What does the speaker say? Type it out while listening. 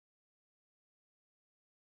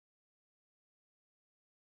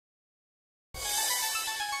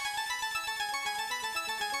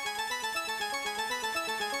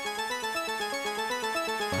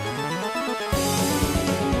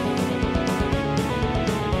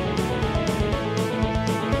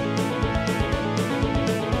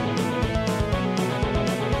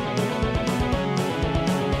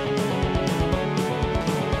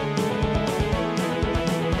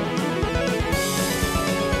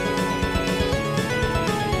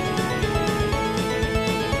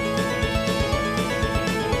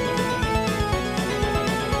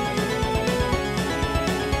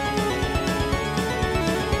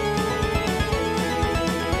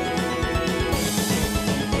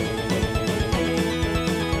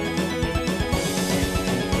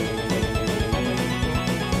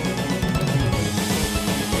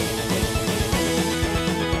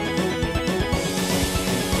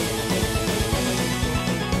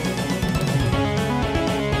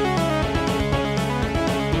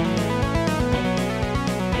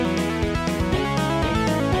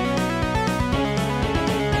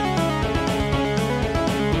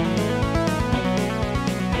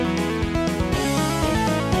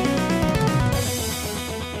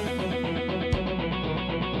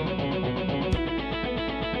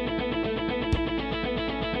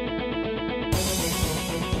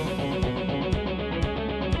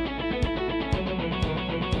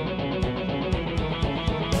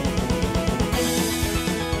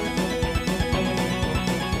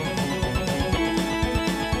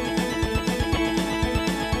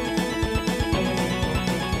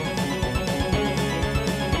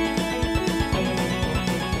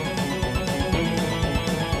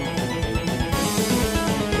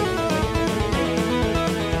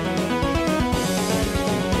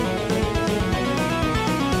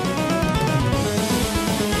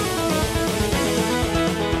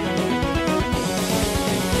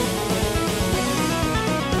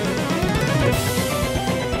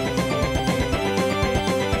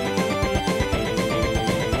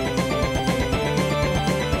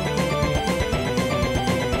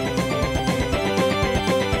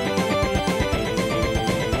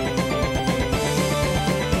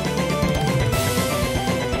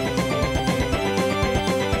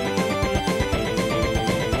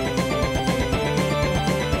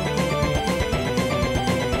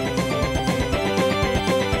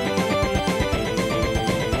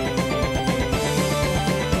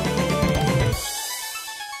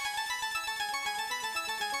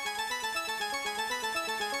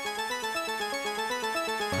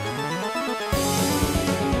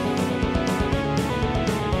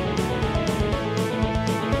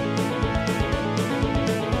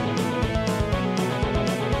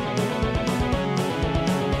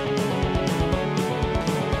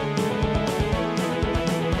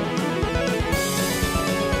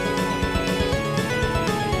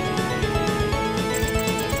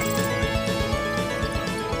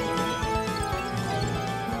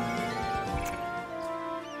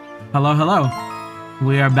Hello, hello.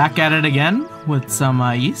 We are back at it again with some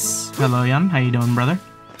Ys. Hello, Yan. How you doing, brother?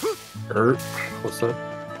 What's up?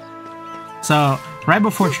 So, right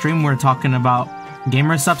before stream, we were talking about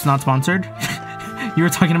Gamer Subs not sponsored. You were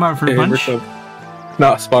talking about Fruit Punch?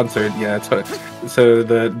 Not sponsored, yeah. That's what, so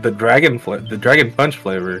the dragon punch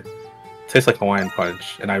flavor tastes like Hawaiian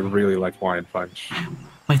Punch, and I really like Hawaiian Punch.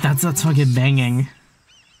 Like that's fucking banging.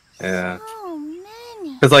 Yeah.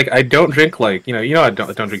 Cause like I don't drink like I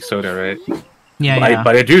don't drink soda, right? Yeah,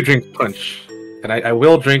 but I do drink punch, and I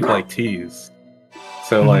will drink like teas.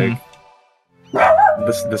 So like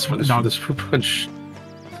this fruit punch.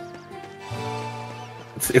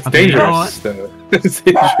 It's dangerous though. It's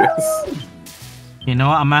dangerous. You know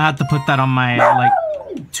what? I might have to put that on my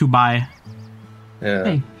like to buy. Yeah.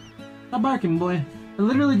 Hey, stop barking, boy. I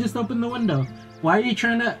literally just opened the window. Why are you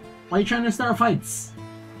trying to start fights?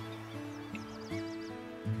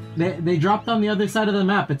 They dropped on the other side of the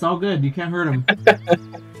map. It's all good. You can't hurt them.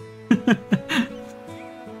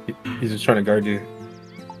 He's just trying to guard you.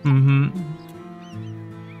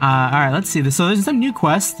 Alright, let's see. So there's some new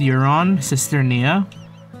quests. You're on Sister Nia.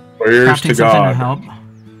 Prayers to God. Something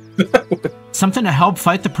to help. Something to help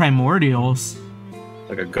fight the primordials.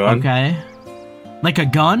 Like a gun? Okay. Like a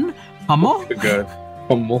gun? Hummel? Like a gun.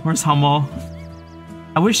 Hummel. Where's Hummel?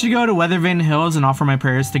 I wish to go to Weathervane Hills and offer my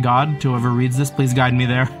prayers to God. To whoever reads this, please guide me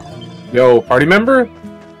there. Yo, party member?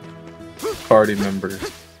 Party member.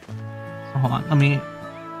 Hold on, let me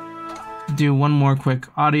do one more quick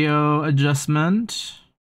audio adjustment.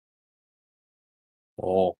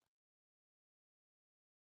 Oh.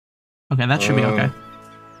 Okay, that should be okay.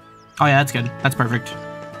 Oh yeah, that's good. That's perfect.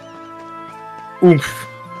 Oomph.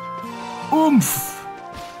 Oomph!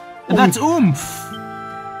 That's oomph!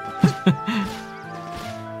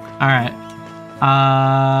 Alright.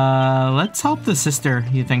 Let's help the sister,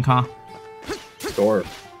 you think, huh? Sure.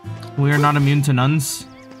 We are not immune to nuns.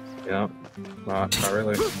 Yeah. Not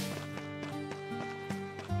really.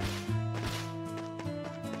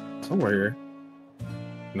 Somewhere here.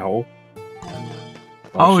 No.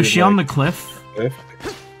 Oh, is she on the cliff?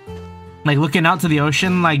 Like looking out to the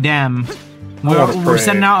ocean? Like, damn. We're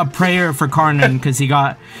sending out a prayer for Karnan because he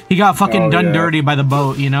got fucking done dirty by the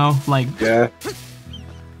boat, you know? Like. Yeah.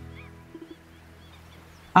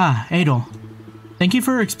 Ah, Adel. Thank you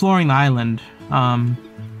for exploring the island.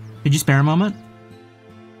 Could you spare a moment?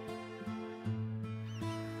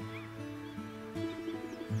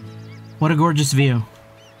 What a gorgeous view.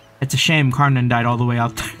 It's a shame Karnan died all the way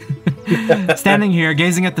out there. Standing here,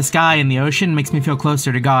 gazing at the sky and the ocean makes me feel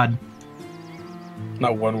closer to God.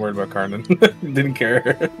 Not one word about Karnan. Didn't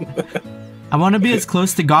care. I want to be as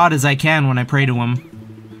close to God as I can when I pray to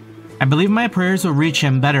him. I believe my prayers will reach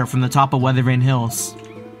him better from the top of Weathervane Hills.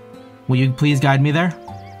 Will you please guide me there?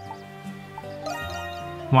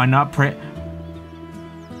 Why not pray?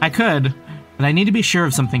 I could, but I need to be sure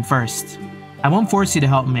of something first. I won't force you to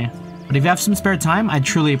help me, but if you have some spare time, I'd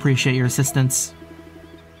truly appreciate your assistance.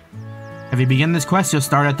 If you begin this quest, you'll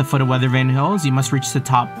start at the foot of Weathervane Hills. You must reach the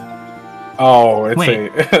top. Oh, it's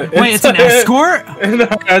it's an escort? No,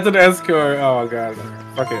 it's an escort. Oh god,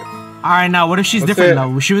 fuck it. Alright, now what if she's different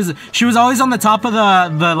though? She was always on the top of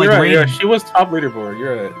the like right, raid. Yeah, she was top leaderboard.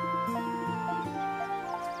 You're right.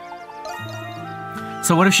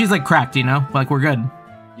 So what if she's like cracked, you know? Like we're good.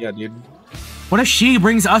 Yeah, dude. What if she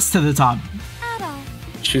brings us to the top?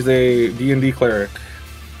 She's a D&D cleric.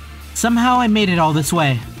 Somehow I made it all this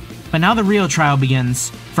way. But now the real trial begins,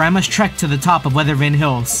 for I must trek to the top of Weathervane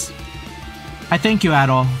Hills. I thank you,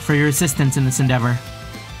 Adol, for your assistance in this endeavor.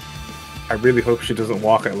 I really hope she doesn't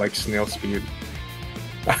walk at like snail speed.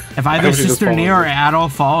 If either Sister Nia or Adol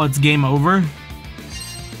fall, it's game over.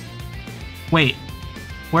 Wait,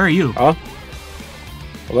 where are you? Huh?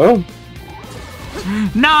 Hello?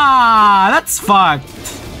 Nah, that's fucked.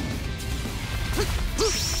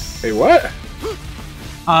 Hey, what?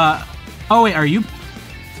 Oh wait, are you?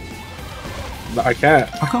 No, I can't.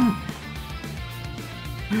 How come?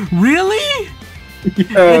 Really?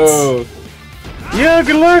 Yo. Yeah,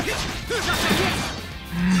 good luck.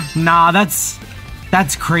 Nah,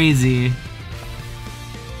 that's crazy.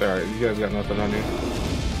 Alright, you guys got nothing on you.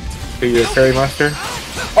 Hey, you a parry master?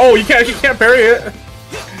 Oh, you can't parry it.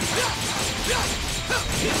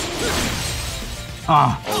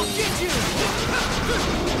 Ah.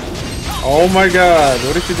 Oh my god,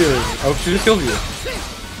 what is she doing? Oh, she just killed you.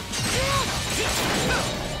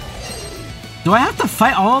 Do I have to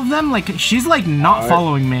fight all of them? Like, she's like not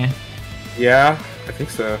following me. Yeah, I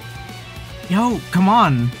think so. Yo, come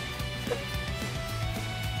on.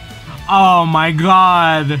 Oh my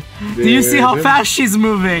god. Dude. Do you see how fast she's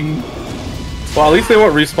moving? Well, at least they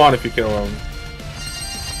won't respawn if you kill them.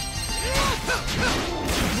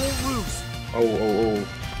 Oh.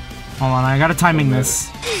 Hold on, I gotta timing this.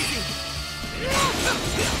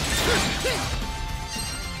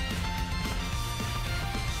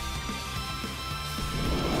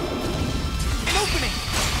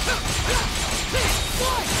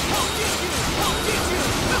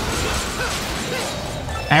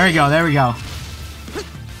 There we go.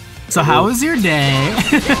 So how was your day?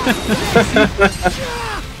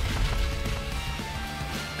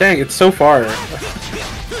 Dang, it's so far.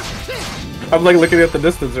 I'm like looking at the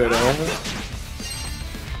distance right now.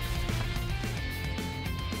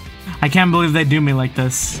 I can't believe they do me like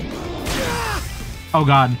this. Oh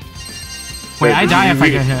god. Wait, I die if I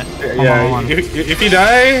get hit. Hold on. If you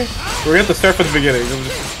die, we're gonna have to start from the beginning.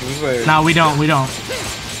 No, we don't.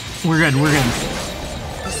 We're good.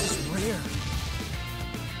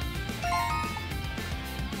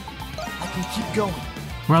 Keep going.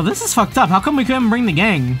 Bro, this is fucked up. How come we couldn't bring the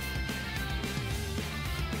gang?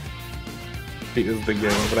 It is the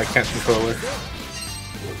game, but I can't control it.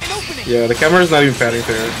 Yeah, the camera's not even panning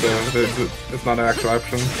to her, so it's not an actual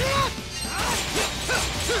option.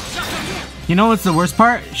 You know what's the worst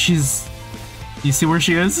part? She's... You see where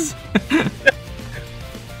she is?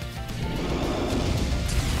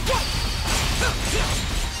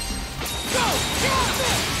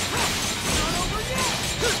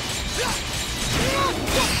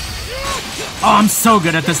 Oh, I'm so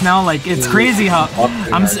good at this now. Like, it's crazy how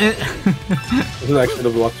I'm. This is actually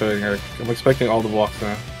the block trading, Eric. I'm expecting all the blocks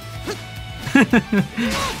now.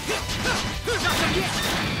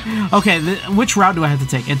 Okay, which route do I have to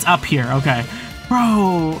take? It's up here. Okay,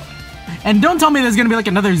 bro. And don't tell me there's gonna be like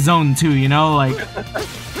another zone too. You know, like.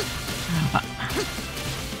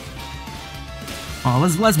 Oh,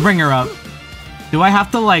 let's bring her up. Do I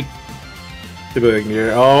have to like?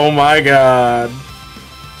 Oh my god.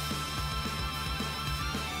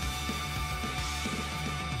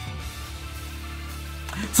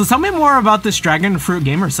 So tell me more about this Dragon Fruit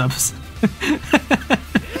Gamer subs.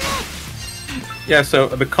 Yeah, so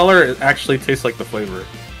the color actually tastes like the flavor.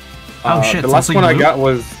 Oh shit! The last like one blue? I got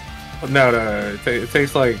was no. It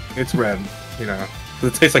tastes like it's red. You know,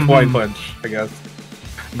 it tastes like Hawaiian Punch, I guess.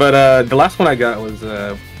 But the last one I got was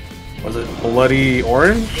it Bloody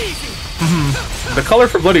Orange? The color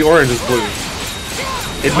for Bloody Orange is blue.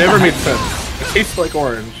 It never made sense. It tastes like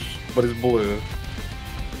orange, but it's blue.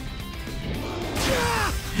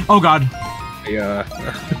 Oh god. Yeah.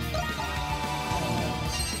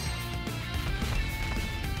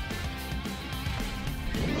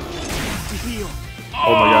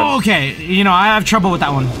 Oh my god. Okay, you know, I have trouble with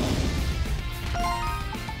that one.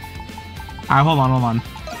 Alright, hold on.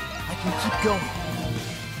 I can keep going.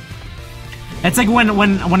 It's like when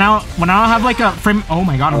I don't have like a frame. Oh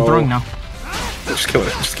my god, I'm throwing now. Just kill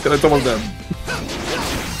it. It's almost done.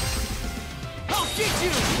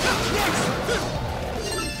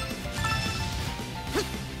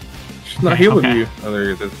 She's not healing you. Oh,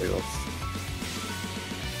 there it is.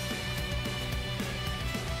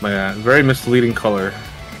 Man, very misleading color.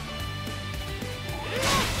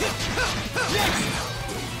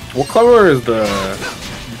 What color is the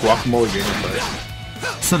guacamole gamer play?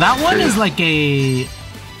 So that one is like a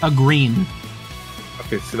green.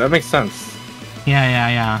 Okay, so that makes sense.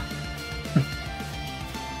 Yeah.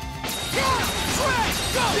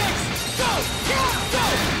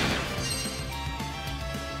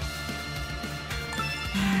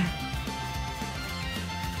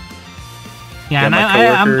 Yeah, and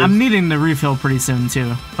I'm needing the refill pretty soon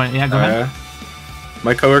too. But yeah, go ahead.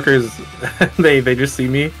 My coworkers, they just see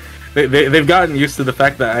me. They've gotten used to the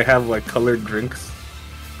fact that I have like colored drinks.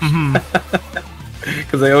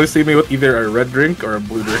 Because they always see me with either a red drink or a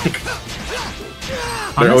blue drink.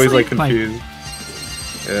 They're always like confused.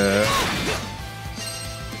 Yeah.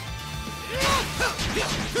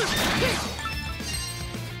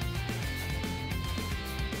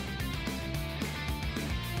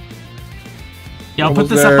 Yeah, I'll put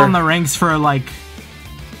this up on the ranks for like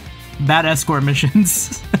bad escort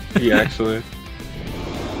missions. Yeah, actually.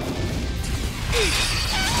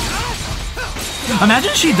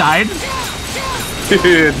 Imagine she died.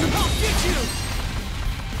 Dude.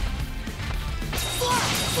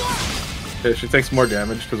 Yeah, she takes more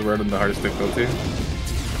damage because we're on the hardest difficulty.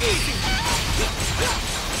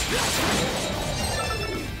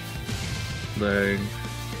 Dang.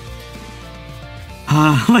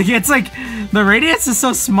 Like it's like the radius is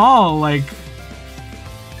so small, like.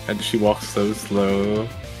 And she walks so slow.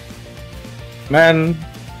 Man,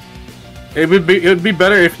 it would be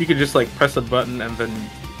better if you could just like press a button and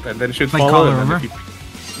then she'd like follow. Call her over?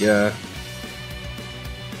 Yeah.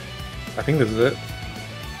 I think this is it.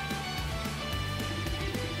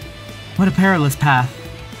 What a perilous path.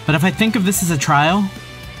 But if I think of this as a trial...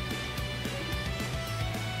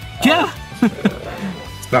 Yeah!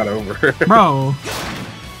 It's not over. Bro.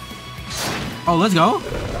 Oh, let's go.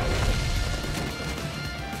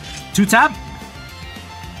 2-tap.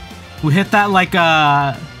 We hit that like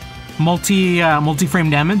multi-frame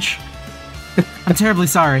damage. I'm terribly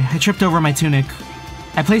sorry. I tripped over my tunic.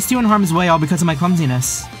 I placed you in harm's way all because of my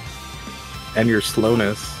clumsiness. And your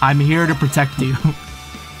slowness. I'm here to protect you.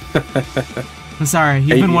 I'm sorry.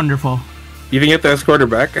 You've been wonderful. You didn't get the escorter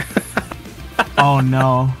back? Oh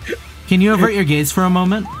no. Can you avert your gaze for a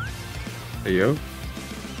moment? There you go.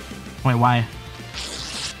 Wait, why?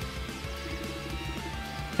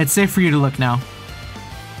 It's safe for you to look now.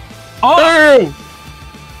 Oh!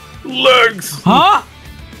 Legs! Huh?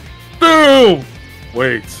 No!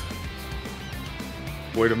 Wait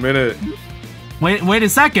a minute. Wait a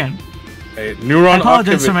second. Hey, neuron I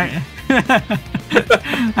apologize for activity.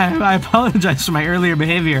 I apologize for my earlier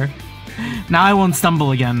behavior. Now I won't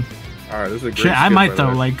stumble again. Alright, this is a great Shit, I skip, might by the though,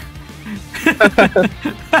 way. like...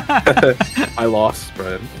 I lost,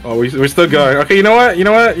 Brad. Oh, we're still going. Okay, you know what?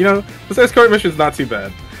 This escort mission's not too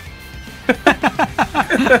bad.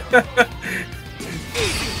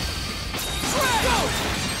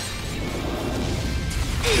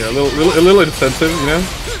 Yeah, a little incentive, you know?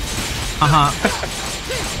 Uh-huh.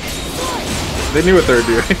 They knew what they were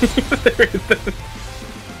doing.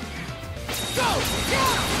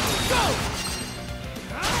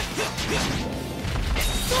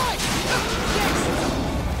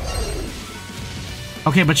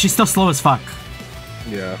 Okay, but she's still slow as fuck.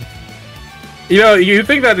 Yeah. You know, you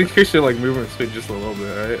think that increases your like movement speed just a little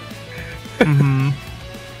bit, right? Mm-hmm.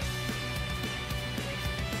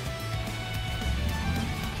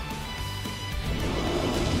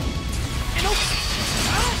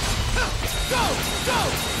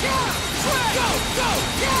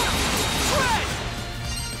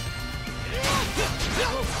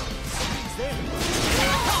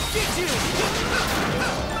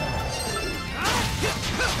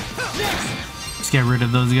 Let's get rid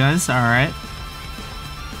of those guys. All right.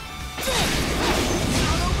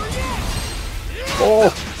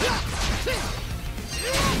 Oh!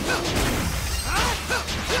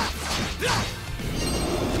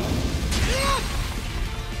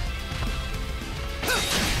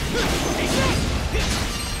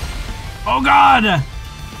 Oh god!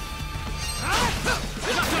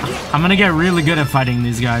 I'm gonna get really good at fighting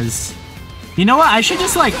these guys. You know what? I should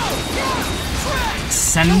just like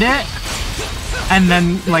send it and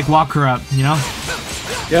then like walk her up, you know?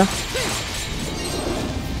 Yeah.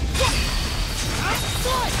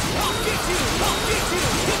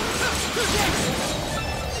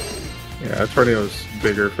 Yeah, tornado's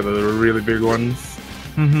bigger for the really big ones.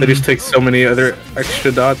 Mm-hmm. They just take so many other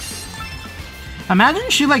extra dots. Imagine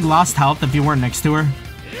she like lost health if you weren't next to her.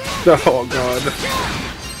 Oh god.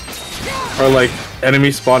 Or like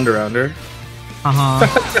enemy spawned around her. Uh-huh.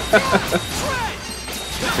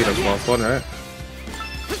 See, that's lost one, right?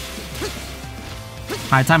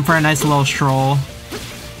 Alright, time for a nice little stroll.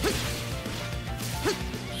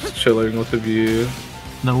 Just chilling with the view.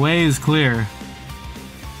 The way is clear.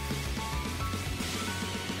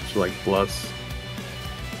 Just like plus.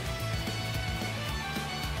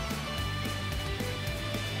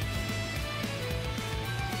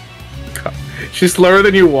 God. She's slower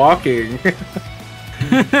than you walking.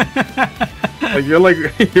 Like you're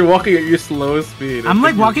walking at your slow speed. I'm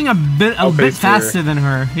like walking a bit faster than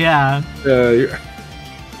her. Yeah. Yeah.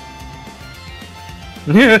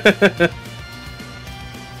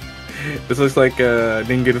 This looks like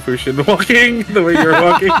Ningen Fushin walking the way you're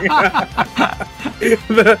walking.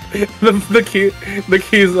 the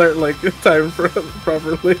keys aren't like timed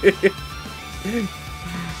properly.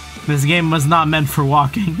 This game was not meant for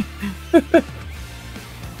walking.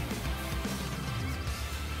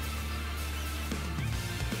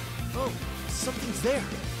 Oh, something's there.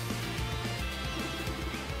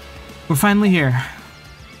 We're finally here.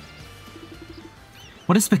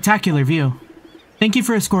 What a spectacular view. Thank you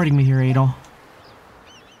for escorting me here, Adol.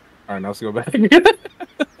 Alright, now let's go back.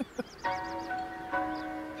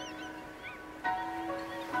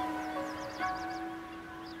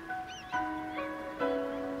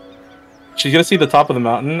 She's gonna see the top of the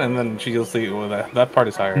mountain, and then she'll see that part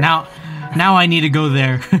is higher. Now I need to go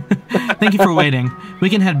there. Thank you for waiting. We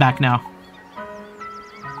can head back now.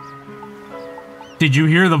 Did you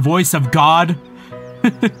hear the voice of God?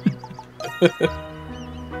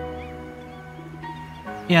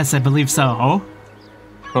 Yes, I believe so. Oh?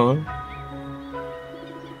 Huh?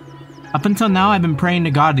 Up until now, I've been praying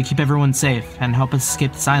to God to keep everyone safe and help us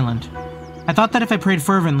escape this island. I thought that if I prayed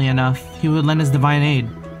fervently enough, he would lend his divine aid.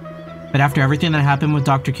 But after everything that happened with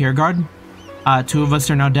Dr. Kiergaard, 2 of us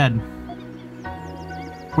are now dead.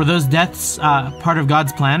 Were those deaths part of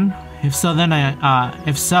God's plan? If so, then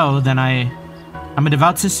I'm a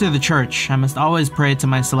devout sister of the church. I must always pray to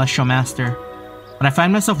my celestial master. But I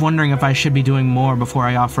find myself wondering if I should be doing more before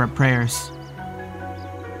I offer up prayers.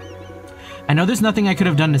 I know there's nothing I could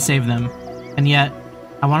have done to save them, and yet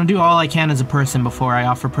I want to do all I can as a person before I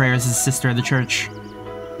offer prayers as a sister of the church.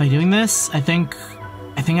 By doing this, I think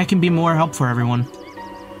I can be more help for everyone.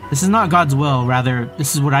 This is not God's will, rather,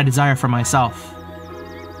 this is what I desire for myself.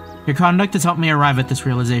 Your conduct has helped me arrive at this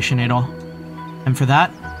realization, Adol. And for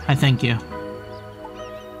that, I thank you.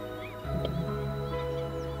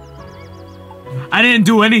 I didn't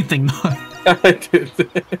do anything, though. I did.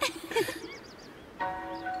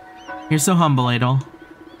 You're so humble, Adol.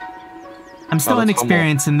 I'm still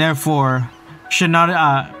inexperienced and therefore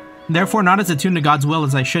not as attuned to God's will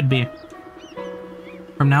as I should be.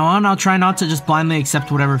 From now on, I'll try not to just blindly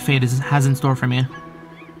accept whatever fate has in store for me.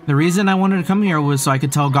 The reason I wanted to come here was so I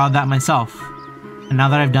could tell God that myself. And now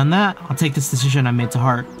that I've done that, I'll take this decision I made to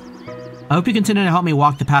heart. I hope you continue to help me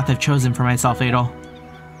walk the path I've chosen for myself, Adol.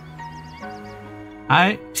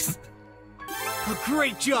 A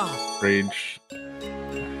great job! Rage.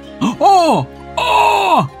 Oh!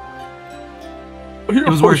 Oh! It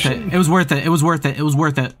was worth it. It was worth it. It was worth it. It was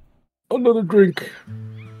worth it. Another drink.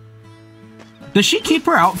 Does she keep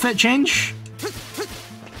her outfit change?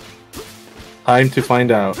 Time to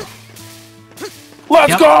find out.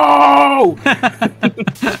 Let's go!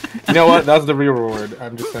 You know what? That's the real reward.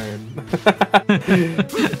 I'm just saying.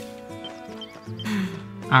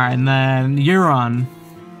 Alright, and then you're on.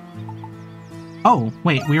 Oh,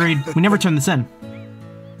 wait, we never turned this in.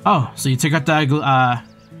 Oh, so you took out the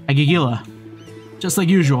Agigila. Just like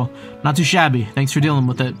usual. Not too shabby. Thanks for dealing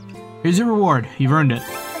with it. Here's your reward. You've earned it.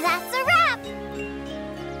 That's a wrap!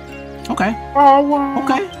 Okay.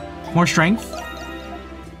 Okay. More strength.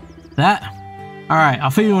 That. Alright, I'll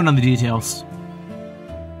fill you in on the details.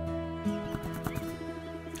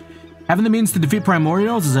 Having the means to defeat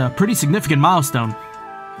Primordials is a pretty significant milestone,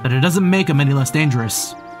 but it doesn't make them any less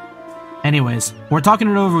dangerous. Anyways, we're talking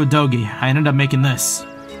it over with Dogi. I ended up making this.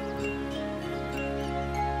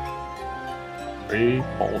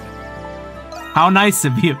 How nice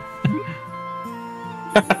of you.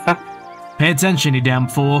 Pay attention, you damn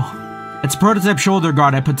fool. It's a prototype shoulder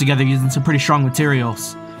guard I put together using some pretty strong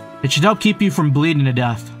materials. It should help keep you from bleeding to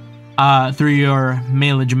death. Through your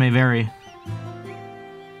mileage may vary.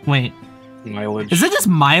 Wait. Mileage. Is it just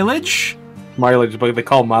mileage? Mileage, but they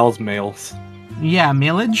call miles males. Yeah,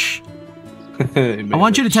 mileage? I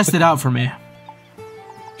want you to test it out for me.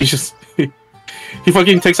 He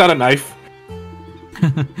fucking takes out a knife.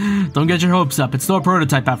 Don't get your hopes up. It's still a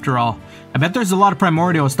prototype after all. I bet there's a lot of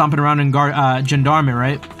Primordials stomping around in Gendarme,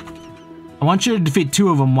 right? I want you to defeat 2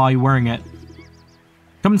 of them while you're wearing it.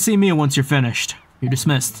 Come and see me once you're finished. You're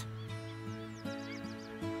dismissed.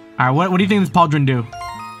 Alright, what do you think this pauldron do?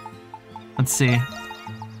 Let's see.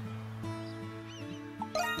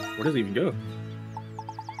 Where does it even go?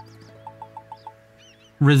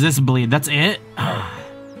 Resist bleed. That's it?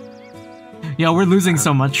 Yeah, we're losing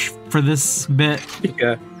so much for this bit.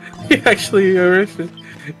 Yeah. We're actually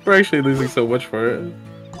losing so much for it.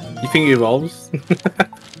 You think it evolves?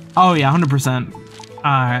 Oh yeah, 100%.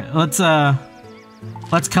 Alright,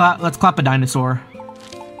 let's clap a dinosaur.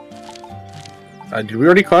 Did we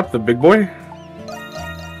already clap the big boy?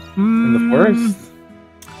 In the forest?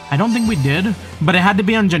 I don't think we did, but it had to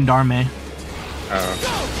be on Gendarme. Oh.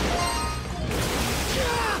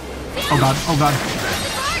 Oh god, oh god.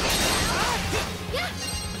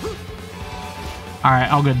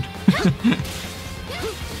 Alright, all good.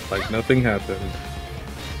 Like nothing happened.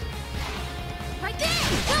 Right there!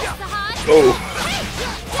 Oh!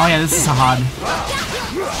 Oh yeah, this is Sahad.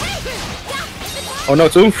 Oh no,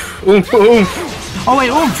 it's Oomph! Oomph! Oomph! Oh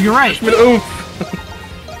wait, Oomph, you're right! Oomph!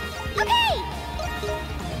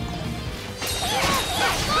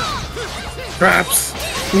 Traps!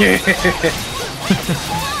 Yeah!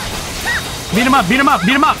 Beat him up, beat him up,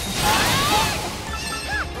 beat him up!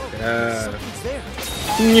 Yeah.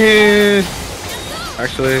 Yeah!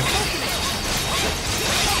 Actually...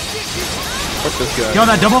 What's this guy? Yo,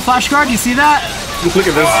 that double flash guard, you see that? Look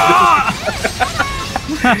at this.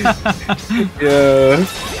 Yeah.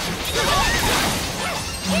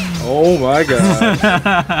 Oh my god.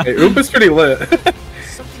 Hey, Oomp is pretty lit.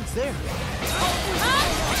 Something's there.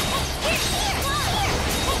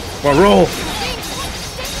 Well, roll.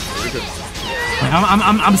 Wait,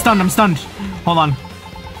 I'm stunned, I'm stunned. Hold on.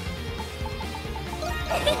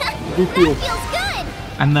 That feels good!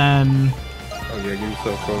 And then... Oh yeah, give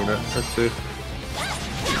yourself throwing that. That's it.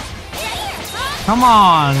 Come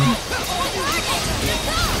on.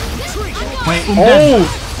 Wait, dead.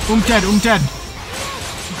 Dead.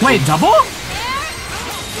 Wait, double?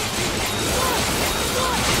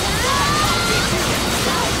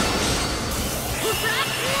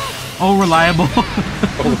 Oh, reliable.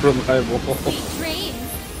 Oh, reliable. Train.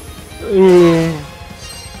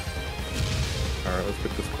 Alright, let's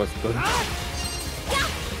get this quest done.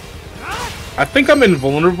 I think I'm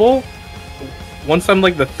invulnerable once I'm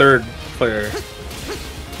like the third player.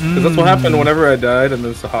 Because that's what happened whenever I died and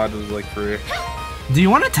then Sahad was like free. Do you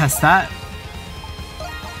want to test that?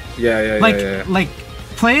 Yeah. Like,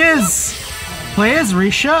 play as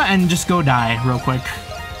Risha and just go die real quick.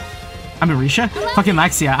 I mean Risha? Fucking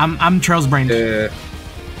Lexia. I'm Trails brained. Yeah.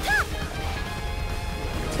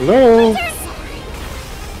 Hello.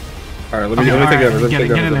 Alright, let me take over. Get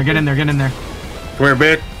in there. Come here,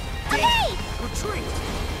 bitch.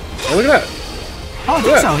 Oh, look at that. Oh, I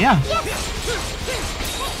think so, yeah.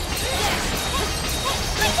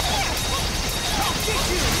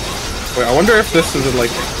 Wait, I wonder if this isn't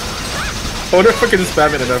like... I wonder if I can just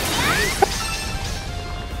spam it enough.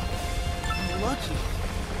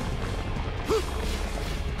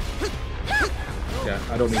 Yeah,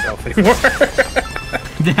 I don't need health anymore.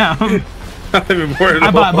 Damn. Not even more at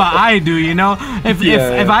all. But I do, you know?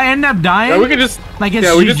 If I end up dying, we can just... like,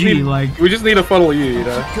 it's we GG, like... We just need to funnel you, you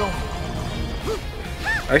know?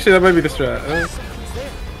 Actually, that might be the strat.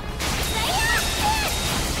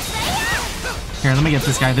 Here, let me get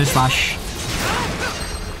this guy. This slash.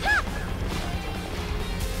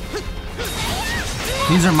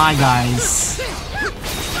 These are my guys.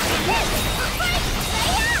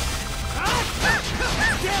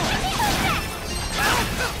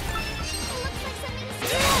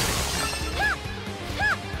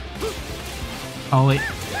 Oh wait.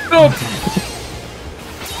 Nope.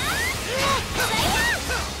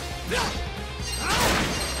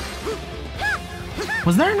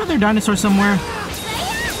 Was there another dinosaur somewhere?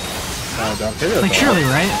 Down here. Like surely,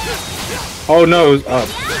 right? Oh no, it was up.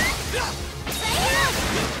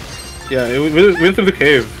 Yeah, we went through the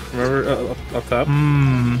cave. Remember up top?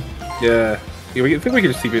 Yeah. I think we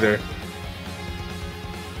can just TP there.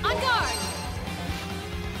 On guard.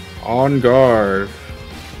 On guard.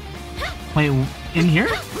 Wait, in here?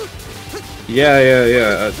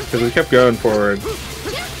 Yeah. Because we kept going forward.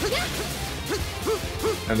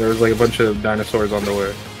 And there was like a bunch of dinosaurs on the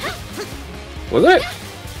way. Was it?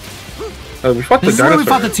 Oh, we fought This the is where dinosaur. we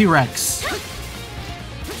fought the T-Rex.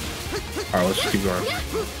 Alright, let's just keep going.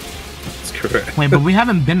 Screw it. Wait, but we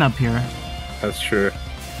haven't been up here. That's true.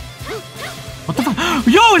 What the fuck?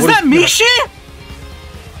 Yo, is that Mishi?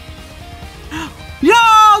 Yo,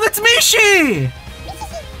 that's Mishi!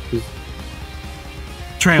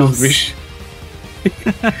 Trails. Mishi.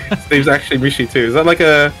 His name's actually Mishi too. Is that like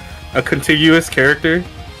a contiguous character?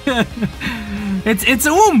 It's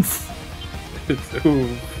Oomph.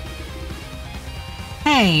 Ooh.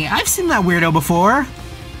 Hey, I've seen that weirdo before.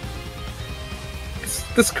 It's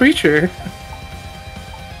this creature.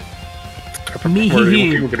 Me.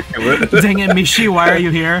 We're gonna kill it. Dang it, Mishi, why are you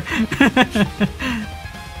here?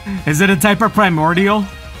 Is it a type of primordial?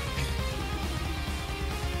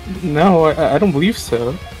 No, I don't believe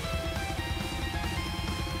so.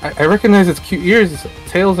 I recognize its cute ears,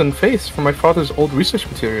 tails, and face from my father's old research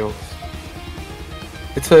materials.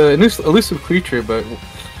 It's an elusive creature, but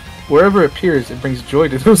wherever it appears, it brings joy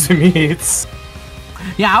to those it meets.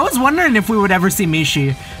 Yeah, I was wondering if we would ever see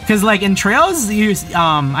Mishi, because like in Trails,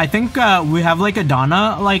 I think we have like a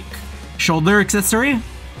Dana like shoulder accessory, and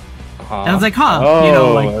I was like, huh, you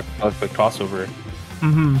know, like that's the crossover.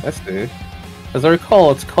 Mm-hmm. That's good. As I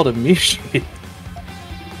recall, it's called a Mishi.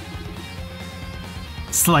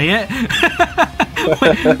 Slay it.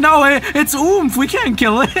 Wait, no, it's Oomph. We can't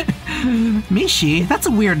kill it. Mishi, that's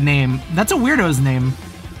a weird name. That's a weirdo's name.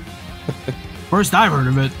 First I heard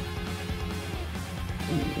of it.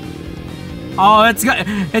 Oh,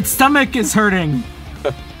 its stomach is hurting.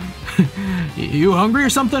 You hungry or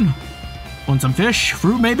something? Want some fish?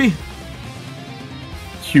 Fruit, maybe?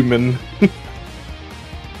 Human.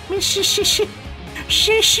 Mishi.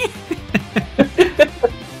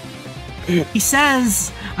 He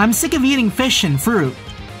says, I'm sick of eating fish and fruit.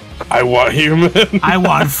 I want human. I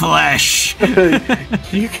want flesh.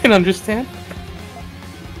 You can understand?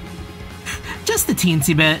 Just a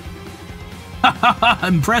teensy bit.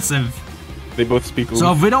 Impressive. They both speak.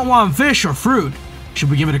 So if we don't want fish or fruit, should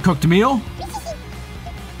we give it a cooked meal?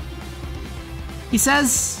 He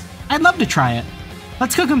says, I'd love to try it.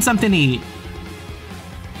 Let's cook him something to eat.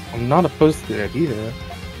 I'm not opposed to that either.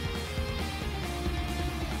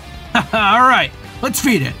 Alright, let's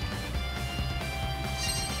feed it.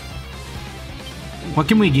 What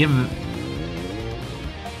can we give?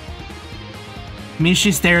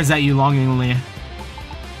 Mishi stares at you longingly.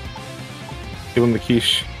 Give him the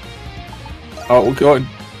quiche. Oh god.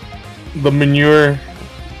 The manure.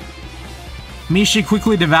 Mishi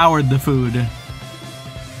quickly devoured the food.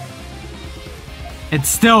 It's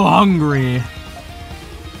still hungry.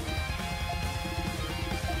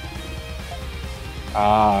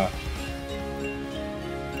 Ah.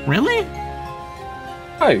 Really?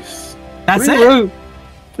 Nice. That's Three it?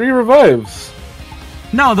 3 revives.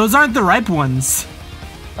 No, those aren't the ripe ones.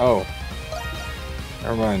 Oh.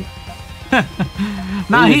 Never mind.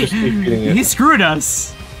 Nah, Maybe just keep eating it. he screwed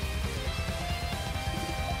us.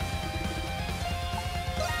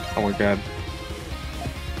 Oh my god.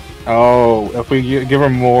 Oh, if we give her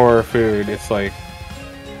more food, it's like...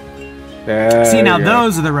 See, now there you go.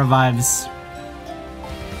 those are the revives.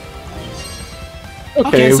 Okay,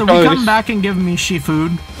 Okay, so we probably come just- back and give Mishi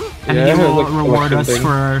food, and Yeah, he will like a reward collection us thing.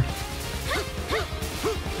 for...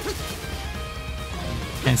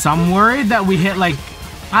 Okay, so I'm worried that we hit, like...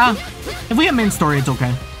 if we hit main story, it's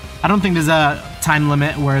okay. I don't think there's a time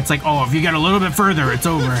limit where it's like, oh, if you get a little bit further, it's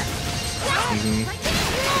over.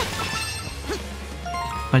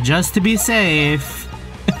 But just to be safe...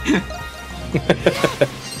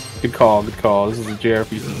 Good call, good call. This is the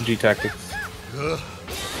JRPG tactics.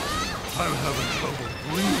 I'm having trouble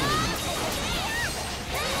breathing.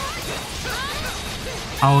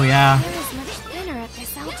 Oh, yeah. Air is much thinner at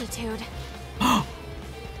this altitude.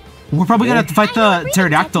 We're probably gonna have to fight the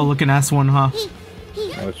pterodactyl-looking ass one, huh?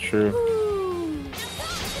 That's true. Ooh.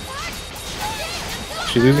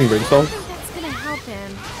 She losing brain cells? That's gonna help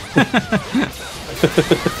him.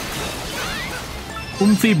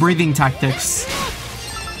 Oomfie breathing tactics.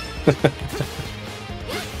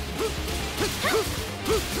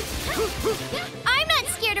 I'm not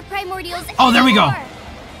scared of primordials Oh, there we go. anymore.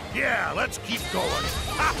 Yeah, let's keep going.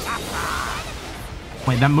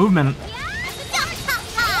 Wait, that movement...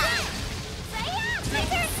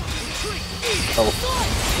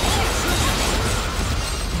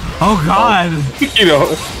 Oh, God! You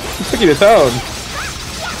know, took you to town.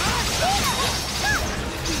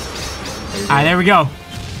 Alright, there we go.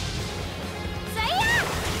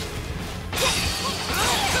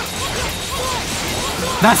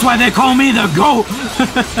 That's why they call me the GOAT!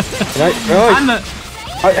 I'm the...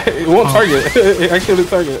 It won't target. It actually didn't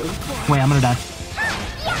target. Wait, I'm gonna die.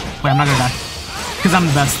 Wait, I'm not gonna die. Because I'm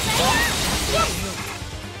the best.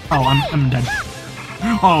 Oh, I'm dead.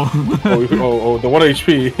 Oh. Oh, the 1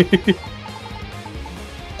 HP.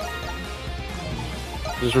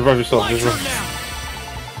 Just revive yourself. Just revive.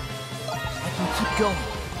 I can keep going.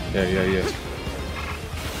 Yeah.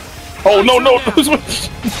 Oh, no. Switch.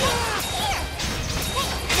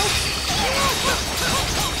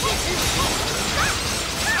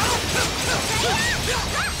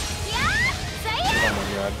 Oh my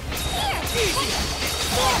god.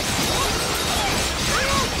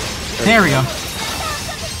 There we go.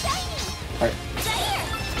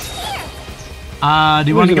 Alright. Do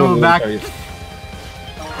you want to go back We can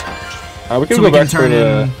so go we can back for turn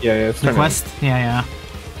the... in Yeah, it's the turn quest? Yeah.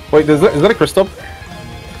 Wait, is that a crystal?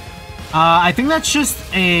 I think that's just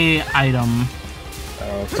a item.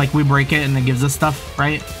 Okay. Like we break it and it gives us stuff,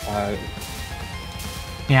 right?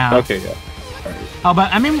 Yeah. Okay, yeah. Alright. Oh,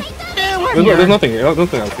 but I mean, we're There's here. nothing else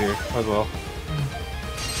here as well.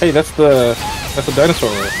 Hey, that's the dinosaur.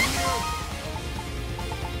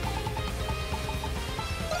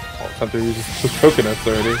 Oh, time to use the coconuts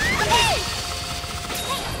already.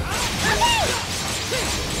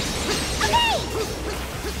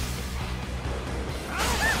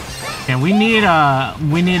 Yeah, we need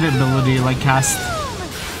ability to, like, cast.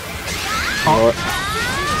 You know what?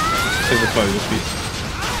 Save this fight, this beat.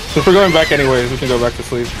 Since we're going back anyways, we can go back to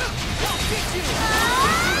sleep.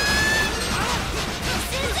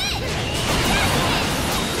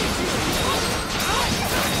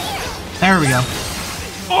 There we go.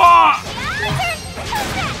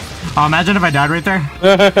 Oh, imagine if I died right there.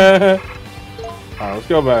 Alright, let's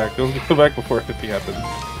go back. Let's go back before 50 happens.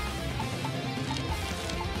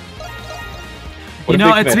 What You if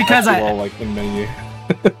know, they it's can because attack I- you all, like, in menu?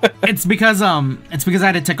 It's because I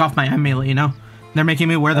had to take off my melee, you know? They're making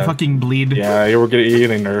me wear the fucking bleed. Yeah, you were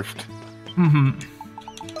getting nerfed.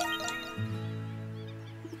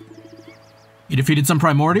 You defeated some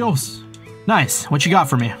primordials? Nice. What you got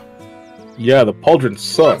for me? Yeah, the pauldron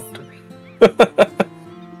sucked.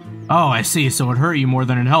 Oh, I see. So it hurt you more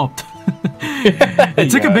than it helped. It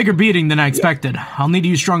took a Yeah. bigger beating than I expected. I'll need to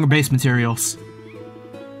use stronger base materials.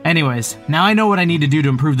 Anyways, now I know what I need to do to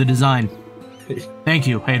improve the design. Thank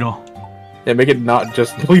you, Hadel. Yeah, make it not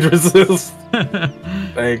just bleed resist.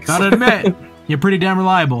 Thanks. Gotta admit, You're pretty damn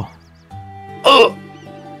reliable. Oh!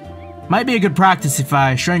 Might be a good practice if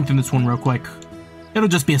I strengthen this one real quick. It'll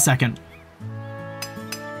just be a second.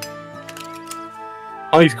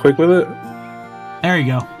 Oh, he's quick with it? There you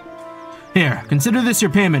go. Here, consider this your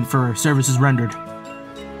payment for services rendered.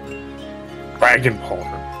 Dragon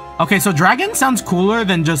Ball. Okay, so dragon sounds cooler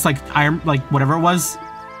than just like iron, like whatever it was.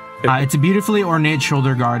 It's a beautifully ornate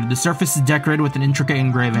shoulder guard. The surface is decorated with an intricate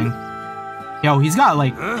engraving. Yo, he's got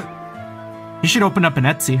like... He should open up an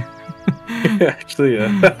Etsy. Actually,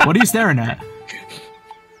 yeah. What are you staring at?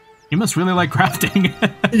 You must really like crafting.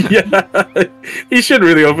 Yeah, he should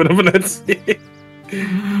really open up an Etsy.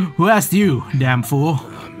 Who asked you, damn fool?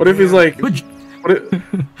 What if he's like... What if,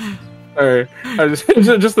 alright,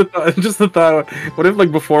 just the thought. What if,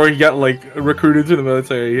 like, before he got, like, recruited to the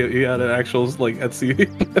military, he had an actual, like, Etsy?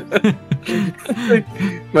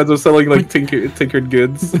 Might as well selling, like, tinkered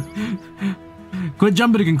goods. Quit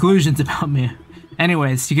jumping to conclusions about me.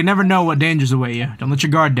 Anyways, you can never know what dangers await you. Don't let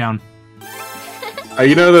your guard down.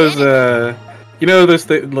 You know those,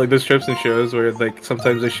 like, those trips and shows where, like,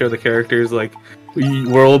 sometimes they show the characters, like,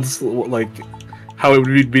 worlds, like, how it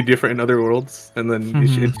would be different in other worlds, and then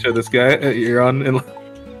you show this guy you're on, and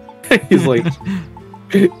he's like,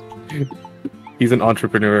 he's an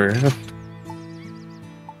entrepreneur.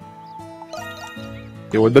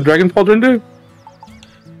 Yeah, what'd the Dragon Pauldron do?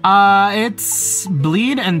 It's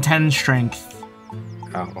bleed and 10 strength.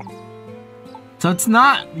 Oh. So it's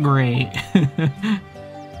not great.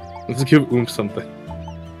 Let's give Oomfie something.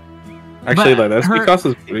 Actually, like, that speed cost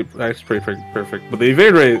is pretty perfect, but the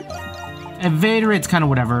evade rate... Evade rate's kind of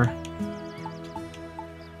whatever.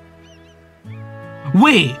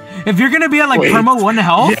 Wait, if you're gonna be at like Primo 1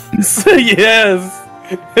 health? Yes! Yes!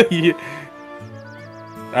 Yeah.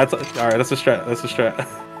 That's alright, that's a strat, that's a strat.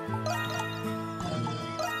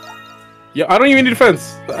 Yeah, I don't even need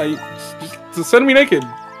defense. Just send me naked.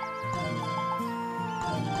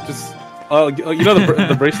 Just, you know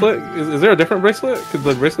the bracelet? Is there a different bracelet? Because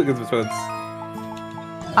the bracelet gives defense.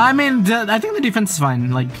 I mean, I think the defense is fine,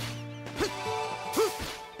 like...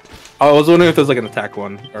 I was wondering if there's like an attack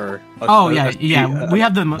one or. We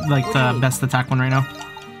have the best attack one right now.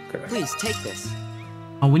 Okay. Please take this.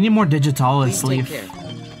 Oh, we need more Digitalis leaf.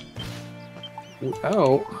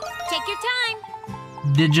 Oh. Take your time.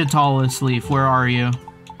 Digitalis leaf, where are you?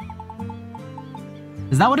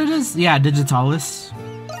 Is that what it is? Yeah, Digitalis.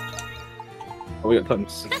 Oh, we got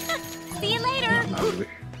tons. See you later. Not really.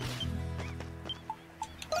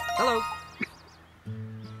 Hello.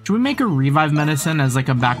 Should we make a revive medicine as like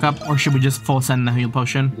a backup, or should we just full send the heal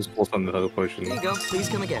potion? Just full send the heal potion. Here you go. Please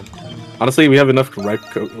come again. Honestly, we have enough ripe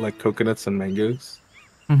like coconuts and mangoes.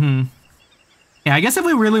 Yeah, I guess if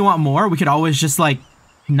we really want more, we could always just like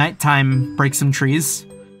nighttime break some trees.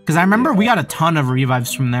 Because I remember we got a ton of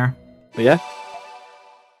revives from there. Yeah.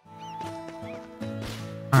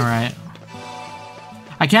 All right.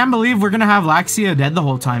 I can't believe we're gonna have Laxia dead the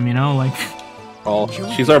whole time. You know, like. Oh,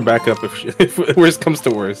 she's our backup if worst comes to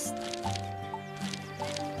worst.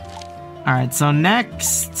 Alright, so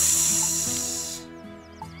next...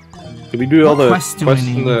 Did we do all the quests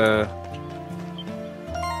in the...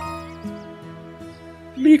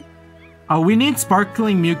 Oh, we need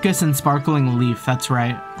Sparkling Mucus and Sparkling Leaf, that's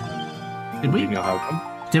right. Did we?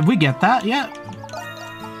 Did we get that yet?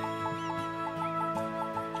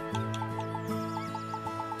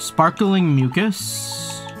 Sparkling Mucus?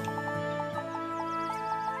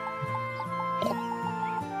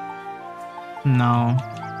 No.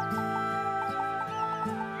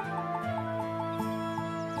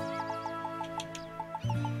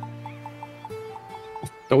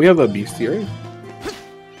 Don't we have a beastie, right?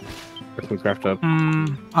 That can craft up.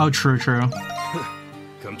 Oh, true.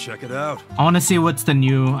 Come check it out. I want to see what's the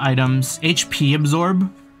new items. HP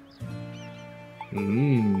absorb.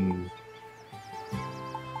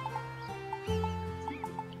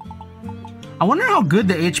 I wonder how good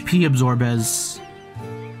the HP absorb is.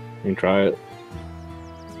 You can try it.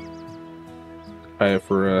 Try it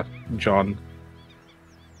for John.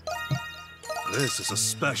 This is a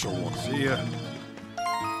special one. See ya.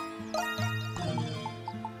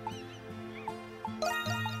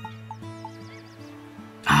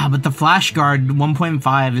 Ah, but the flash guard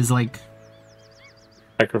 1.5 is like...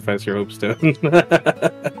 Sacrifice your hope stone.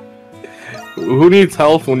 Who needs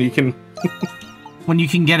health when you can... when you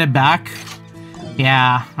can get it back?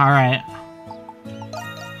 Yeah, alright.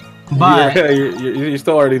 But... you're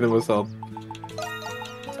still already the most health.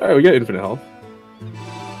 Alright, we got infinite health.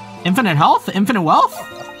 Infinite health? Infinite wealth?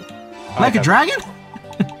 Like a dragon?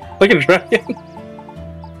 Like a dragon?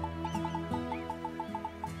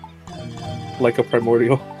 Like a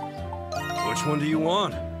primordial. Which one do you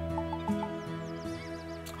want?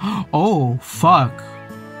 Oh, fuck.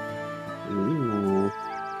 Ooh.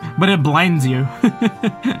 But it blinds you.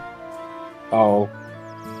 Oh.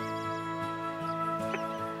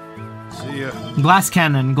 See ya. Glass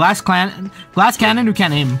cannon. Glass cannon who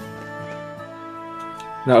can't aim.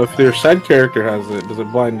 Now, if their side character has it, does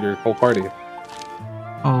it blind your whole party?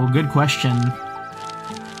 Oh, good question.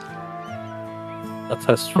 A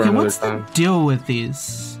test for Okay, another what's time. the deal with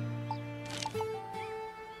these?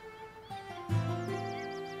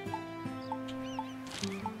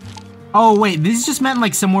 Oh wait, these just meant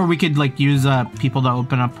like somewhere we could like use people to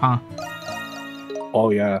open up, huh?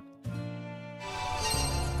 Oh yeah.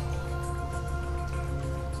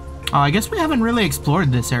 Oh, I guess we haven't really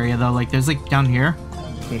explored this area though. Like, there's like down here.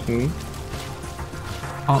 Mm-hmm.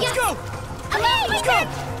 Oh, Let's go! Let's go!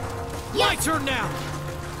 My turn now.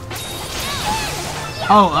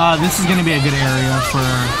 oh, this is gonna be a good area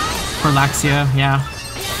for Laxia. Yeah.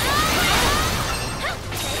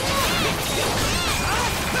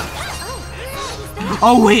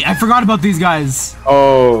 Oh wait, I forgot about these guys.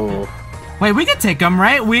 Oh. Wait, we could take them,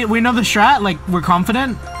 right? We know the strat. Like, we're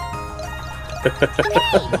confident.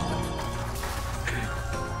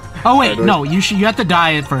 Oh wait, no, you have to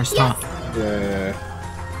die at first, huh? Yeah.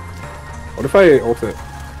 What if I ult it?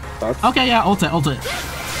 Thoughts? Okay, yeah, ult it.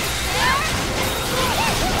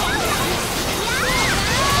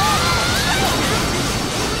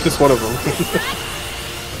 Just one of them.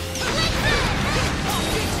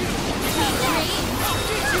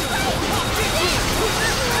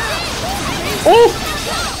 Oh!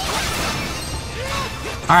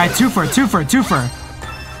 Alright, twofer.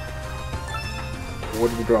 What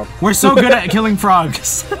did he drop? We're so good at killing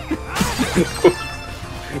frogs.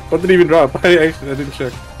 What did he even drop? I didn't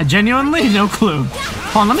check. Genuinely, no clue.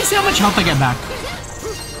 Hold on, let me see how much health I get back.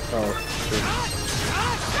 Oh, shit.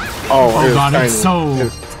 Oh, Oh god, tiny. it's so...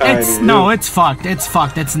 It's fucked. It's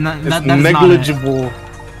fucked. It's not... It's That's negligible. not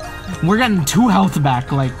it. We're getting 2 health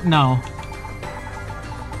back, like, no.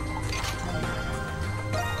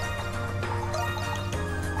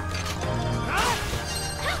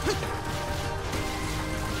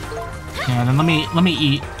 Yeah, then let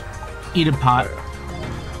me eat a pot.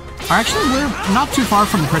 Or actually, we're not too far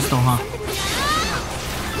from Crystal, huh?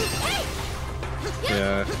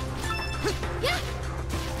 Yeah.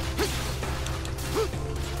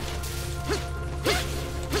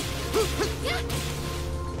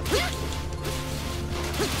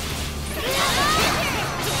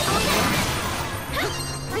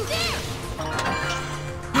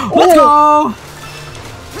 Let's go!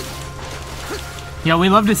 Yeah, we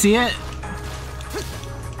love to see it.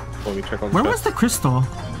 Let me check on Where the was the crystal?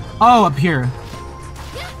 Oh, up here.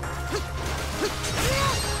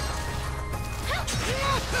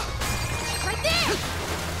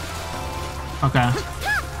 Okay.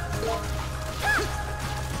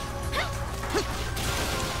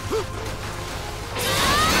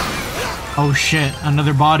 Oh shit,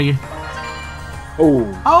 another body.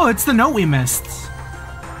 Oh. Oh, it's the note we missed.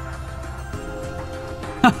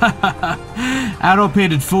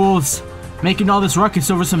 Addle-pated fools, making all this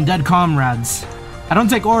ruckus over some dead comrades. I don't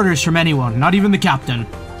take orders from anyone, not even the captain.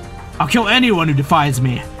 I'll kill anyone who defies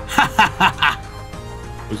me.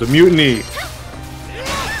 There's a mutiny.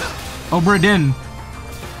 Obra Dinn.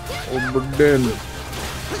 Oberdin.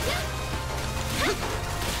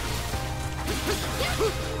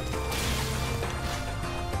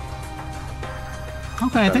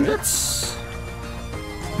 Okay, I think that's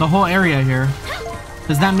the whole area here.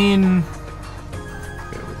 Does that mean...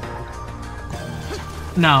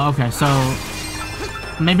 No, okay, so...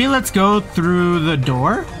 Maybe let's go through the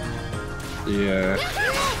door? Yeah.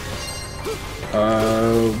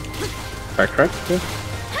 Backtrack? Yeah.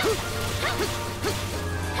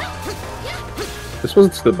 This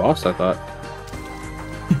was the boss, I thought.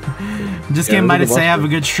 Just Yeah, came by to this is the say boss have a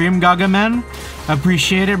good stream, Gaga man.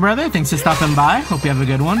 Appreciate it, brother. Thanks for stopping by. Hope you have a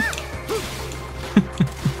good one.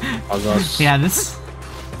 Yeah, this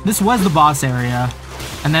was the boss area.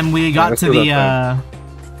 And then we got to the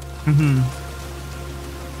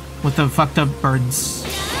with the fucked up birds.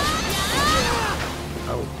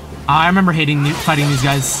 Oh. I remember fighting these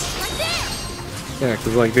guys. Yeah,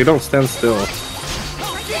 because like they don't stand still.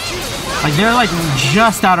 Like they're like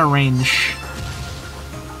just out of range.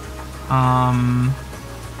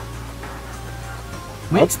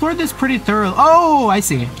 We explored this pretty thoroughly. Oh, I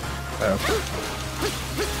see.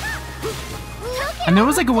 And there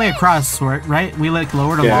was like a way across, right? We like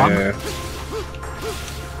lowered a log. Yeah.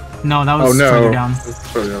 No, that was further down.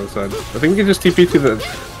 It's further down the side. I think we can just TP to the.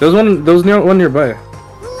 There's one nearby.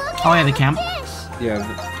 Oh yeah, the camp. Yeah.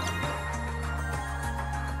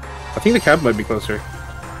 I think the camp might be closer.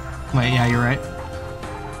 Wait, yeah, you're right.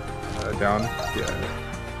 down. Yeah.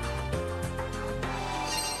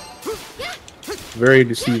 Very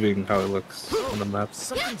deceiving how it looks on the map.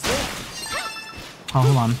 Oh,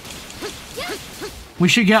 hold on. We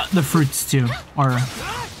should get the fruits too, or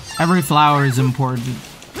every flower is important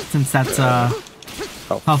since that's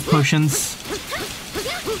health potions.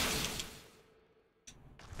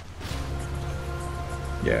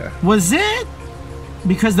 Yeah. Was it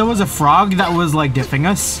because there was a frog that was like dipping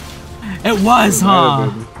us? It was,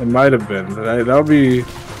 huh? It might have been. That would be.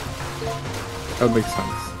 That would make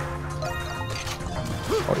sense.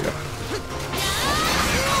 Oh yeah.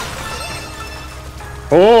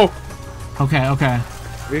 Oh. Okay, okay.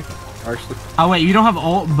 See? Actually, Oh wait, you don't have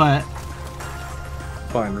ult, but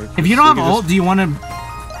fine. Right? if you don't have can ult, do you want to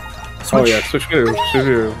switch? Oh yeah, switch to.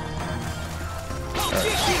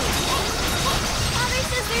 Father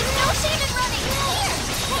says there's no shame in running.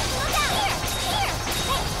 Here, look out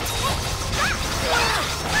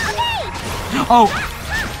here. Oh,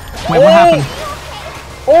 wait, what happened?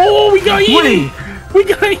 Oh, we got eaten. Wait, We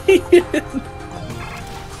got eaten.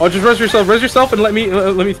 Oh, just res yourself, and let me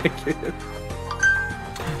take it.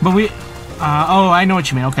 but we. Oh, I know what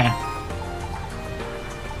you mean. Okay.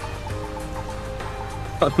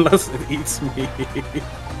 Unless it eats me.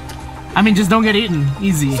 I mean, just don't get eaten.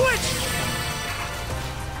 Easy.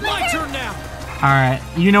 My turn now. All right,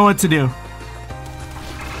 you know what to do.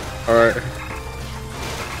 All right.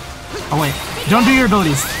 Oh wait, don't do your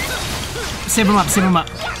abilities. Save him up. Save him up.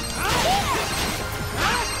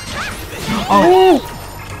 Oh.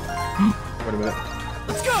 Wait a minute.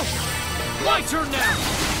 Let's go. My turn now.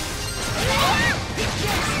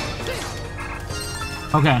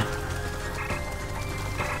 Okay.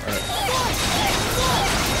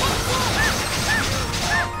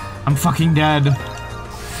 I'm fucking dead.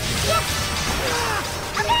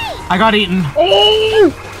 I got eaten.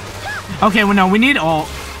 Oh! Okay, well no, we need ult.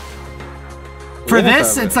 For We almost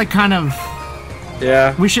this, have it's it. like kind of.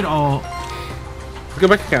 Yeah. We should ult. Go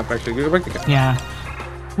back to camp. Actually, go back to camp. Yeah.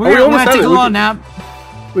 we We're almost gonna have take it. a We little can- nap.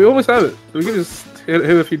 We almost have it. We can just hit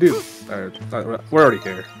a few dudes. Alright, we're already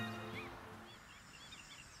here.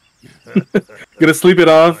 Gonna sleep it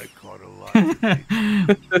off.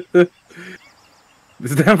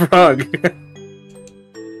 This damn frog.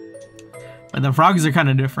 But the frogs are kind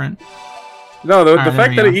of different. No, the Alright,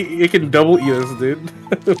 fact there that we it can double eat us, dude.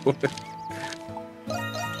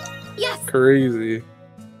 Yes. Crazy.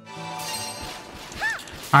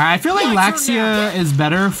 Alright, I feel like Laxia is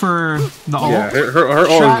better for the ult. Yeah, her ult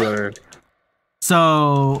Shot. is better.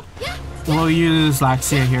 So we'll use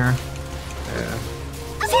Laxia here. Yeah.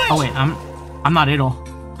 Oh wait, I'm not idle.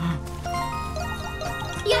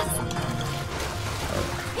 Yes.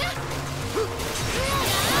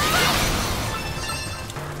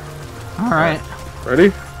 Alright.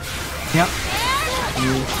 Ready? Yep.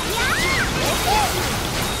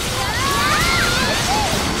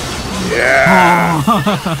 Yeah.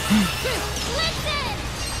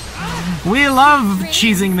 We love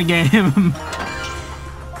cheesing the game.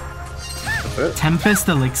 That's it. Tempest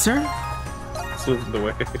Elixir? This was the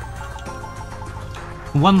way.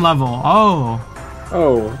 One level. Oh.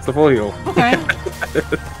 Oh, it's a full heal. Okay.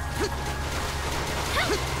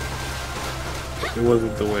 It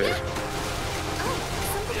wasn't the way.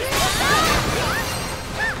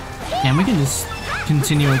 Yeah, we can just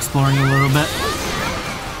continue exploring a little bit.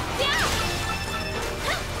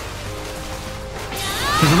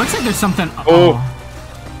 Because it looks like there's something. Oh.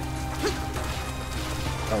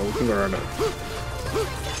 Oh, we can go around it.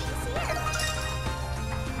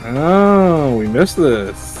 Oh, we missed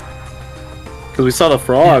this. Because we saw the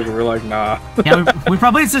frog, and we're like, nah. Yeah, we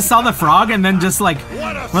probably just saw the frog and then just like,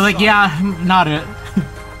 we're like, yeah, not it.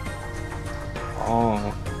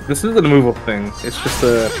 Oh, this is an immovable thing. It's just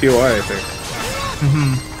a POI, I think.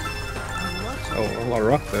 Oh, a lot of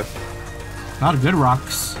rock there. A lot of good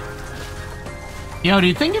rocks. Yo, do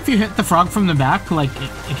you think if you hit the frog from the back, like,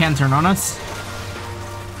 it can turn on us?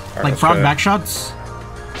 Alright, Like let's frog try it. back shots?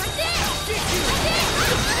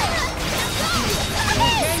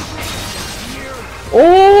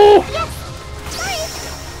 Oh!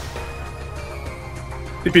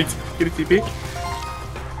 TP, get a TP.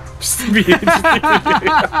 Just TP.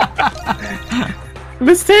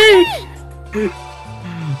 Mistake!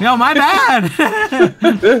 Yo, my bad!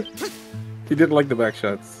 He didn't like the back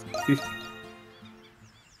shots.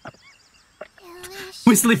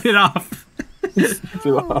 We sleep it off.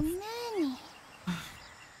 Threw off. Nanny.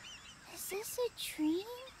 Is this a dream?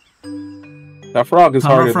 That frog is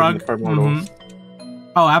Tunnel harder frog? than the primordials.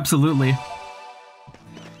 Oh, absolutely.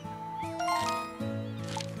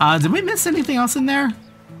 Did we miss anything else in there?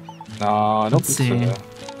 No, I don't Let's think see.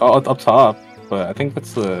 so. Oh, up top. but I think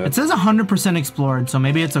that's the... It says 100% explored, so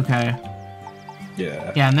maybe it's okay.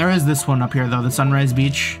 Yeah. Yeah, and there is this one up here, though, the Sunrise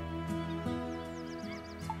Beach.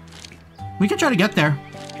 We could try to get there.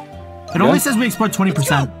 It only says we explored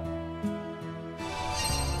 20%.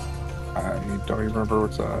 I don't even remember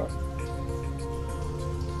what's up.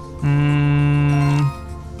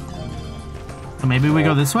 So maybe we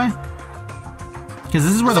go this way? Because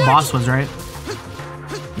this is where the boss was, right?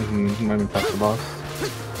 Maybe past the boss.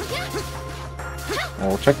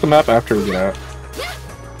 Well, check the map after we get out.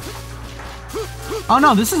 Oh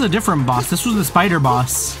no, this is a different boss. This was the spider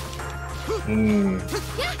boss.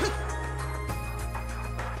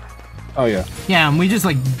 Oh yeah. Yeah, and we just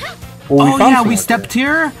like... Well, oh yeah, we right stepped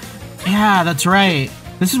here? Yeah, that's right.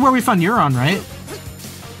 This is where we found Euron, right?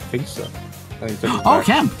 I think so. I think it's Oh, back.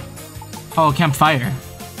 camp. Oh, campfire.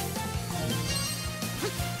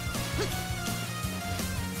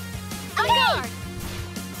 Oh my god!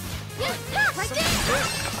 Right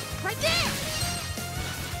there! Right there!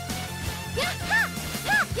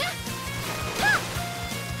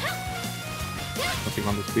 Nothing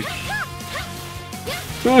on this beach.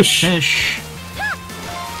 Fish! Fish.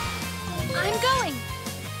 I'm going!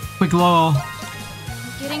 Quick lull.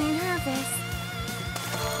 I'm getting nervous.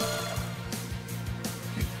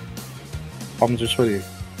 I'm just ready.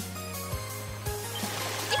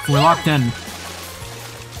 We're locked in.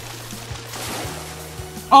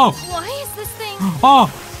 Oh! Why is this thing? Oh!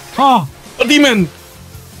 Oh! A demon!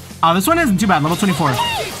 Oh, this one isn't too bad. Level 24.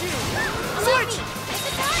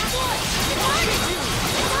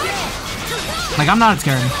 Like, I'm not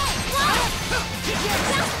scared.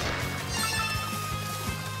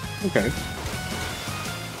 Okay.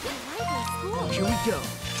 Here we go.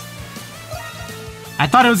 I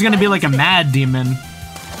thought it was gonna be like a mad demon.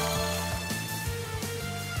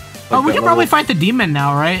 Oh, we that can probably little- fight the demon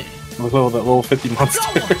now, right? that little 50 monster.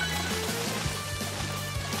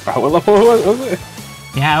 What level was it?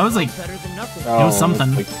 Yeah, it was like... Better than nothing. Oh, was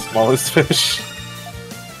something. Like the smallest fish.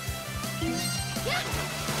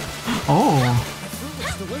 Oh. Fruit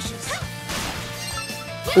looks delicious.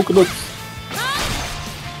 Coconuts.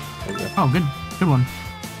 Oh, good. Good one.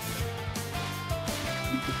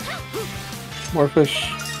 More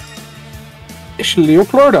fish. Fish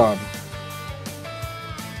Leoplodon.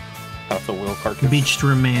 That's a whale carcass. Beached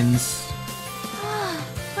remains.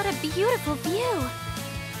 What a beautiful view.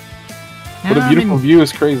 What a Yeah, I beautiful mean, view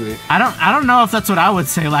is crazy. I don't know if that's what I would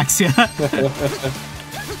say, Lexia.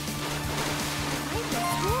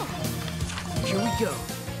 Here we go.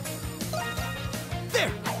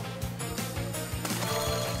 There.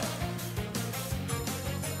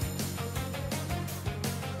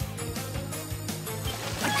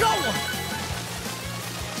 I got one.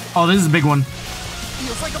 Oh, this is a big one.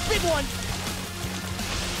 Feels like a big one.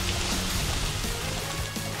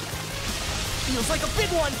 Feels like a big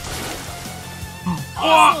one.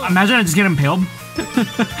 Oh, imagine I just get impaled.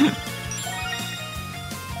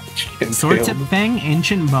 Sword tip Impaled. fang,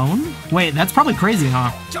 ancient bone. Wait, that's probably crazy,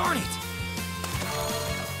 huh? Darn it.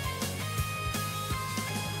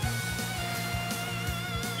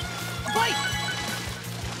 Fight.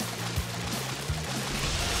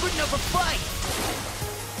 Putting up a fight.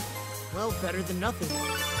 Well, better than nothing.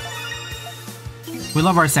 We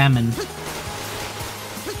love our salmon.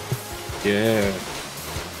 Yeah.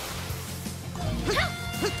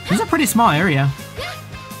 This is a pretty small area.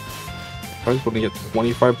 I was going to get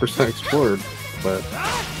 25% explored, but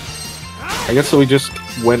I guess so we just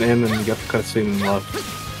went in and got the cutscene and left.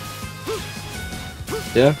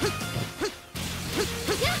 Yeah.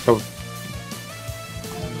 Oh,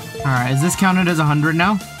 Alright, is this counted as 100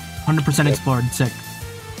 now? 100% explored. Sick.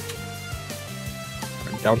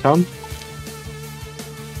 downtown?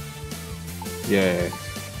 Yeah.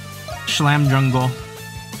 Schlam jungle.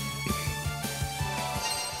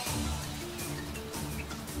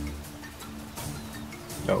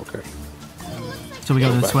 Oh, okay. So we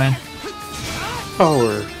go this way.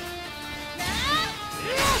 Power.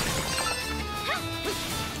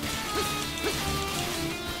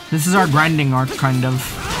 This is our grinding arc, kind of.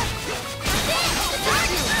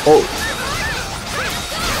 Oh,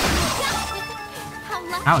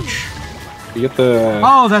 How lucky. Ouch. you get the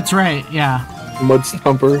Oh, that's right. Yeah. mud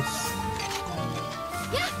stumpers.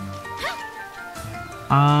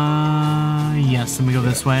 Yes, and we go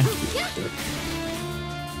this way.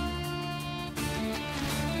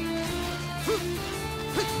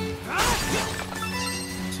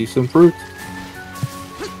 See some fruit.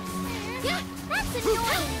 That's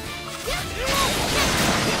annoying.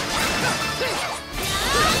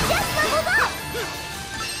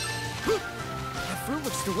 That fruit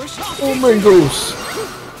looks delicious. Oh, mangoes.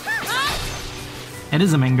 It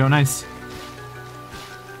is a mango. Nice.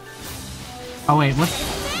 Oh wait,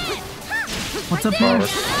 what's up here?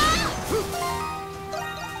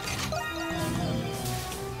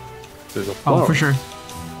 There's a flower. Oh, for sure.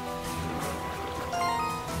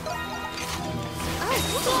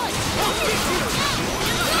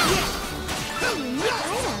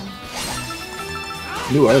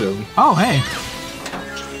 New item. Oh, hey.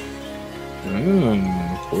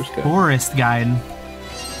 Forest guide. Forest guide.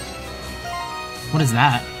 What is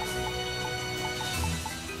that?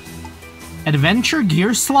 Adventure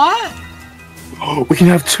gear slot? Oh, we can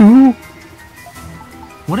have 2?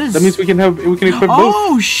 What is... That means we can equip both.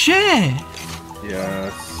 Oh, shit!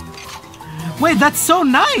 Yes. Wait, that's so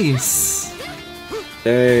nice!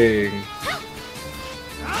 Dang.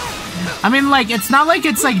 I mean, like, it's not like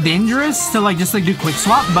it's, like, dangerous to, like, just, like, do quick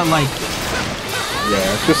swap, but, like...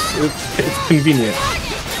 Yeah, it's convenient.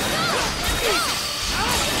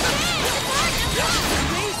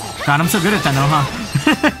 God, I'm so good at that now, huh?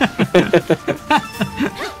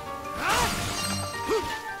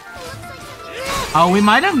 Oh, we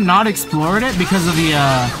might have not explored it because of the,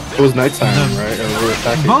 It was nighttime, right? Or we were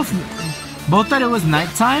attacking. Both that it was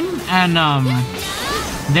nighttime, and,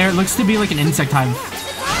 there looks to be, like, an insect hive.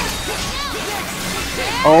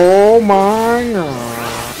 Oh my god.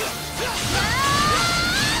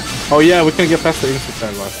 Oh yeah, we couldn't get past the insect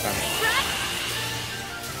hive last time.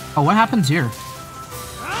 Oh, what happens here?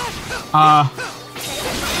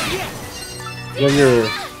 You have your...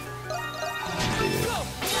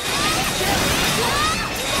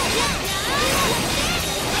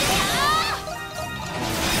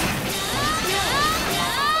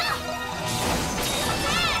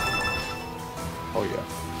 Oh yeah.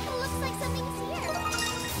 Looks like something's here.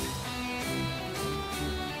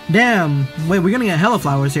 Damn. Wait, we're gonna get hella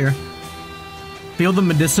flowers here. Feel the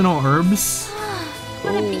medicinal herbs.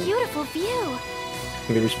 What a beautiful view.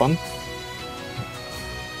 Can we respawn?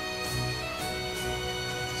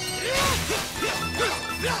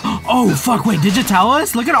 Oh, fuck, wait,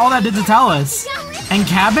 Digitalis? Look at all that Digitalis. And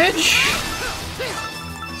cabbage?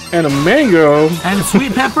 And a mango! And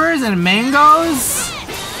sweet peppers and mangoes?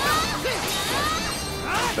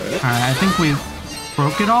 Alright, I think we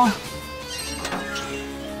broke it all.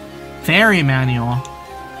 Fairy manual.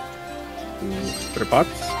 Better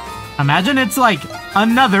pots? Imagine it's like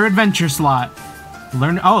another adventure slot.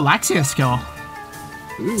 Learn. Oh, Laxia skill.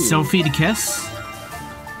 Ooh. Sophie to kiss.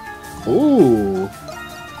 Ooh.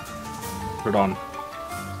 Put it on.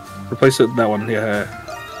 Replace it, that one, yeah.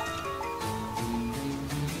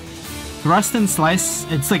 Thrust and slice.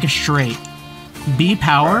 It's like a straight. B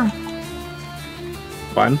power.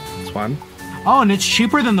 Fine, it's fine. Oh, and it's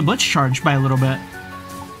cheaper than the Blitz charge by a little bit.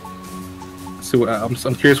 See what I'm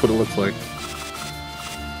curious what it looks like.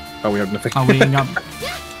 Oh, we have nothing. Oh, we ain't got.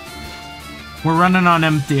 We're running on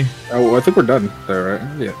empty. Oh, I think we're done there,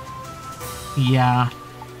 right? Yeah. Yeah.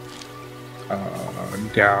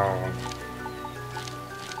 Down.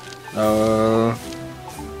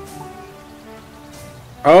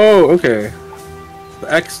 Oh, okay.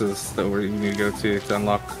 The X's that we need to go to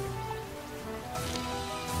unlock.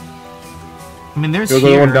 I mean, there's Go to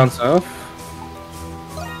the here. one down south.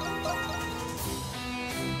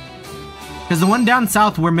 Because the one down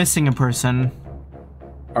south, we're missing a person.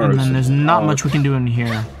 And then there's not much we can do in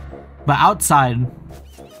here. But outside...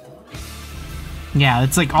 Yeah,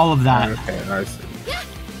 it's like all of that. Okay, I see.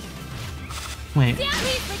 Wait.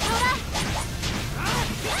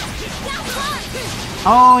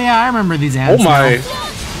 Oh yeah, I remember these ants. Oh my!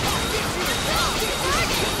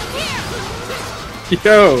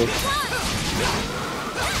 Yo!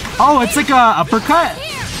 Oh, it's like a uppercut?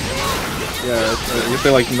 Yeah, you have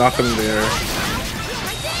to like knock them there.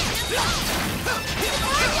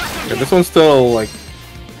 Yeah, this one's still like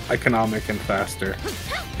economic and faster.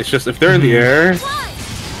 It's just if they're in the air.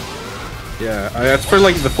 Yeah, that's for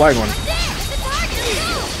like the flying one.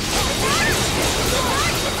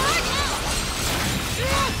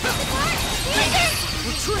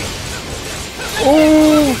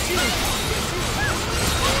 Oh!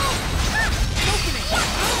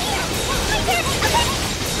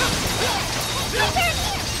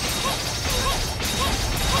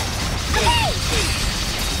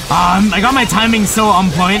 I got my timing so on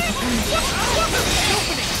point.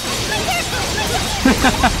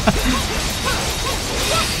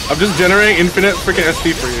 I'm just generating infinite freaking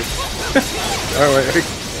SP for you. Alright.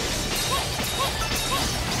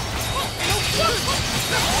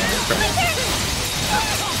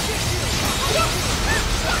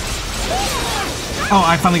 Oh,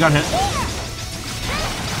 I finally got hit.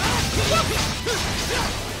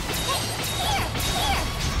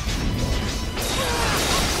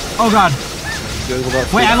 Oh god.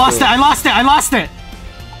 Wait, I lost it! I lost it! I lost it!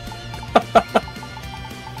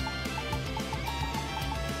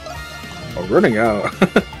 Oh, running out.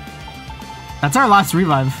 That's our last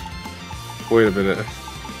revive. Wait a minute.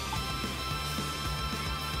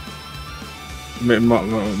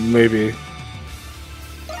 Maybe.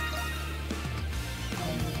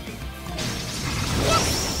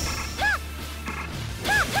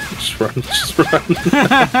 Just run, just run.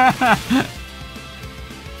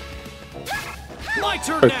 My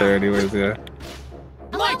turn Right now. there, anyways, yeah.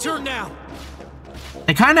 My turn now.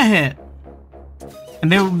 They kind of hit,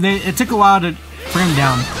 and it took a while to bring him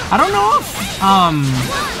down. I don't know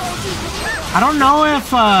if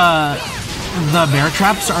the bear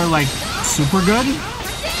traps are like super good.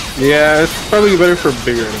 Yeah, it's probably better for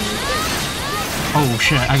bigger enemies. Oh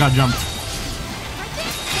shit! I got jumped.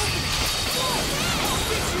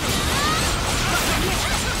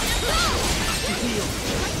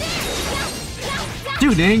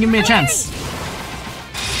 Dude, they didn't give me a chance.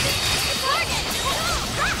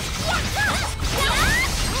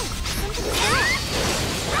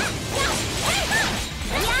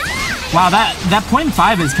 Wow, that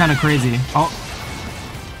 0.5 is kind of crazy. Oh,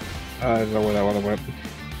 I don't know where that one went.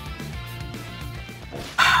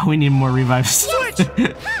 we need more revives.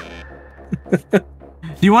 Do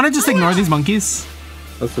you want to just ignore these monkeys?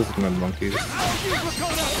 Let's just ignore the monkeys.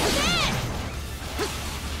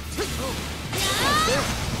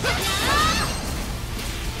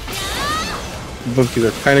 Monkeys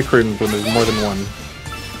are kind of cringe when there's more than one.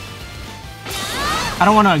 I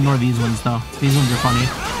don't want to ignore these ones though. These ones are funny.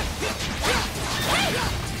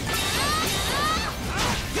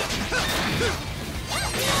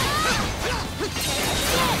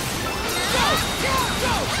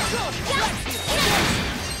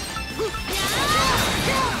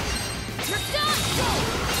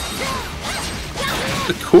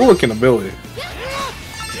 It's a cool looking ability.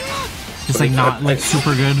 Just like not like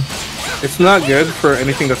super good. It's not good for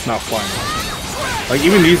anything that's not flying. Like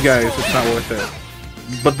even these guys, it's not worth it.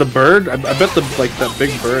 But the bird, I bet that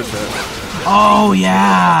big bird that. Oh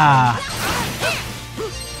yeah.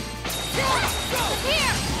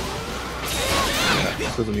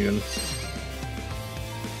 Yeah, doesn't even.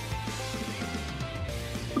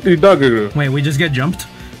 Hey, dog. Wait, we just get jumped?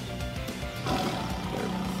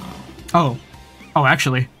 Oh. Oh,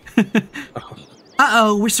 actually.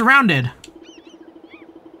 Uh-oh, we're surrounded.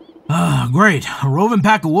 Ah, great. A roving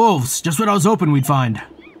pack of wolves. Just what I was hoping we'd find.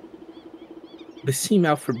 They seem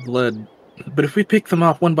out for blood, but if we pick them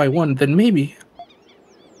off one by one, then maybe.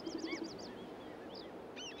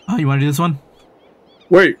 Oh, you want to do this one?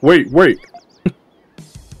 Wait.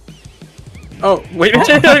 Oh, wait.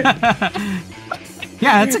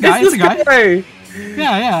 Yeah, it's a guy. It's a guy.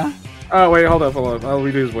 Yeah. Oh, wait, hold up. I'll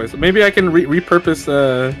redo his voice. Maybe I can repurpose,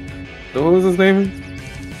 what was his name?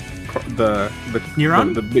 The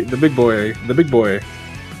Neuron? The big boy. The big boy.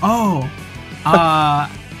 Oh. I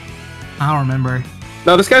don't remember.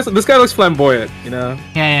 No, this guy looks flamboyant, you know?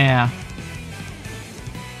 Yeah.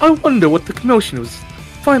 I wonder what the commotion was.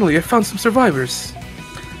 Finally, I found some survivors.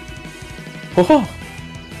 Oh,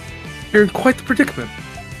 you're in quite the predicament.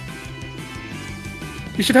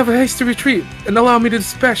 You should have a hasty retreat and allow me to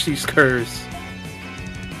dispatch these curs.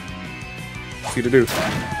 What's he to do?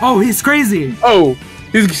 Oh, he's crazy. Oh,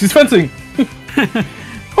 he's fencing.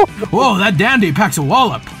 Whoa, that dandy packs a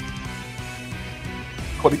wallop.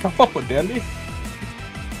 What did he come up with, Dandy?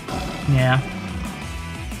 Yeah.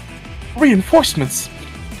 Reinforcements!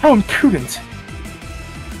 How imprudent!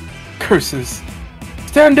 Curses!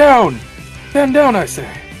 Stand down! Stand down, I say!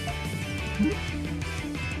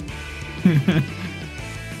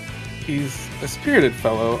 He's a spirited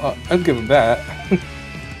fellow, I'll give him that.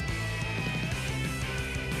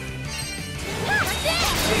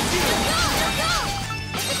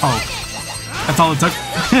 Oh. That's all it took?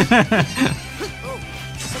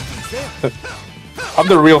 I'm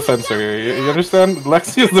the real fencer here, you understand?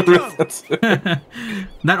 Lexi is the real fencer.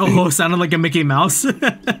 That oh sounded like a Mickey Mouse.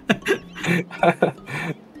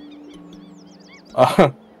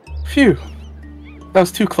 Phew. That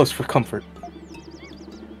was too close for comfort.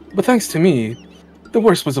 But thanks to me, the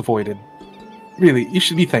worst was avoided. Really, you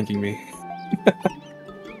should be thanking me.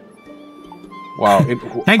 Wow.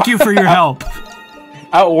 Thank you for your help.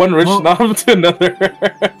 Out one rich knob to another.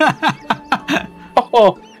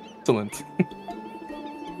 Oh, excellent.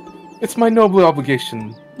 It's my noble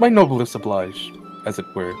obligation, my noblest oblige, as it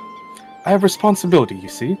were. I have responsibility, you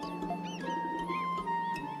see.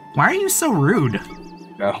 Why are you so rude?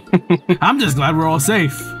 No. I'm just glad we're all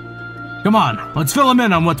safe. Come on, let's fill him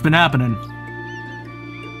in on what's been happening.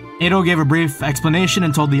 Ado gave a brief explanation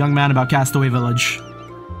and told the young man about Castaway Village.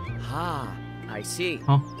 Ah, I see.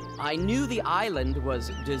 Oh. I knew the island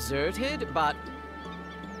was deserted, but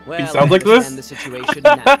well, sounds I like this? understand the situation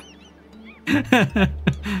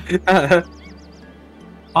now.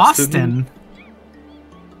 Austin.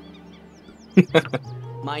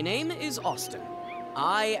 My name is Austin.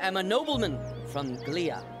 I am a nobleman from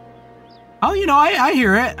Glia. Oh, you know, I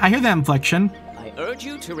hear it. I hear the inflection. I urge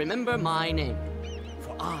you to remember my name,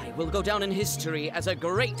 for I will go down in history as a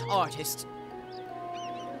great artist.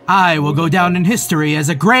 I will go down in history as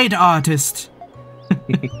a great artist.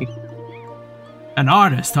 An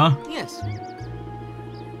artist, huh? Yes.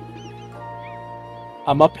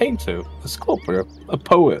 I'm a painter, a sculptor, a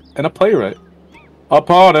poet, and a playwright. A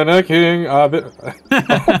pawn and a king of it.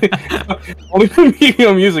 Only the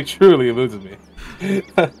medium music truly eludes me.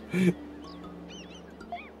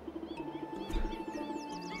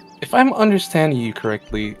 If I'm understanding you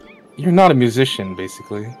correctly, you're not a musician,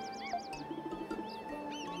 basically.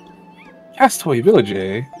 Castaway Village,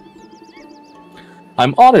 eh?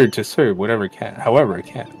 I'm honored to serve however I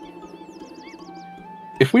can.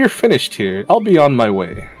 If we are finished here, I'll be on my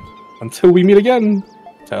way. Until we meet again,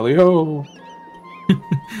 tally-ho.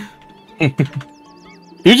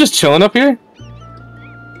 You're just chilling up here?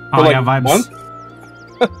 Oh, yeah, vibes. Months?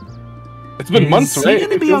 It's been months, right? Is he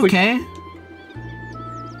gonna be okay?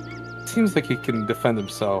 Seems like he can defend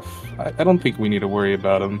himself. I don't think we need to worry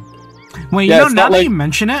about him. Wait, Yeah, you know, it's now not that like- you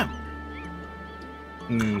mention it,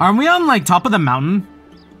 Hmm. aren't we on, like, top of the mountain?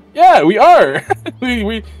 Yeah, we are. we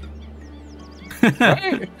right?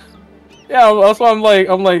 Yeah, that's why I'm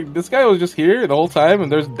like, this guy was just here the whole time,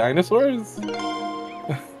 and there's dinosaurs.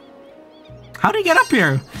 How'd he get up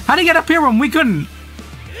here? How'd he get up here when we couldn't?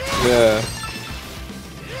 Yeah.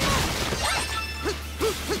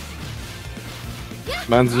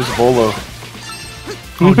 Man's just Volo.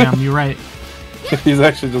 Oh, damn, you're right. He's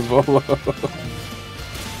actually just Volo.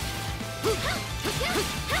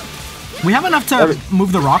 We have enough to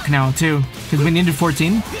move the rock now, too, because we needed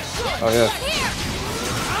 14. Oh, yeah.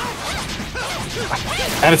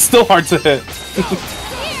 And it's still hard to hit.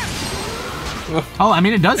 Oh, I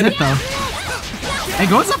mean, it does hit, though. It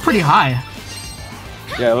goes up pretty high.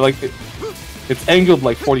 Yeah, like, it's angled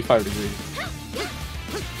like 45 degrees.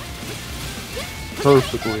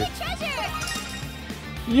 Perfectly.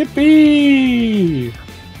 Yippee!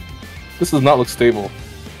 This does not look stable.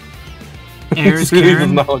 Airs, This really does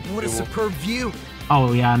Karen. not look What a stable. superb view.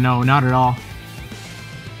 Oh, yeah, no, not at all.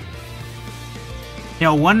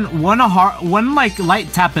 Yeah, one like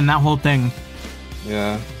light tap in that whole thing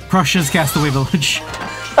Yeah. crushes Castaway Village.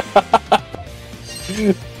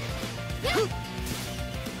 Yeah,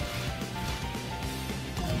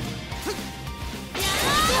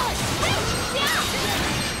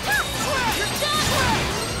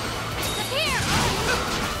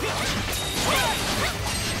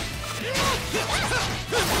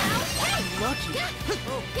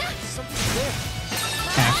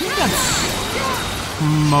 I think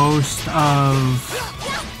that's most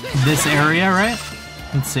of this area, right?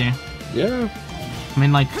 Let's see. Yeah. I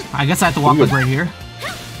mean, like, I guess I have to walk up right here.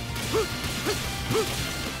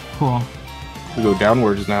 Cool. We go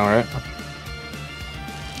downwards now, right?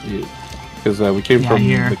 Yeah. Because we came Yeah, from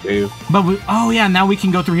here. the cave. But we, oh yeah, now we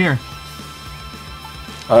can go through here.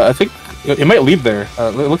 I think it might lead there.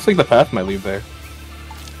 It looks like the path might lead there.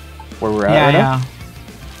 Where we're at Yeah, right yeah. now.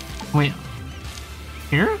 Wait.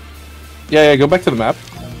 Here? Yeah, go back to the map.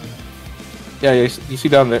 Yeah, you see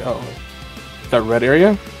down there. Oh, that red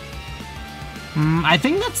area? I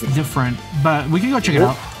think that's different, but we can go check it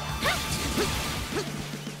out.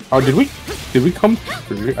 Oh, did we come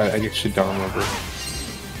through? I actually don't remember.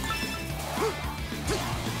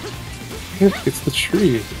 It's the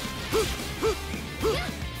tree.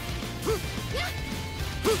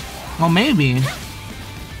 Well, maybe.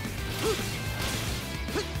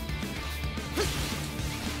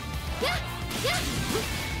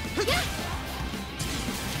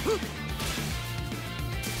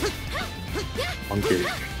 Monkey.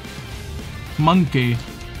 Monkey.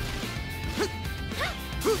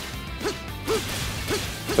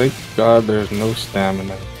 Thank God there's no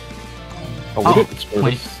stamina. Oh, Oh, we didn't explore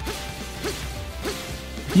wait. this.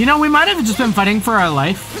 You know, we might have just been fighting for our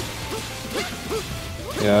life.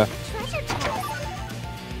 Yeah.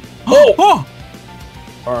 Oh!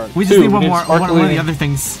 Alright, We just two, need one we more. One of the sparkling- other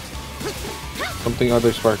things. Something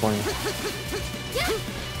other sparkling.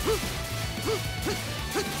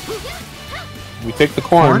 We take the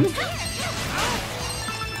corn. Corn?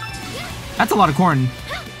 That's a lot of corn.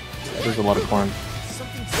 There's a lot of corn.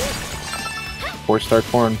 4-star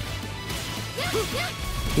corn.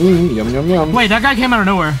 Yum yum yum. Wait, that guy came out of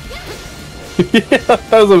nowhere. Yeah,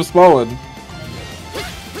 that was a small one.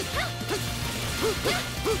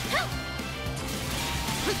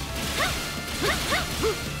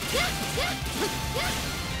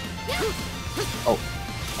 Oh.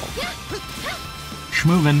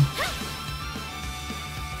 Schmovin'.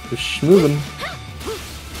 Just schmovin'.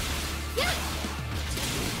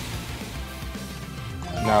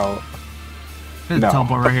 No. There's a No.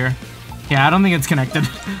 teleport right here. Yeah, I don't think it's connected.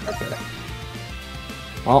 Okay.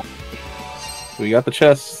 Well, we got the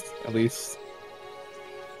chest, at least.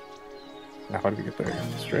 Now how do we get there?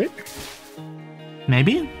 Straight?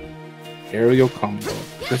 Maybe? Aerial combo.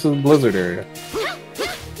 This is Blizzard area.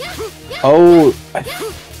 Oh,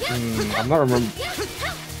 I'm not remember.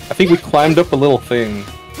 I think we climbed up a little thing.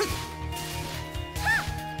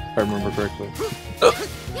 If I remember correctly.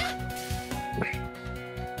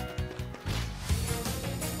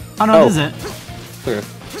 Oh no, this is it. There.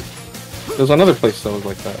 There's another place that was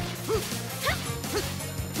like that.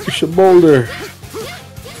 Fish a boulder.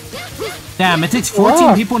 Damn, it takes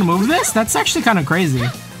 14 people to move this? That's actually kind of crazy.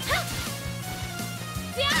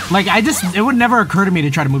 Like, it would never occur to me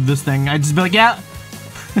to try to move this thing. I'd just be like, yeah.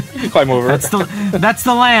 You climb over. That's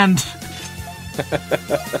the land.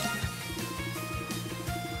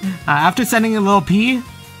 After sending a little P,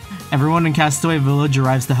 everyone in Castaway Village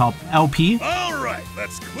arrives to help. LP? Alright,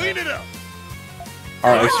 let's clean it up.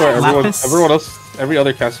 Alright, I swear, Lapis. everyone else, every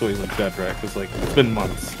other castaway is like dead, right? Because like, it's been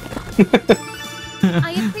months.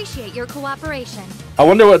 I appreciate your cooperation. I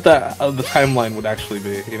wonder what the timeline would actually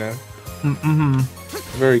be, you know? Mm-hmm.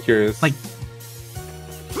 Very curious. Like,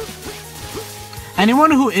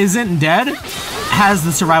 anyone who isn't dead has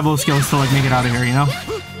the survival skills to like make it out of here, you know?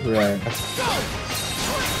 Right.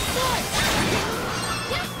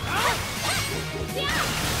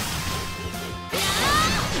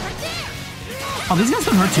 Oh, these guys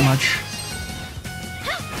don't hurt too much. I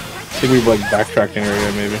think we've like backtracked an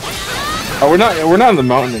area maybe. Oh, we're not in the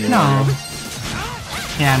mountain anymore. No.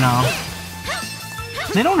 Yeah, no.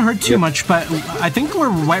 They don't hurt too much, but I think we're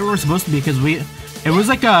right where we're supposed to be because it was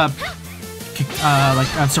like a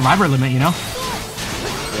survivor limit, you know?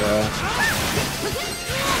 Yeah.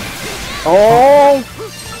 Oh!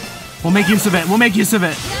 We'll make use of it. We'll make use of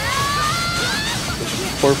it.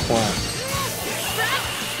 Poor plant.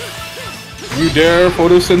 You dare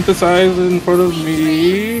photosynthesize in front of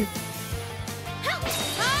me?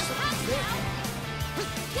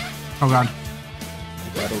 Oh god. Oh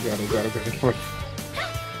god, oh god, oh god, oh god.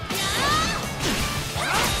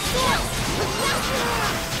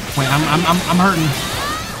 Wait, I'm hurting.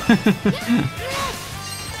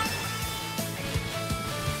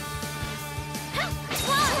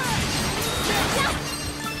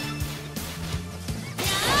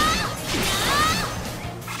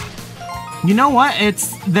 You know what?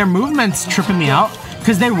 It's their movements tripping me out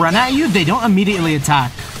because they run at you. They don't immediately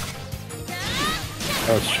attack.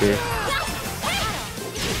 That's true.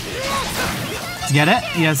 Did you get it?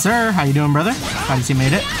 Yes, sir. How you doing, brother? Glad to see you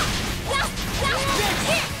made it.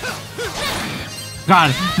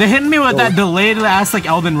 God, they hitting me with that delayed ass like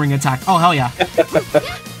Elden Ring attack. Oh hell yeah!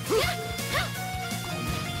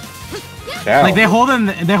 Cow. Like they're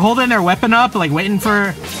holding their weapon up, like waiting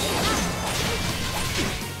for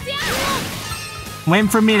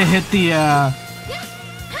me to hit the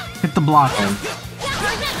block.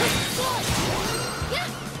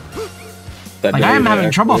 That Like I am day,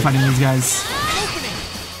 having trouble actually. fighting these guys.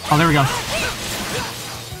 Oh, there we go.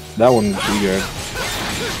 That one would be good.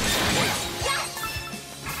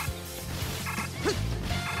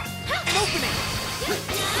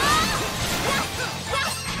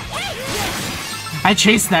 I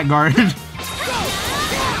chased that guard.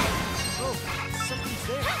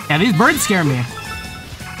 Yeah, these birds scare me.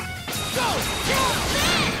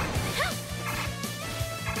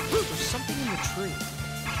 There's something in the tree.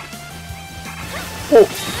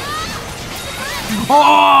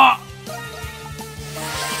 Oh!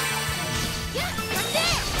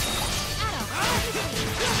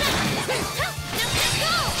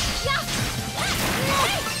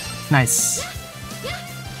 Nice.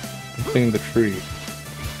 Clean the tree.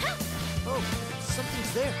 Oh,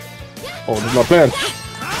 something's there. Oh, there's my bench.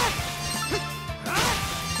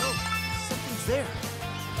 Oh, something's there.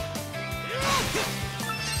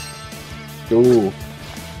 Ooh.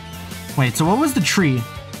 Wait, so what was the tree?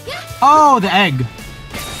 Oh, the egg.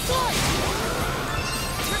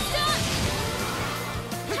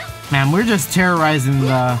 Man, we're just terrorizing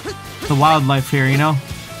the wildlife here, you know?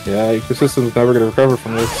 Yeah, ecosystem's never gonna recover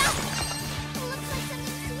from this.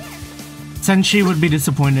 Senshi would be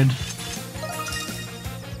disappointed.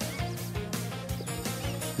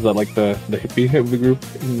 Is that like the hippie of the group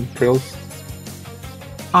in Trails?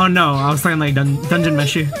 Oh no, I was talking like Dungeon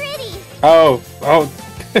Meshi. Oh,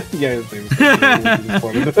 yeah, his name is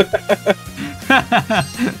disappointed.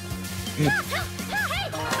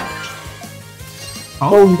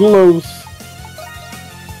 Oh, glows.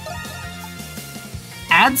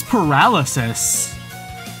 Adds paralysis.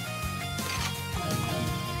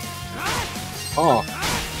 Oh.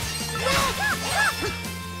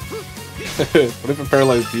 What if it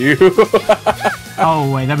paralyzed you?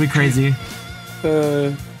 Oh wait, that'd be crazy.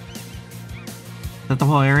 Is that the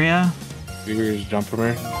whole area? You can just jump from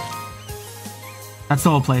here. That's the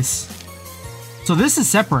whole place. So this is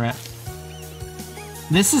separate.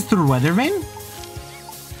 This is through Weather Vane?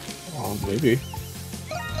 Oh, maybe.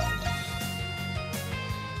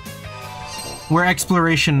 We're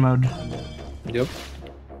exploration mode. Yep.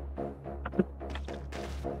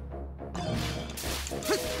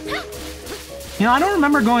 You know, I don't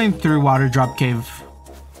remember going through Water Drop Cave.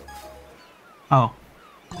 Oh.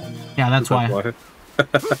 Yeah, that's why.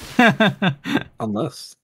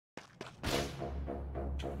 Unless.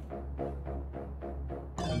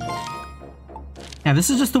 Yeah, this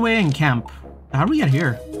is just the way in camp. How do we get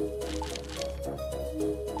here?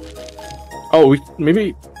 Oh,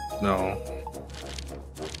 maybe. No.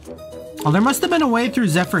 Oh, there must have been a way through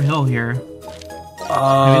Zephyr Hill here. Maybe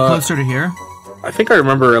closer to here? I think I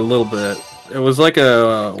remember a little bit. It was like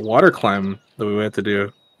a water climb that we had to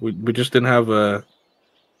do. We just didn't have a...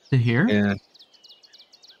 To here? Yeah.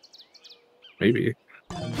 Maybe.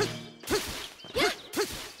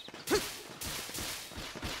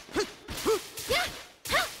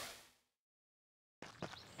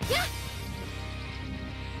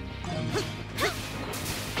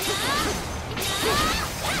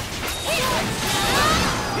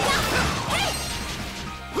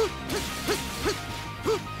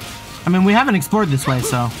 I mean, we haven't explored this way,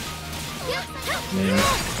 so... Yeah.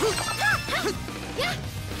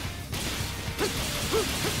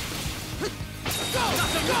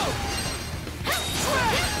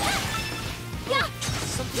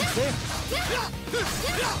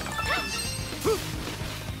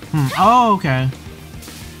 Oh, okay.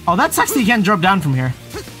 Oh, that sucks that you can't drop down from here.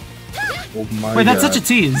 Oh my Wait, that's God. such a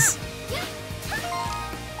tease.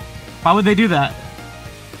 Why would they do that?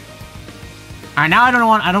 Alright, now I don't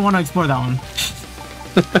want to explore that one.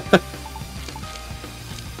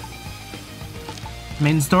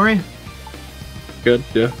 Main story? Good,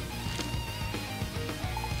 yeah.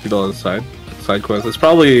 See all the side quests. It's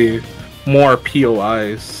probably more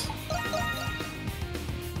POIs.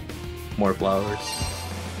 More flowers.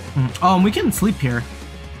 Oh, and we can sleep here.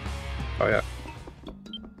 Oh yeah.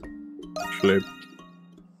 Sleep.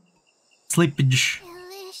 Sleepage.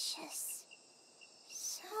 Delicious.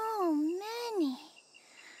 So many.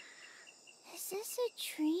 Is this a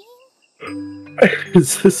dream?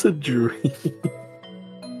 Is this a dream?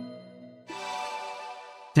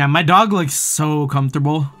 Damn, my dog looks so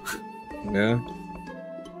comfortable. Yeah.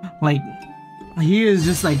 Like, he is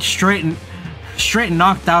just like straight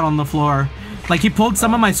knocked out on the floor. Like he pulled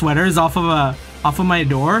some of my sweaters off of my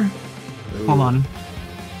door. Ooh. Hold on.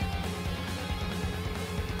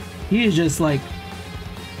 He is just like,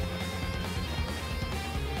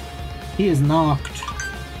 he is knocked.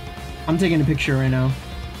 I'm taking a picture right now.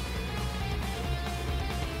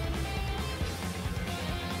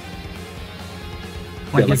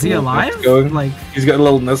 Like, is he alive? Like, he's got a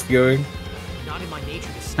little nest going. Not in my nature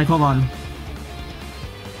to like, hold on.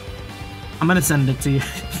 I'm gonna send it to you.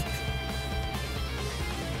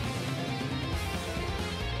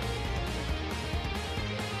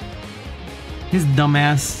 His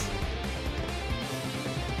dumbass.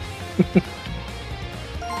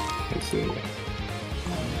 Let's see.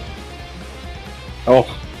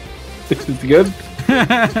 Oh, this is good.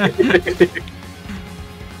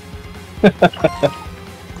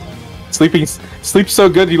 Sleeps so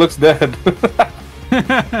good he looks dead.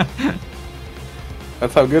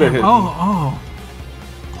 That's how good it is. Oh.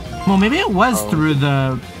 Well, maybe it was through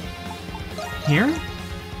the... Here?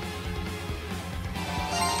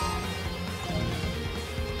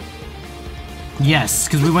 Yes,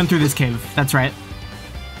 because we went through this cave. That's right.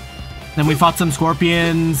 Then we fought some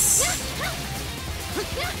scorpions.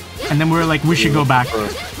 And then we were like, we should go back.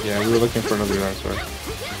 Yeah, we were looking for another dinosaur.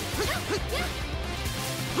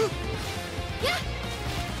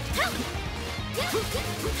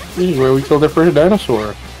 This is where we killed our first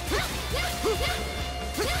dinosaur.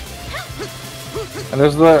 And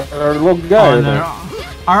there's our little guy.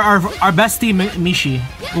 Our bestie Mishi.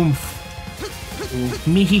 Oomph.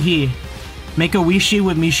 Mihihi. Make a Wishi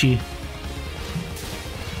with Mishi.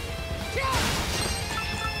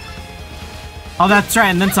 Oh, that's right.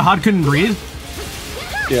 And then Sahad couldn't breathe.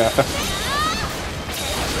 Yeah.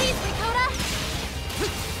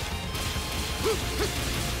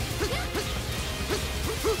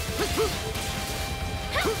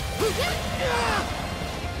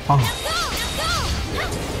 Oh.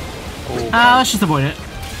 Ah, let's just avoid it.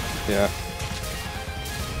 Yeah.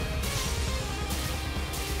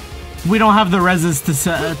 We don't have the reses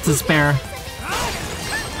to spare.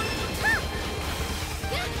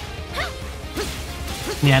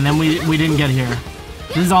 Yeah, and then we didn't get here.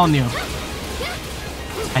 This is all new.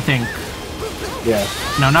 I think. Yeah.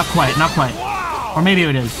 No, not quite, not quite. Or maybe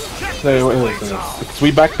it is.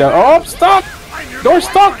 We back down. Oh, I'm stuck! Door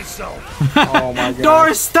stuck! Oh my god.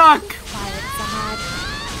 Door stuck!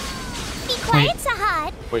 Be quiet,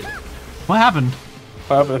 Sahad. Wait. What happened?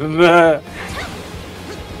 What happened?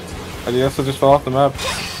 I guess I just fell off the map.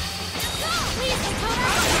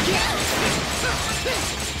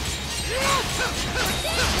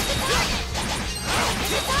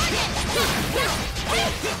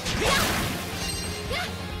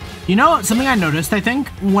 You know, something I noticed, I think?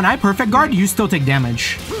 When I perfect guard, you still take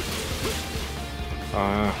damage.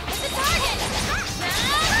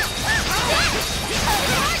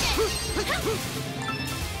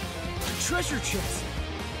 Treasure chest.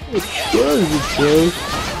 Treasure chest.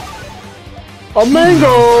 A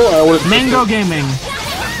mango! Mango Gaming.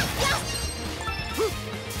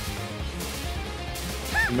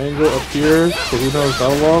 Mango appears for who knows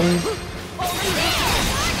how long.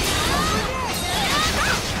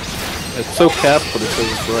 It's so capped, but it says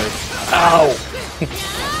it's right. Ow!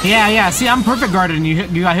 Yeah. See, I'm perfect guarded, and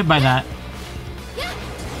you got hit by that.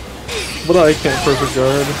 But I can't perfect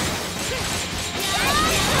guard.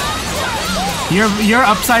 Your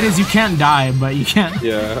upside is you can't die, but you can't.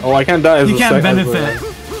 Yeah. Oh, I can't die as you can't benefit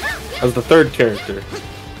as the third character.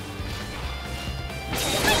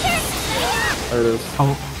 There it is.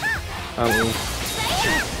 Oh.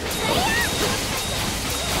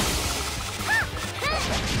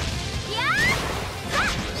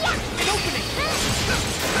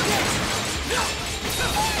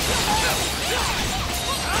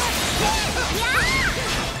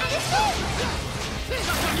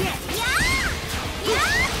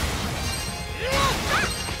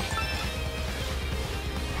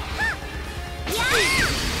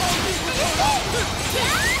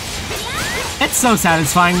 It's so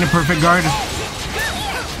satisfying to perfect guard.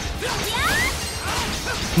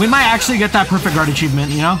 We might actually get that perfect guard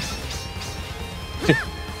achievement, you know?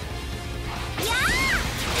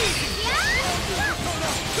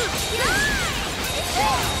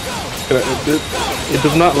 It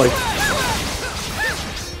does not like.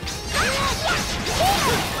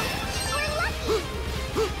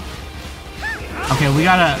 Okay, we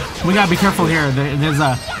gotta be careful here. There's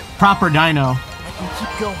a proper dino.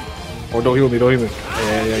 Keep going. Oh, don't heal me, don't heal me.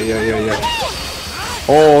 Yeah.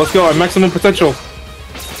 Oh, let's go, at maximum potential.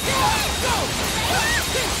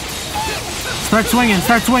 Start swinging.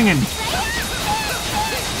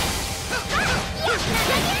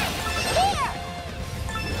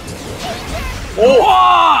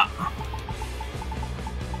 Oh!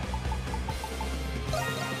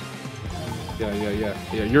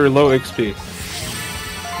 Yeah, you're low XP.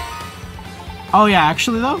 Oh yeah,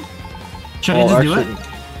 actually though? Should I just do it?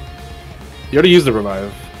 You already used the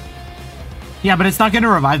revive. Yeah, but it's not gonna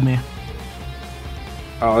revive me.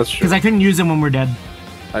 Oh, that's true. Because I couldn't use it when we're dead.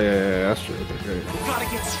 Oh, yeah, that's true. Okay, great. Gotta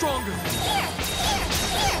get stronger.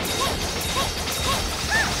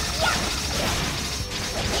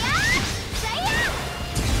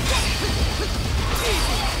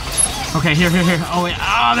 Okay, here. Oh, wait.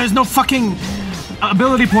 Ah, there's no fucking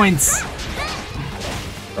ability points.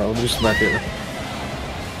 Alright, let me just smack it.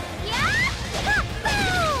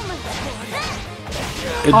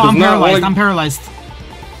 Oh, I'm paralyzed. I'm paralyzed.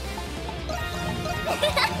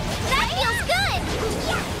 That feels good.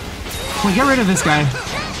 Wait, get rid of this guy.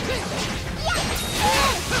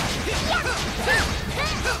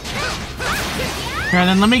 Here,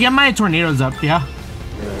 then let me get my tornadoes up, yeah?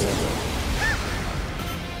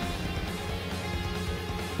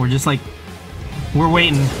 We're just like... We're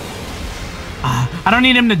waiting. I don't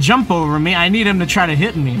need him to jump over me. I need him to try to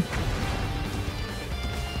hit me.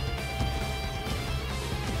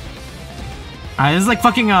 This is like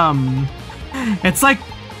fucking, it's like,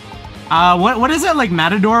 what is it? Like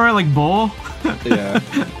Matador, like bull? Yeah.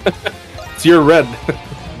 It's your red.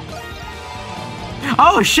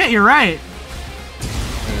 Oh shit, you're right.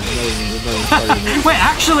 Wait,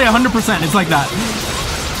 actually 100%, it's like that.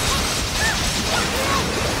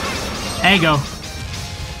 There you go.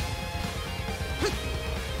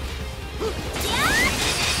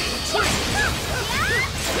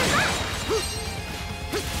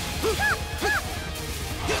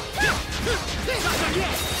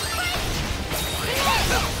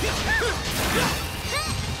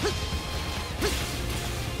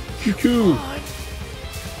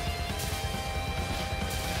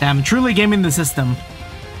 Damn, truly gaming the system.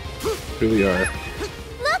 Here we are.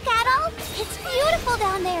 Look, Adol! It's beautiful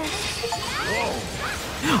down there.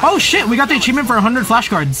 Oh shit, we got the achievement for 100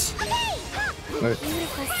 flashcards. Nice.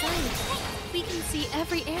 Beautiful sight. We can see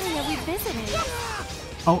every area we visited.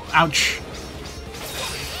 Oh, ouch.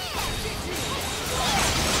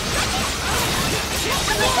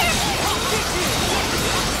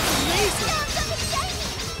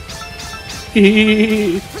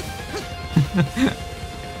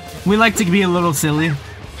 We like to be a little silly.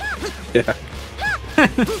 Yeah.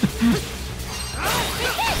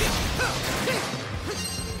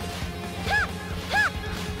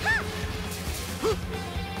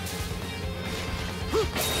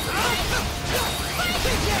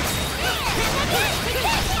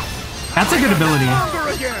 That's a good ability.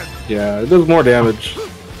 Yeah, it does more damage.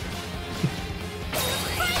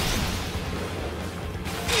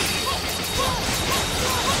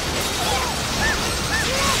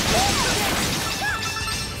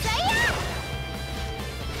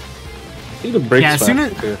 I need to break Yeah, as soon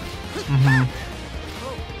as...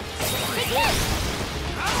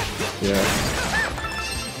 Yeah.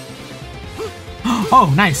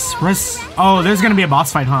 Oh, nice. Oh, there's gonna be a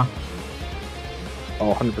boss fight, huh?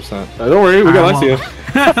 Oh, 100%. Don't worry, we got Lexia.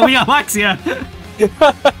 We got Lexia.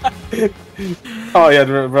 Oh yeah,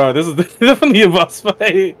 bro, this is definitely a boss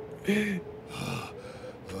fight.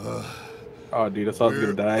 Oh, dude, I thought I was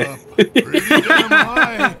gonna die.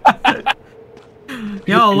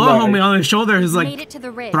 Yo, little homie on his shoulder is Made like it to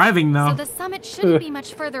the ridge, thriving though. so the summit shouldn't be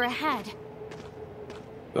much further ahead.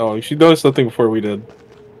 Oh, she noticed something before we did.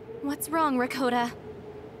 What's wrong, Rakota?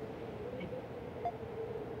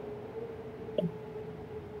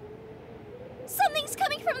 Something's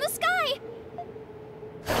coming from the sky!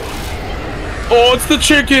 Oh, it's the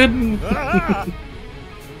chicken!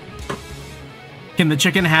 Can the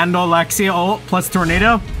chicken handle Lexia ult plus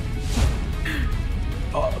tornado?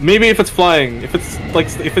 Maybe if it's flying. If it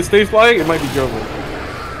stays flying, it might be Jover.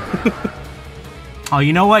 Oh,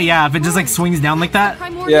 you know what? Yeah, if it just like swings down like that.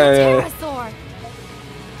 Yeah.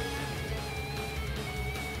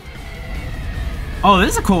 Oh,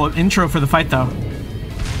 this is a cool intro for the fight though.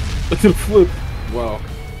 It's a flip. Wow.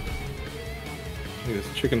 Look at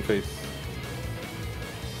this chicken face.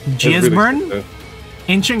 Giasburn? Really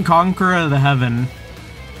Ancient Conqueror of the Heaven.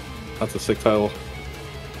 That's a sick title.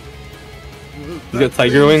 You got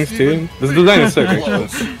tiger wings too? This design is sick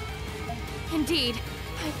actually. Indeed.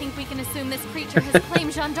 I think we can assume this creature has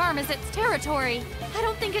claimed Gendarme as its territory. I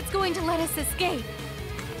don't think it's going to let us escape.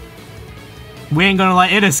 We ain't gonna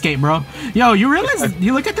let it escape, bro. Yo, you realize,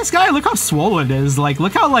 you look at this guy, look how swollen it is. Like,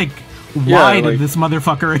 look how, like, wide like, this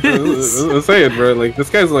motherfucker is. I'm saying, bro, like, this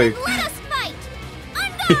guy's like... Let us fight!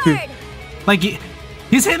 On guard! Like,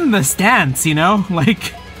 he's hitting the stance, you know?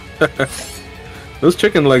 Like... Those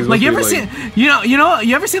chicken legs like, you must ever be, seen, you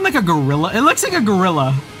ever seen, like, a gorilla? It looks like a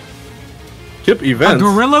gorilla. Kip events. A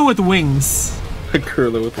gorilla with wings. A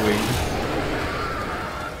gorilla with wings.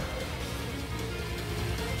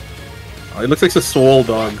 Oh, it looks like a swole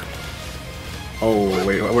dog. Oh,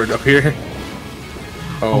 wait, we're up here?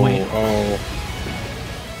 Oh, wait.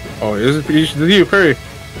 Oh, this is you, hurry.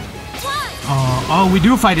 Oh, we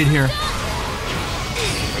do fight it here.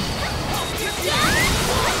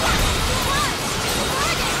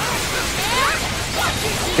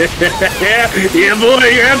 Yeah, boy,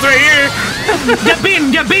 your hand's right here. Get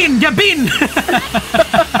bean, get bean, get bean.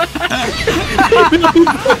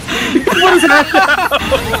 What is that?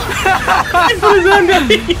 What is that?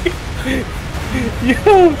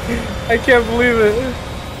 Yo, I can't believe it.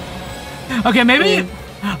 Okay, maybe.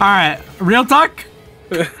 All right, real talk.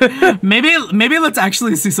 Maybe let's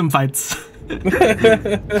actually see some fights.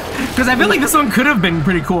 Because I feel like this one could have been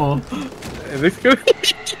pretty cool.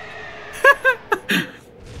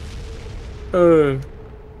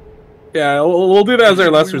 Yeah, we'll do that as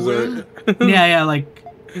our last resort. Yeah, like.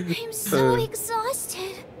 I'm so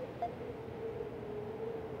exhausted.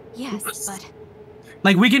 Yes, but...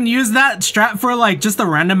 Like, we can use that strat for, like, just the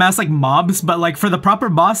random ass, like, mobs, but, like, for the proper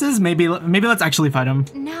bosses, maybe let's actually fight them.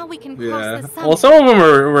 Now we can cross the summit. Well, some of them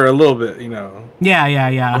were a little bit, you know...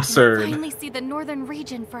 Yeah. absurd. We finally see the northern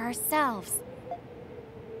region for ourselves.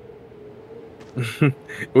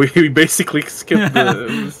 we basically skipped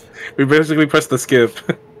the... we basically pressed the skip.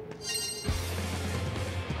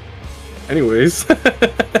 Anyways.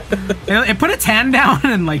 It put its hand down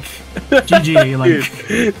and, like, GG, like...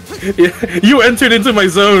 Yeah, you entered into my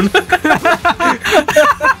zone!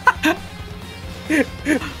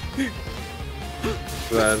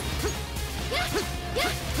 Man.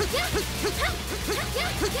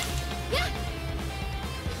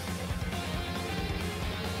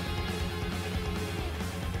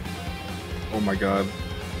 Oh my god.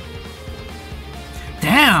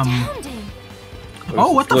 Damn. Astounding.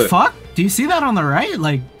 Oh, what the fuck? Do you see that on the right?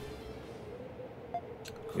 Like,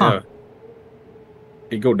 yeah.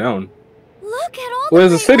 You go down. Look at all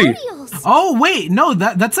Where's the the city? primordials. oh wait, no,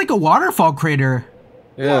 that's like a waterfall crater.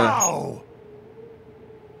 Yeah. Wow!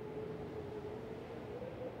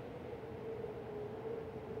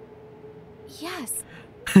 Yes.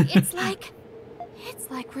 It's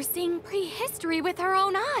like we're seeing prehistory with our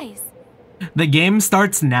own eyes. The game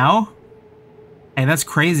starts now? Hey, that's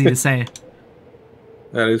crazy to say.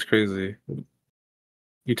 That is crazy.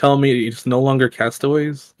 You telling me it's no longer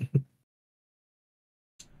castaways?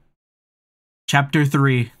 Chapter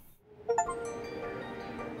 3.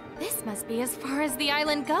 This must be as far as the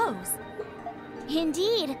island goes.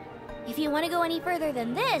 Indeed. If you want to go any further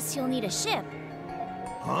than this, you'll need a ship.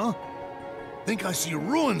 Huh? Think I see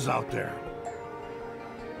ruins out there.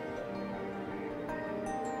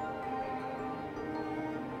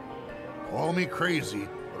 Call me crazy,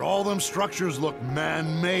 but all them structures look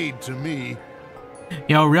man-made to me.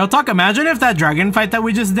 Yo, real talk, imagine if that dragon fight that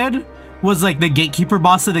we just did was like the gatekeeper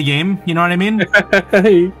boss of the game. You know what I mean?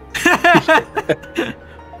 Hey.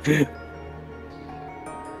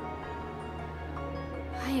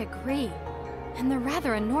 I agree. And they're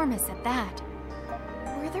rather enormous at that.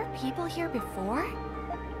 Were there people here before?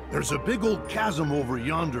 There's a big old chasm over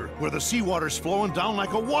yonder where the seawater's flowing down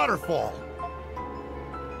like a waterfall.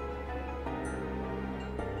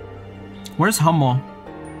 Where's Hummel?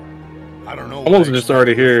 I don't know. Almost what I just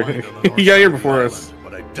already here. expected to find on the north He got side here of the before island, us.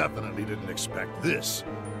 But I definitely didn't expect this.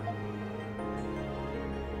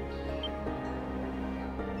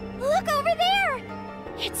 Look over there!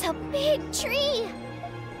 It's a big tree!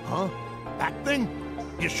 Huh? That thing?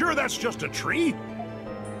 You sure that's just a tree?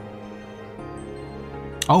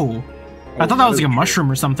 Oh. I thought that was like a mushroom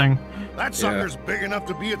or something. That sucker's big enough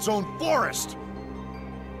to be its own forest.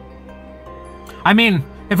 I mean,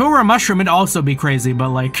 if it were a mushroom, it'd also be crazy, but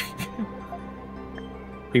like...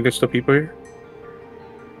 Think there's still people here?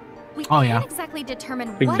 We Oh, can't yeah. exactly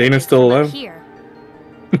determine Think what Dana's it is still to live alive? here.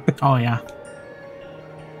 Oh, yeah.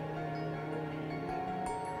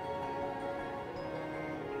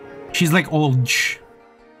 She's like old.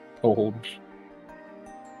 Old.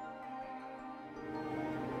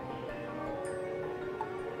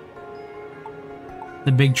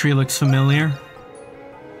 The big tree looks familiar.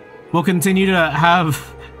 We'll continue to have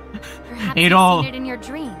Perhaps Adol you've seen it in your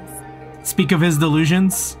dreams. speak of his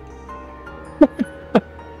delusions.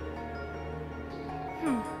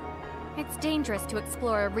 It's dangerous to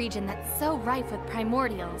explore a region that's so rife with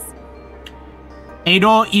primordials.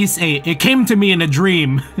 Adol Issei, it came to me in a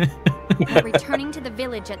dream. But returning to the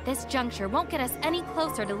village at this juncture won't get us any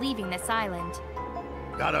closer to leaving this island.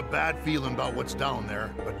 Got a bad feeling about what's down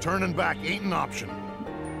there, but turning back ain't an option.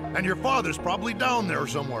 And your father's probably down there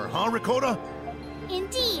somewhere, huh, Ricotta?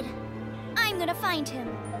 Indeed. I'm gonna find him.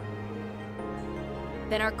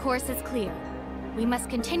 Then our course is clear. We must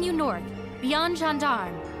continue north, beyond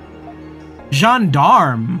Gendarme.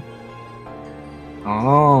 Gendarme.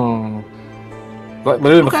 Oh. But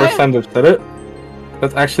literally the first time they've said it?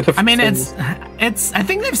 That's actually the first I mean, time it's, I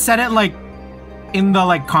think they've said it like in the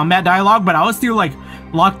like combat dialogue, but I was still like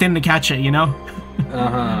locked in to catch it, you know?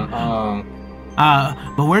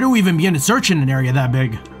 But where do we even begin to search in an area that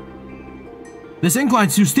big? This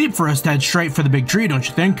incline's too steep for us to head straight for the big tree, don't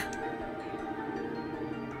you think?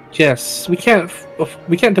 Yes, we can't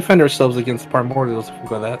defend ourselves against primordials if we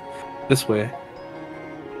go this way.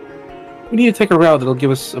 We need to take a route that'll give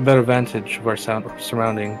us a better vantage of our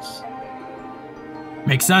surroundings.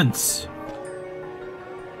 Makes sense.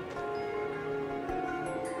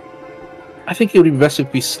 I think it would be best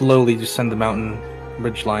if we slowly descend the mountain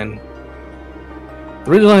ridgeline.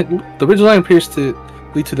 The ridgeline appears to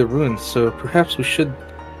lead to the ruins, so perhaps we should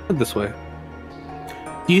head this way.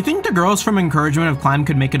 Do you think the girls from Encouragement of Climb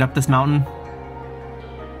could make it up this mountain?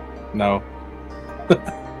 No.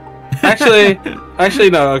 actually,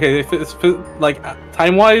 no. Okay, if it's like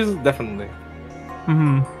time-wise, definitely.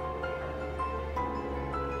 Mm-hmm.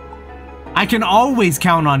 I can always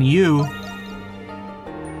count on you.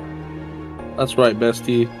 That's right,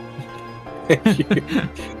 bestie. Thank you.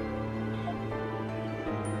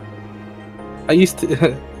 I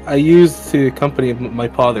used to accompany my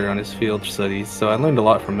father on his field studies, so I learned a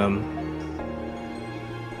lot from him.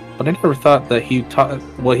 But I never thought that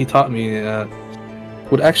what he taught me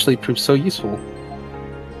would actually prove so useful.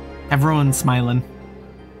 Everyone's smiling.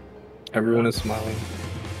 Everyone is smiling.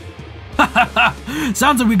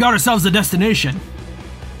 Sounds like we got ourselves a destination.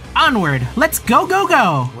 Onward! Let's go, go,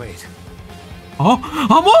 go! Wait. Oh,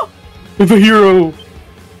 Hummel? The hero!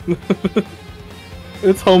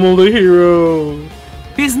 It's Hummel the hero.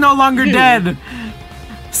 He's no longer dead.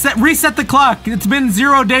 Reset the clock. It's been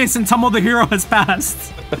 0 days since Hummel the hero has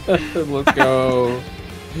passed. Let's go.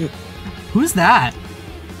 Who's that?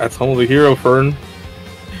 That's Hummel the hero, Fern.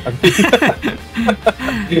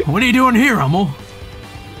 What are you doing here, Hummel?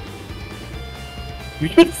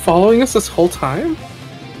 You've been following us this whole time?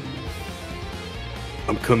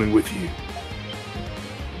 I'm coming with you.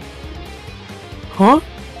 Huh?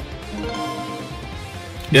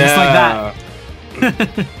 Just like that.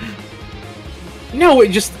 No,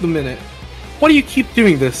 wait just a minute. Why do you keep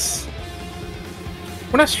doing this?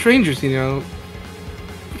 We're not strangers, you know.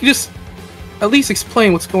 You can just at least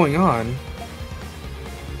explain what's going on.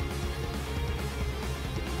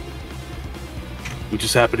 We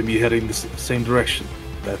just happen to be heading the same direction,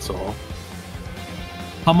 that's all.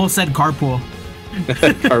 Hummel said carpool.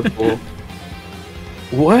 Carpool.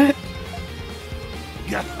 What?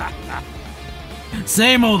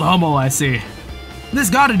 Same old Hummel, I see. This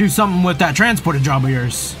gotta do something with that transporter job of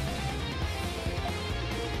yours.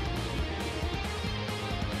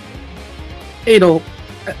 Adol,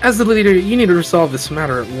 as the leader, you need to resolve this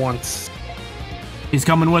matter at once. He's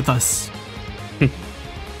coming with us.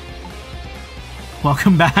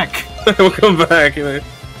 Welcome back. Welcome back. Man.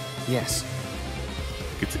 Yes.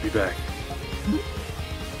 Good to be back.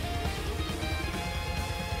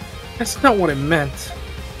 That's not what I meant.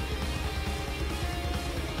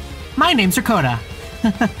 My name's Rakota.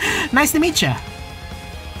 Nice to meet ya.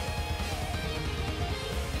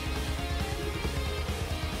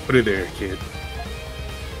 Put it there, kid.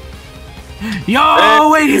 Yo,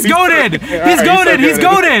 wait, he's goated! He's goated! He's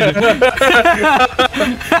goated!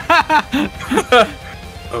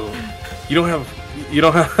 Oh, you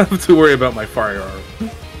don't have to worry about my firearm.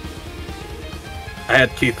 I had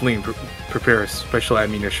Kathleen prepare a special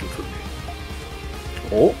ammunition for me.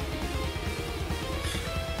 Oh?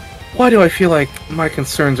 Why do I feel like my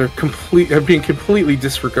concerns are being completely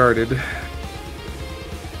disregarded?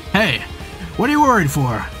 Hey, what are you worried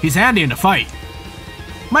for? He's handy in the fight.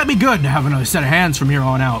 Might be good to have another set of hands from here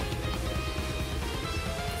on out.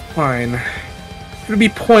 Fine. It would be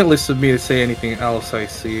pointless of me to say anything else, I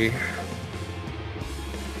see.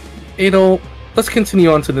 Adol, let's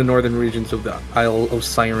continue on to the northern regions of the Isle of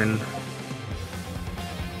Siren.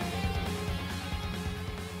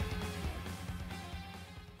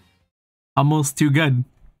 Almost too good.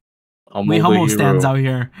 Hummel Hummel stands out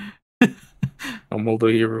here. Hummel the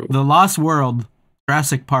hero. The Lost World.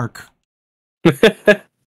 Jurassic Park.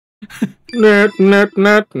 Nerd, nerd,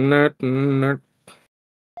 nerd, nerd, nerd.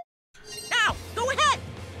 Now, go ahead.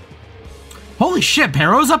 Holy shit,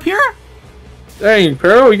 Pero's up here? Dang,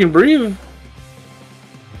 Pero, you can breathe.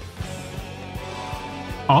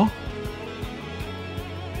 Oh?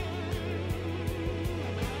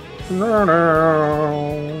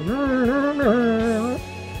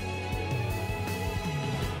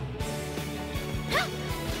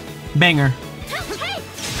 Banger.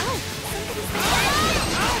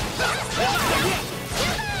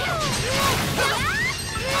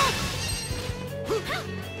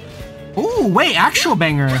 Ooh, wait, actual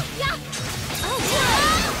banger.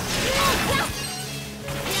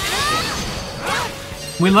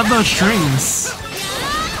 We love those strings.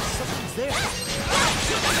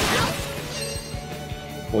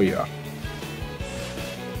 Oh yeah.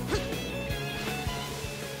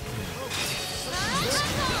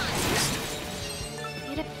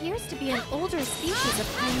 It appears to be an older species of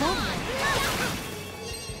primordial.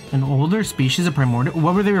 An older species of primordial?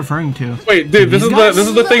 What were they referring to? Wait, dude, this is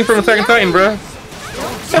the thing from Attack on Titan, bro.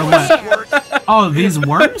 So what? Oh, these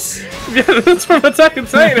worms? Yeah, that's from Attack on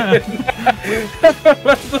Titan.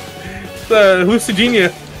 The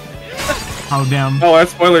Hallucigenia. Oh damn. Oh,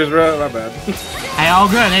 that's spoilers, bro. My bad. Hey, all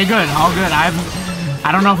good. Hey, good. All good.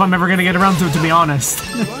 I don't know if I'm ever gonna get around to it, to be honest.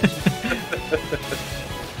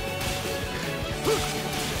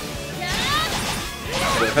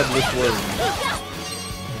 The headless worm.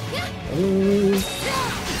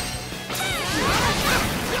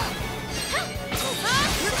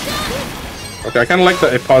 Okay, I kind of like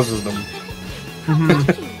that it pauses them.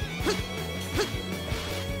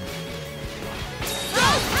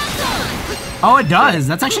 Oh, it does.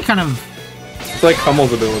 That's actually kind of... It's like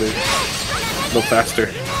Hummel's ability. A little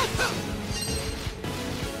faster.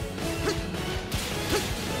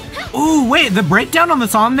 Ooh, wait, the breakdown on the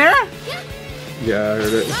song there? Yeah, I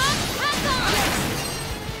heard it.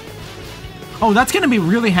 Oh, that's gonna be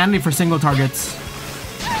really handy for single targets.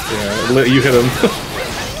 Yeah, you hit him.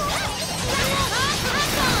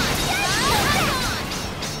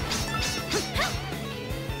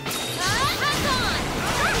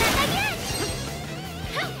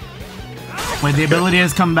 Wait, the ability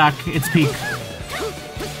has come back. Its peak.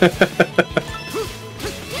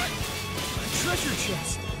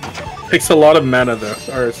 Takes a lot of mana though,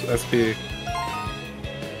 or SP.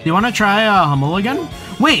 Do you want to try Hummel again?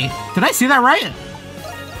 Wait, did I see that right?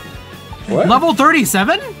 What? Level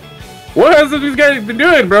 37? What has this guy been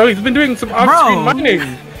doing, bro? He's been doing some off-screen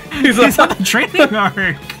mining. He's on the training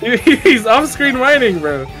arc. He's off-screen mining,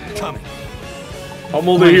 bro. Coming.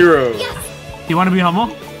 Hummel the hero. Do you want to be Hummel?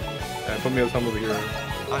 Yeah, put me as Hummel the hero.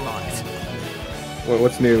 I'm on it.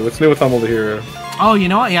 What's new? What's new with Hummel the hero? Oh, you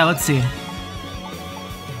know what? Yeah, let's see.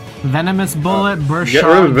 Venomous Bullet, Burst Get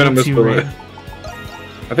Shot, rid of Venomous Guilty Bullet. Ray.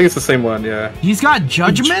 I think it's the same one, yeah. He's got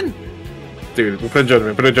Judgment? Dude, we'll put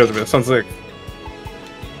Judgment. Put a Judgment. It sounds sick.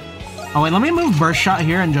 Oh, wait, let me move Burst Shot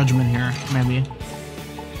here and Judgment here, maybe.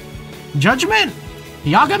 Judgment?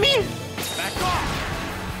 Yagami? Back off.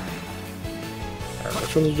 Alright,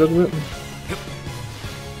 which one's Judgment?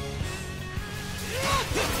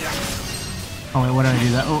 Oh, wait, what did I do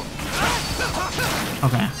that? Oh.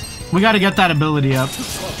 Okay. We gotta get that ability up.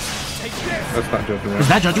 That's not Judgment. Is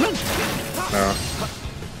that Judgment? No.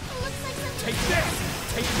 Take this.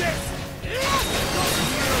 Take this.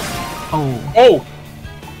 Oh. Oh!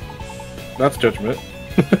 That's Judgment.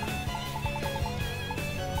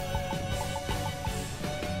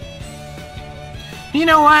 You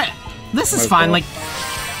know what? This is fine, like...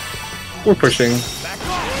 We're pushing.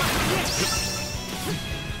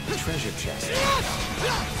 Treasure chest.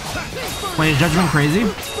 Wait, is Judgment crazy?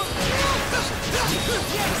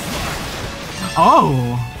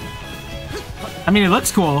 Oh! I mean, it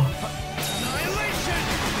looks cool.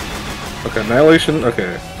 Okay, Annihilation,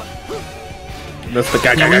 okay. That's the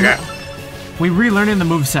guy. We relearning the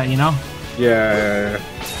moveset, you know? Yeah.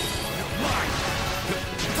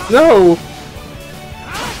 No!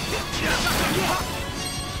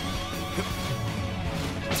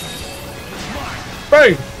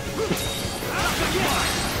 Bang!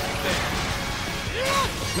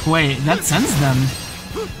 Wait, that sends them.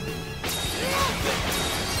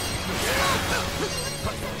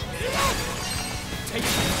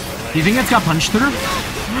 Do you think it's got punch through?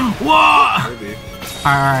 Whoa! Maybe.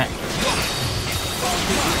 Alright.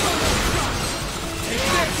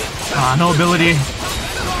 Ah, no ability.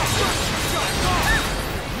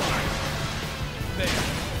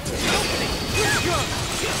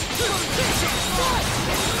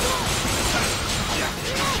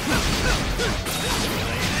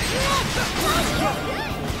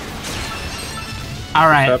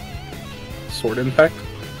 Alright. Sword Impact?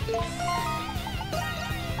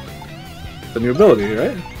 The new ability,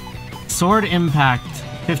 right? Sword Impact.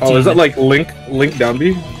 15. Oh, is that like Link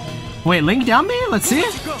Downby? Wait, Link down me? Let's see.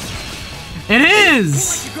 It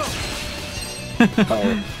is!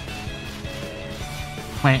 Oh.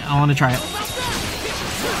 Wait, I want to try it.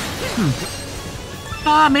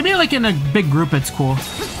 Maybe like in a big group it's cool.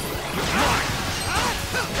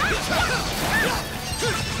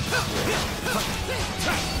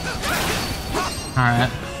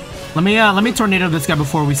 Alright. Let me tornado this guy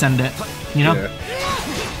before we send it. You know? Yeah.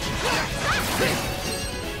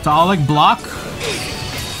 So I'll like block.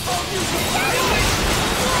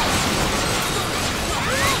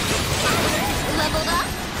 Leveled up?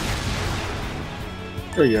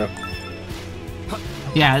 There you go.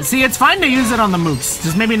 Yeah, see, it's fine to use it on the mooks,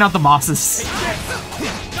 just maybe not the bosses.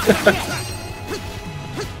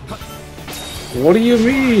 What do you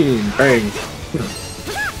mean? Bang.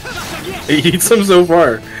 He eats them so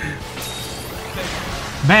far.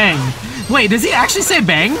 Bang. Wait, does he actually say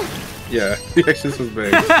bang? Yeah, he actually says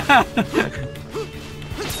bang.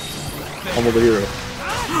 Hummel the hero.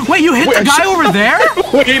 Wait, you hit the guy over there?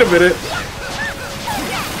 Wait a minute.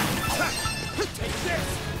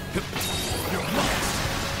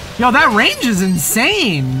 Yo, that range is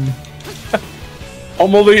insane.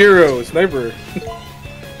 Hummel the hero, sniper.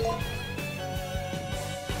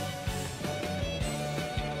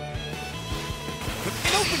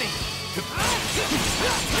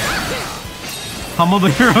 Hummel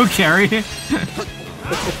the hero carry.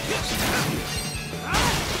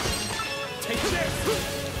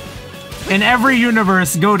 In every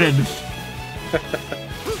universe, goated.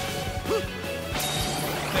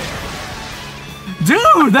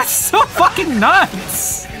 Dude, that's so fucking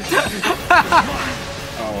nuts.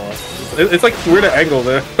 Oh, it's like weird at angle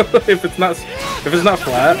though. if it's not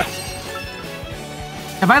flat.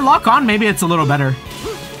 If I lock on, maybe it's a little better.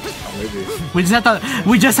 Oh, maybe.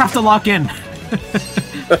 We just have to lock in.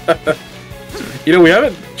 You know, we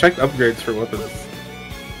haven't checked upgrades for weapons.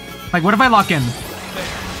 Like, what if I lock in?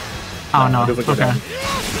 Oh no. It doesn't go Okay. down.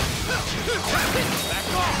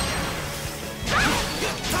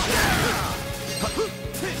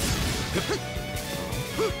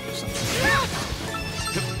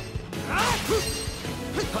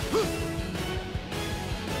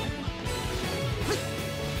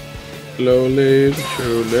 Slowly,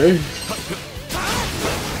 surely.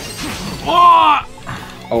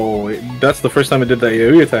 Oh, wait, that's the first time I did that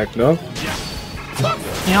AoE attack, no?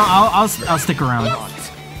 You know, I'll stick around.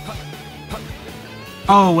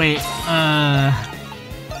 Oh wait,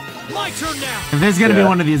 My turn now. if there's gonna be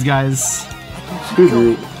one of these guys.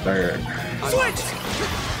 There. Switch.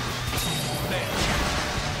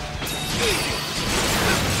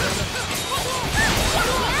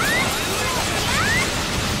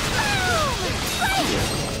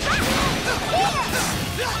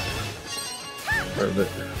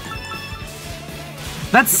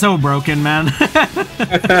 That's so broken, man.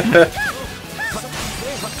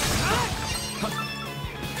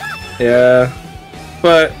 Yeah,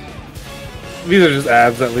 but these are just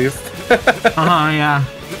abs at least. Yeah.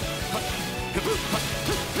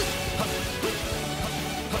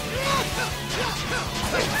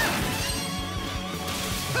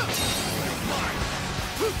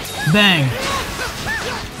 Bang.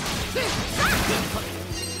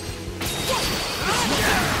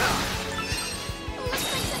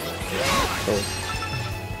 Oh,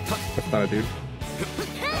 that's not a dude.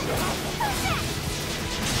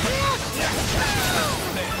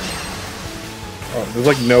 Oh, there's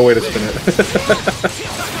like no way to spin it.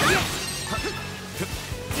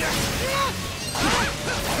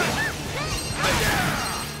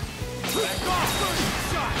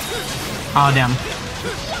 Oh damn.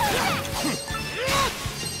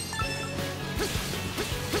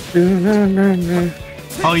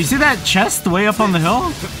 Oh, you see that chest way up on the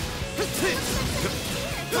hill?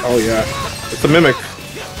 Oh yeah, it's a mimic.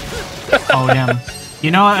 Oh damn.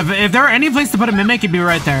 You know, if there were any place to put a mimic, it'd be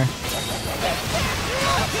right there.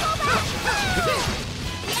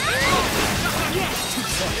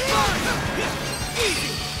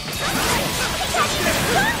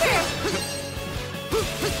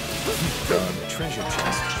 Treasure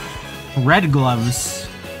chest. Red gloves.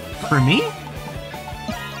 For me?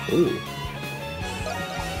 Ooh.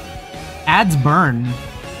 Adds burn.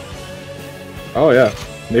 Oh yeah,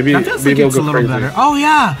 maybe That feels like maybe it's a I'll go little crazy. better. Oh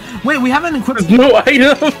yeah! Wait, we haven't equipped... There's no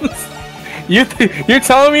items. You're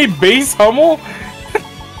telling me base Hummel?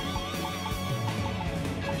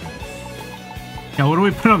 Yeah, what do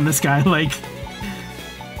we put on this guy? Like...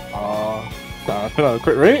 No,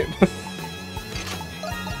 quit rate.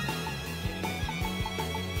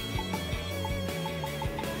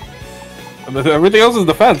 Everything else is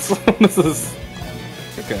defense. This is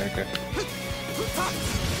okay.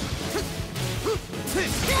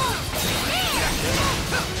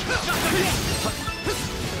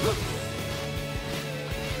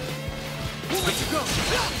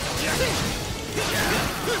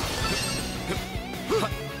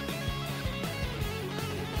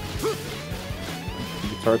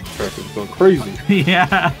 Guitar track is going crazy.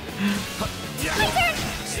 Yeah.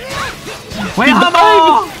 Wait,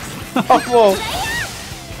 Hummel! Hummel!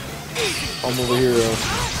 Hummel the hero.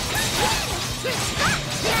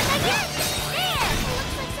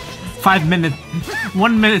 5 minutes.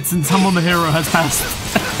 1 minute since Hummel the hero has passed.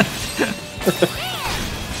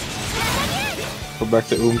 Go back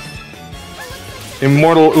to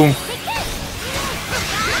Immortal Oomfie.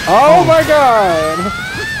 Oh my god!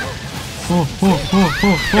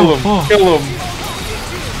 Kill him! Kill him!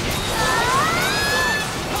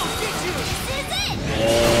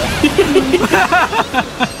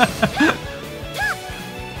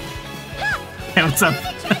 Hey, what's up?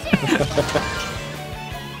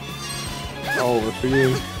 Oh, what's for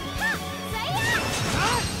you?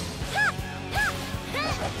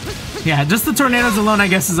 Yeah, just the tornadoes alone, I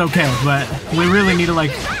guess, is okay, but we really need to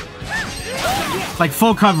like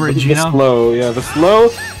full coverage, you know? The slow, yeah, the slow.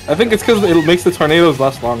 I think it's because it makes the tornadoes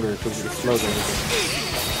last longer because it slows everything.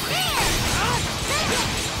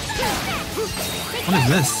 What is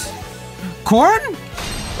this? Corn? I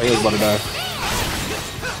think I was about to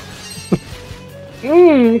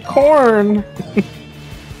die. Corn!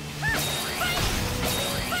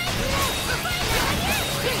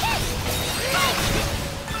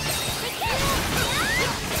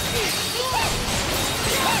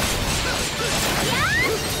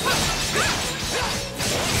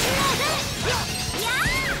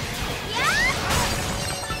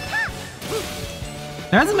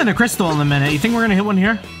 There hasn't been a crystal in a minute. You think we're gonna hit one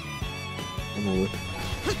here?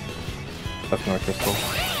 That's not a crystal.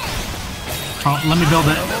 Oh, let me build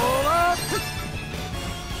it.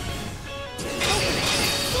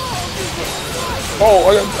 Oh,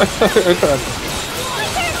 I tried.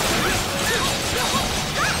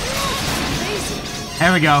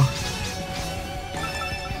 There we go.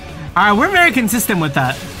 Alright, we're very consistent with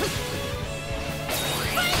that.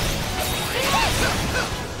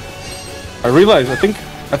 I realize, I think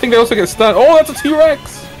they also get stunned. Oh, that's a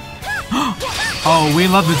T-Rex! Oh, we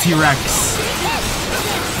love the T-Rex.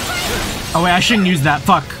 Oh wait, I shouldn't use that.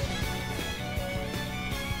 Fuck.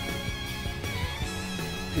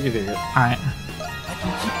 You can take it. Alright. I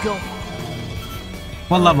can keep going.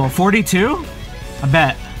 What level? 42? I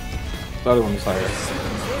bet. The other one is higher.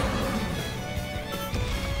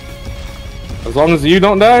 As long as you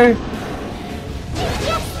don't die.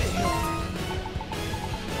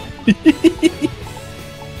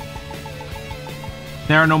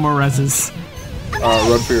 There are no more reses.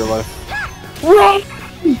 Run for your life. Run!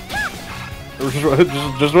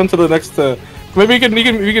 Just run to the next. Maybe you can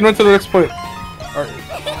run to the next point. All right.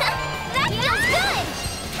 That feels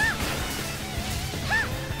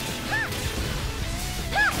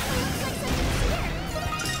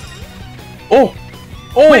good! Oh!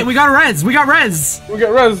 Oh! Wait, we got res! We got res! We got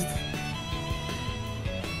rezzed.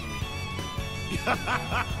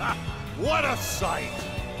 What a sight!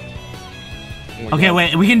 Oh my Okay, God.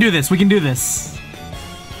 wait, we can do this. We can do this.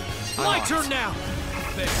 My turn now.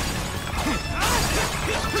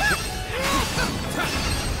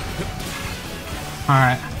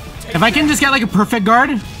 Alright. If I can just get like a perfect guard.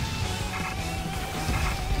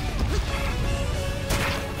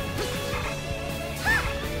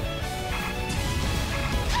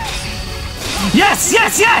 Yes!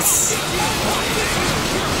 Yes! Yes!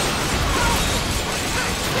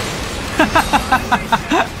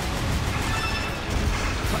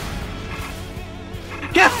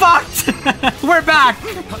 Get fucked! We're back!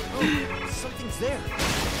 Something's there.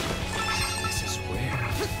 This is rare.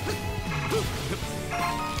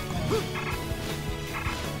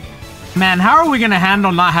 Man, how are we gonna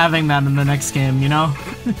handle not having that in the next game, you know?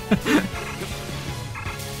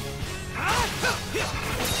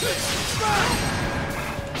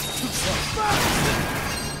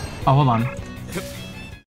 Oh, hold on.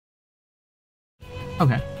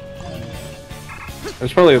 Okay.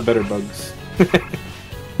 There's probably a better bugs.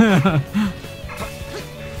 Alright,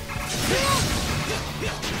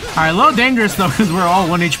 a little dangerous though, because we're all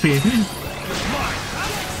 1 HP.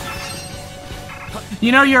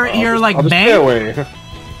 You know, you're like I'll just stay bang. away.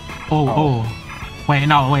 Oh. Wait,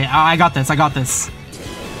 no, wait. I got this. I got this.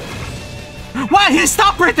 What? He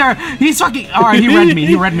stopped right there. He's fucking. Alright, he read me.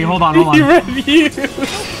 He read me. Hold on. Hold on. He read you.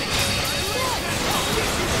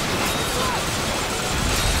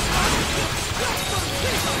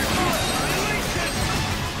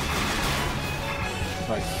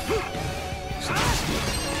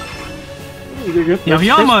 Yo, he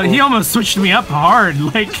almost switched me up hard.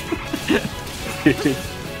 Like.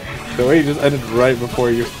 The way he just ended right before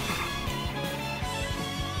you.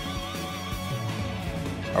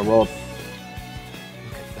 I rolled.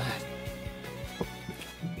 Look at that.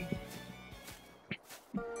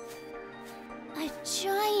 A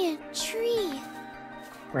giant tree.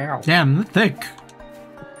 Wow. Damn, that's thick.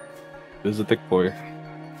 This is a thick boy.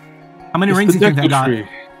 How many It's rings the do you think I Deku got? tree.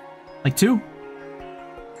 Like 2?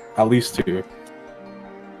 At least 2.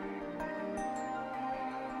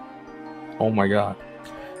 Oh my god.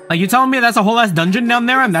 Like you telling me that's a whole ass dungeon down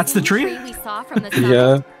there and that's the tree? We saw from the summit.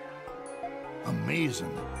 Yeah.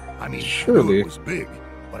 Amazing. I mean, I knew Surely. it was big,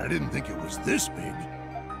 but I didn't think it was this big.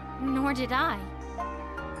 Nor did I.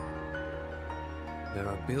 There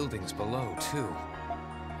are buildings below, too.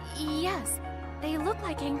 Yes, they look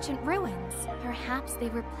like ancient ruins. Perhaps they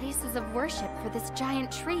were places of worship for this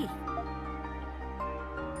giant tree.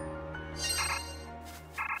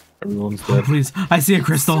 Everyone's Oh, dead. please. I see a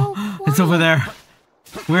crystal. So It's over there.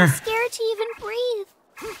 Where? Scared to even breathe.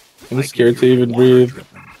 I'm scared to even breathe.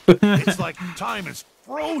 It's like time is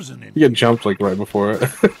frozen in You get jumped like right before it.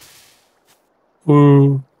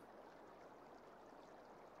 Woo.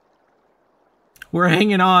 We're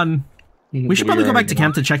hanging on. We should probably go back to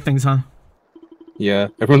camp to check things, huh? Yeah,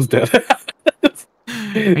 everyone's dead.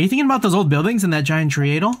 Are you thinking about those old buildings and that giant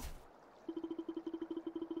tree, Adel?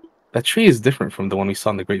 That tree is different from the one we saw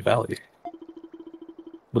in the Great Valley.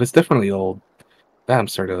 But it's definitely old. That I'm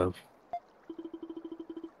certain of.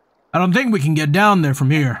 I don't think we can get down there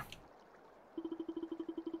from here.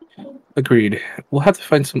 Agreed. We'll have to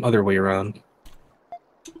find some other way around.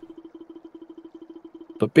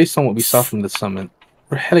 But based on what we saw from the summit,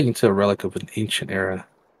 we're heading into a relic of an ancient era.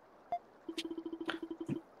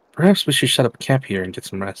 Perhaps we should set up camp here and get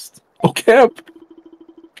some rest. Oh, camp!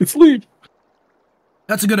 Good sleep!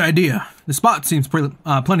 That's a good idea. The spot seems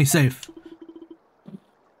plenty safe.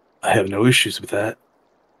 I have no issues with that.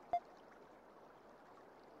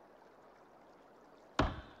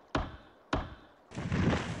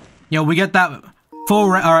 Yo, we get that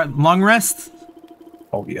long rest?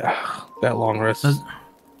 Oh yeah, that long rest.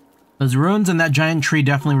 Those ruins and that giant tree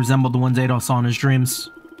definitely resembled the ones Adol saw in his dreams.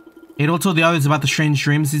 Adol told the others about the strange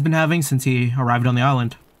dreams he's been having since he arrived on the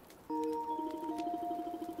island.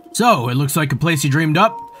 So, it looks like a place you dreamed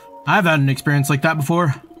up. I've had an experience like that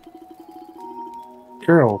before.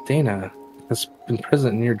 Girl, Dana, has been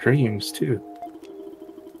present in your dreams, too.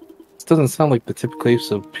 This doesn't sound like the typical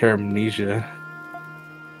case of paramnesia.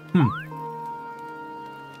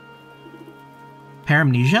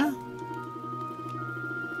 Paramnesia?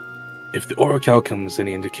 If the orichalcum is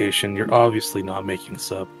any indication, you're obviously not making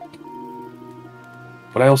this up.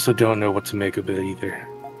 But I also don't know what to make of it either.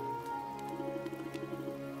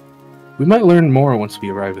 We might learn more once we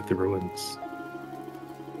arrive at the ruins.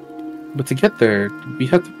 But to get there, we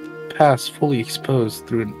have to pass fully exposed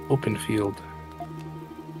through an open field.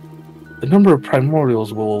 The number of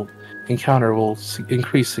primordials we'll encounter will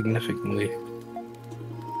increase significantly.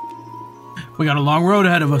 We got a long road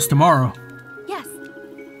ahead of us tomorrow. Yes.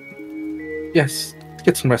 Yes,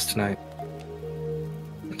 get some rest tonight.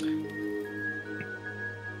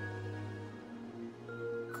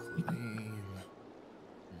 Clean.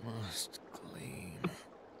 Must clean.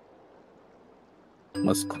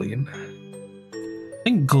 Must clean. I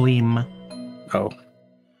think gleam. Oh.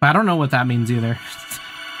 I don't know what that means either.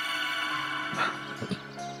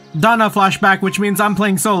 Dana flashback, which means I'm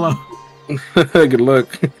playing solo. Good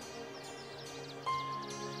luck.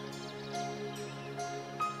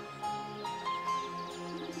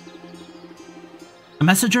 A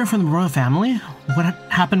messenger from the royal family? What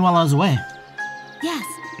happened while I was away? Yes.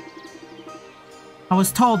 I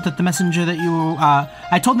was told that the messenger that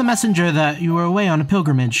I told the messenger that you were away on a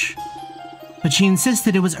pilgrimage. But she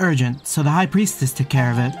insisted it was urgent, so the High Priestess took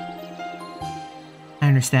care of it. I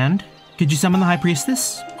understand. Could you summon the High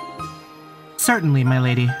Priestess? Certainly, my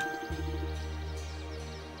lady.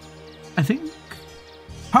 I think...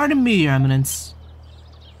 Pardon me, Your Eminence.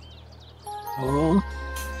 Oh.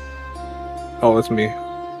 Oh, that's me.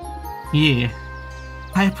 Yeah.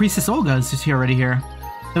 High Priestess Olga is just already here.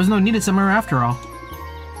 There was no need to summon her after all.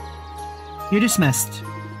 You're dismissed.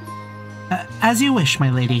 As you wish,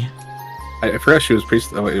 my lady. I forgot she was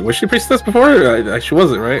priest. Oh, wait, was she priestess before? She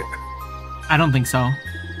wasn't, right? I don't think so.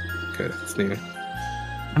 Okay, that's new.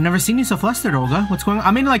 I've never seen you so flustered, Olga. What's going on?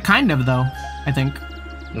 I mean, like, kind of, though, I think.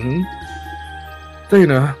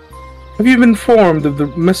 Dana, have you been informed of the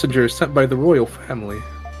messenger sent by the royal family?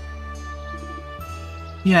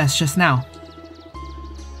 Yes, just now.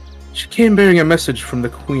 She came bearing a message from the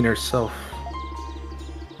Queen herself.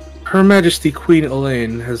 Her Majesty Queen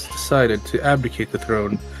Elaine has decided to abdicate the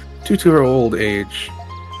throne due to her old age.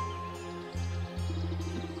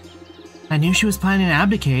 I knew she was planning to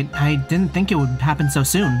abdicate. I didn't think it would happen so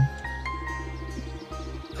soon.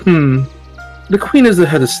 The Queen is the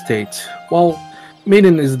head of state, while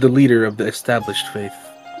Maiden is the leader of the established faith.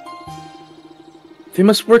 They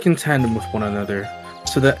must work in tandem with one another,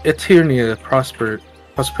 so that Eternia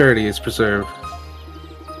prosperity is preserved.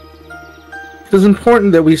 It is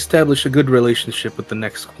important that we establish a good relationship with the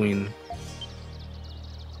next queen.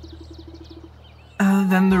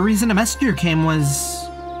 Then the reason a messenger came was...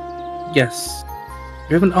 Yes.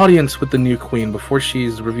 We have an audience with the new queen before she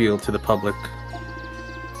is revealed to the public.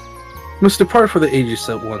 We must depart for the Aegis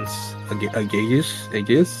at once. Aegis?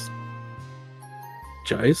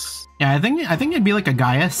 Gaius? Yeah, I think it'd be like a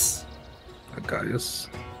Gaius. A Gaius.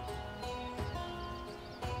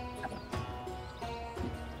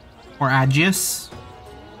 Or Agius.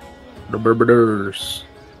 The Berberders.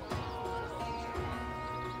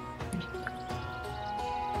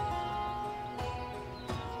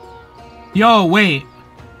 Yo, wait.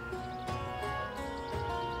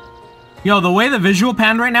 Yo, the way the visual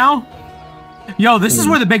panned right now? Yo, this is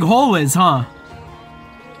where the big hole is, huh?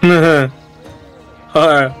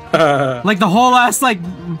 Like the whole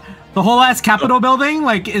ass Capitol building,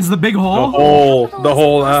 like, is the big hole? The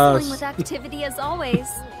whole ass. With activity as always.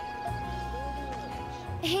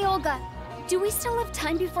 Hey, Olga, do we still have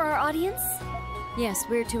time before our audience? Yes,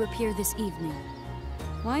 we're to appear this evening.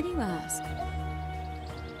 Why do you ask?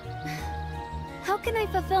 How can I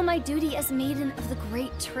fulfill my duty as Maiden of the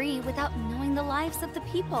Great Tree without knowing the lives of the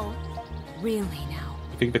people? Really now?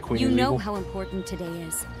 You think the queen You is know evil? how important today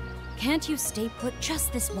is. Can't you stay put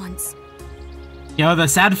just this once? Yo, the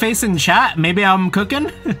sad face in chat. Maybe I'm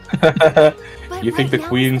cooking? But You think the now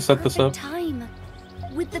queen is the set this up? perfect time.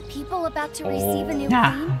 With the people about to receive a new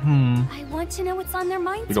Yeah. queen, I want to know what's on their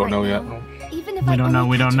minds We don't right know yet. now. Even if We I don't know, only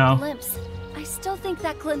we don't catch a know. glimpse, I still think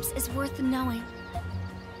that glimpse is worth knowing.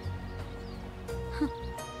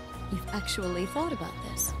 You've actually thought about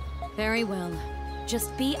this. Very well.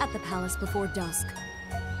 Just be at the palace before dusk.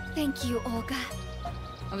 Thank you, Olga.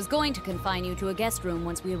 I was going to confine you to a guest room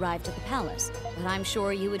once we arrived at the palace, but I'm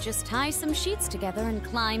sure you would just tie some sheets together and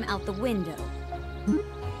climb out the window.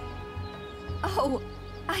 Oh,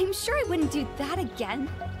 I'm sure I wouldn't do that again.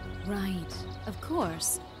 Right, of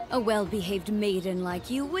course. A well-behaved maiden like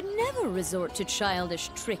you would never resort to childish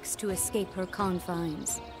tricks to escape her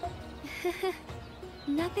confines.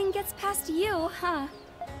 Nothing gets past you, huh?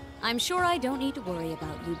 I'm sure I don't need to worry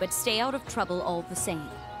about you, but stay out of trouble all the same.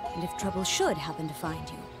 And if trouble should happen to find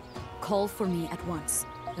you, call for me at once.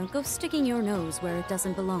 Don't go sticking your nose where it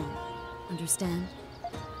doesn't belong. Understand?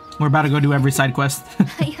 We're about to go do every side quest.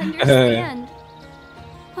 I understand.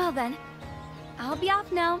 Well then, I'll be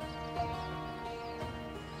off now.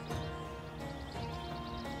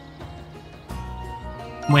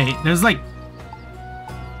 Wait, there's like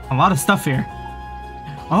a lot of stuff here.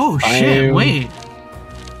 Oh shit, wait.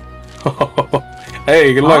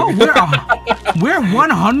 Hey, good luck. Oh, we're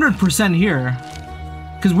 100% here.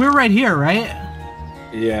 Cause we're right here, right?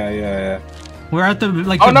 Yeah. We're at the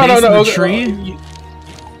like the base of the tree.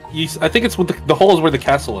 I think it's with the hole is where the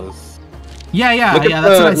castle is. Yeah, that's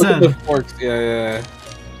what I said. Look at the forks. Yeah.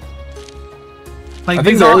 Like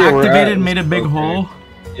these all activated and made a big hole.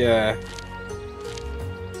 Yeah.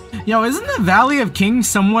 Yo, isn't the Valley of Kings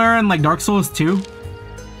somewhere in like Dark Souls 2?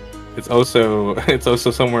 It's also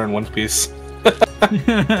somewhere in One Piece.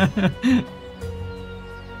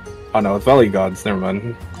 Oh no, it's Valley Gods. Never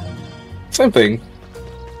mind. Same thing.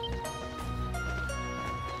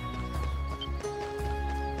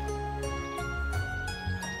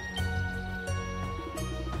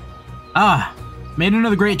 Ah, Maiden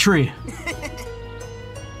of the Great Tree.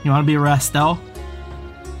 You want to be Rastel?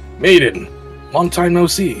 Maiden, long time no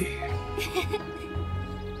see.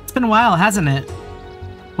 It's been a while, hasn't it?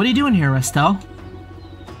 What are you doing here, Rastel?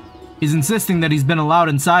 He's insisting that he's been allowed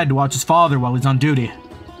inside to watch his father while he's on duty.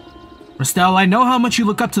 Rastel, I know how much you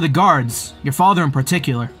look up to the guards, your father in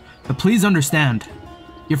particular, but please understand.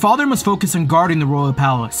 Your father must focus on guarding the royal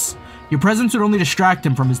palace. Your presence would only distract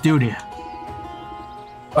him from his duty.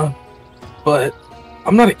 But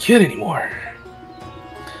I'm not a kid anymore.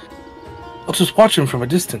 I'll just watch him from a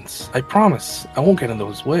distance. I promise. I won't get in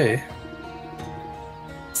his way.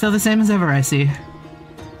 Still the same as ever, I see.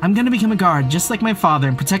 I'm gonna become a guard, just like my father,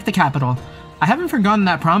 and protect the capital. I haven't forgotten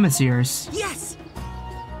that promise of yours. Yes!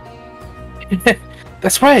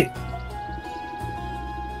 That's right.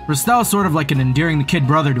 Rastel's sort of like an endearing kid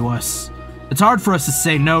brother to us. It's hard for us to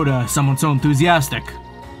say no to someone so enthusiastic.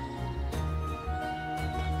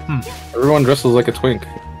 Everyone dresses like a twink.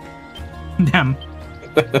 Damn.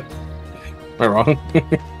 Am I wrong?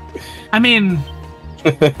 I mean...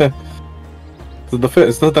 The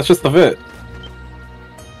fit. That's just the fit.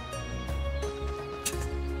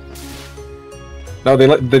 No,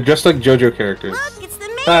 they're dressed like JoJo characters. Look, it's the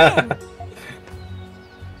maiden!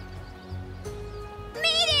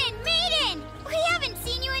 Maiden! We haven't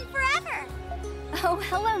seen you in forever! Oh,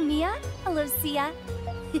 hello, Mia. Hello, Sia.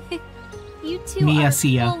 You two Mia, are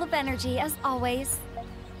Sia. full of energy, as always.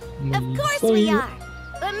 Of course we are!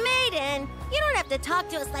 But Maiden, you don't have to talk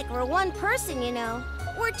to us like we're one person, you know.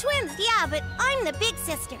 We're twins, yeah, but I'm the big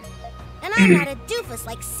sister. And I'm not a doofus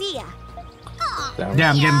like Sia. Aw,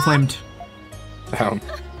 Damn, getting flamed. Damn.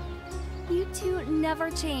 You two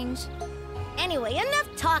never change. Anyway, enough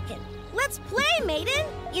talking. Let's play, Maiden!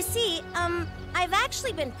 You see, I've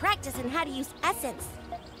actually been practicing how to use essence.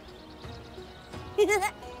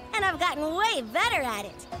 And I've gotten way better at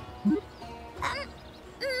it.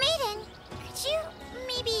 Maiden, could you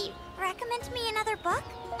maybe recommend me another book?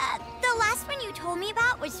 The last one you told me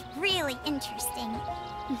about was really interesting.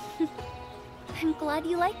 I'm glad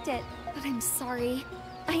you liked it, but I'm sorry.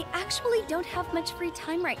 I actually don't have much free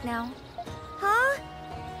time right now. Huh?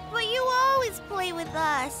 But you always play with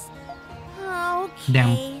us. Okay,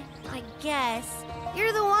 Damn. I guess.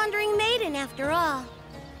 You're the wandering maiden after all.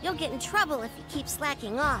 You'll get in trouble if you keep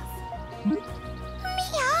slacking off. Mia,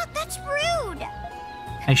 that's rude.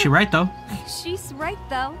 Is she right, though? She's right,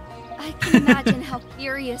 though. I can imagine how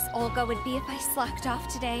furious Olga would be if I slacked off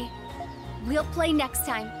today. We'll play next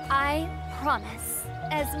time, I promise.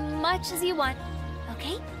 As much as you want,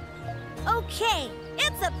 okay? Okay,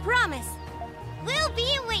 it's a promise. We'll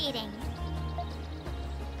be waiting.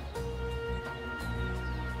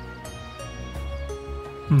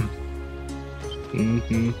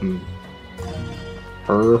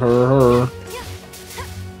 Her.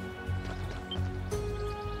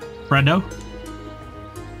 Brendo?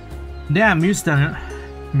 Damn,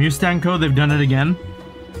 Mustang Co, they've done it again.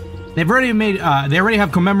 They've already made, they already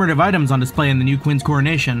have commemorative items on display in the new Queen's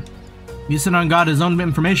coronation. Yusunan got his own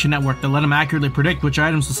information network that let him accurately predict which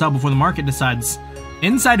items to sell before the market decides.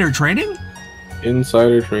 Insider trading?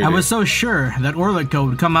 Insider trading. I was so sure that Orlico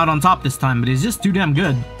would come out on top this time, but he's just too damn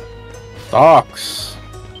good. Stocks.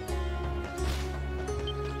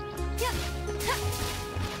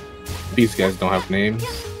 These guys don't have names.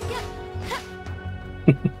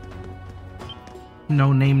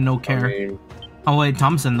 No name, no care. No name. Oh wait,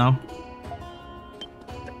 Thompson though.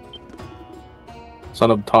 Son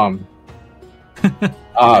of Tom.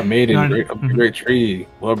 Maiden, great tree.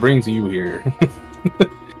 What brings you here?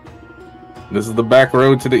 This is the back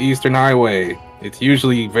road to the Eastern Highway. It's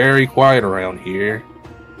usually very quiet around here.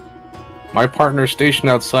 My partner's stationed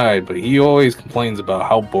outside, but he always complains about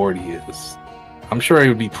how bored he is. I'm sure he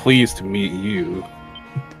would be pleased to meet you.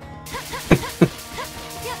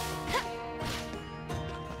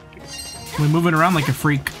 We're moving around like a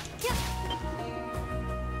freak.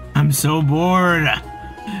 I'm so bored.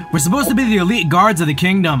 We're supposed to be the elite guards of the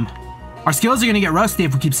kingdom. Our skills are gonna get rusty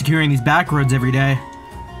if we keep securing these back roads every day.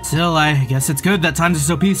 Still, I guess it's good that times are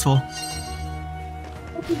so peaceful.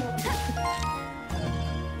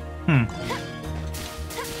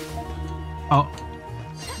 Oh.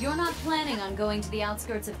 You're not planning on going to the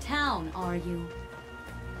outskirts of town, are you?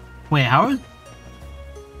 Wait, Howard?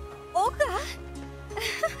 Olga!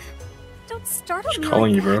 Don't startle me.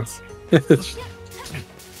 Calling like you, bro. that.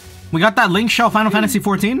 We got that link shell Final Fantasy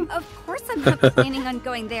XIV? Of course I'm not planning on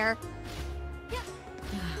going there.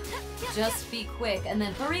 Just be quick and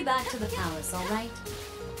then hurry back to the palace, alright?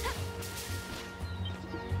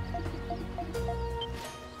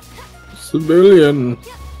 Civilian.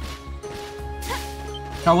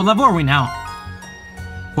 Oh, what level are we now?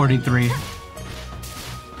 43.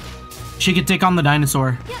 She could take on the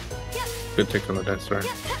dinosaur. Good take on the dinosaur.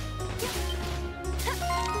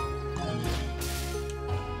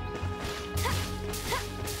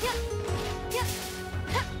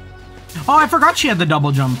 Oh, I forgot she had the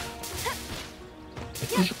double jump.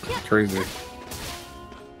 Crazy.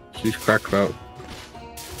 She's cracked out.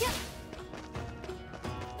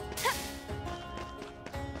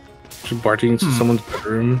 She's barging into someone's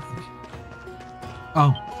bedroom.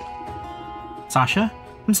 Oh. Sasha?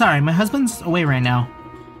 I'm sorry, my husband's away right now.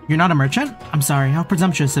 You're not a merchant? I'm sorry, how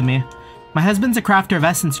presumptuous of me. My husband's a crafter of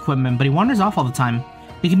essence equipment, but he wanders off all the time.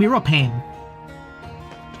 He can be a real pain.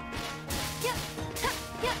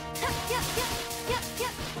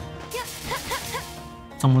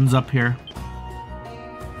 Someone's up here.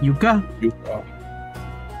 Yuka? Yuka.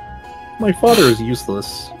 My father is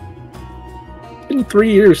useless. It's been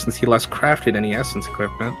 3 years since he last crafted any essence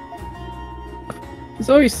equipment.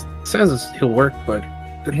 He always says he'll work, but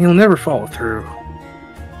then he'll never follow through.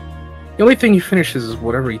 The only thing he finishes is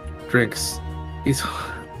whatever he drinks.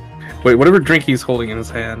 Whatever drink he's holding in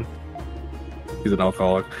his hand. He's an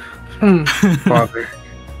alcoholic. Father,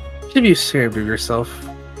 you should be ashamed of yourself.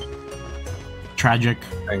 Tragic.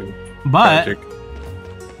 But tragic.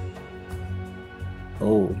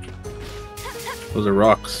 Oh, those are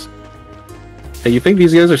rocks. Hey, you think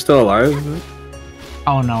these guys are still alive?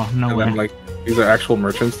 oh no, no way. Then, like, these are actual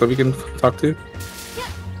merchants that we can talk to?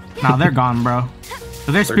 Nah, they're gone, bro.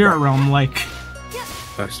 But they're spirit gone. realm, like.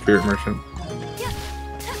 Spirit merchant.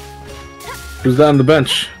 Who's that on the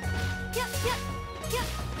bench?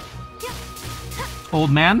 Old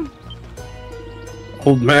man?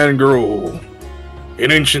 Old man girl. In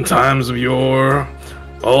ancient times of yore,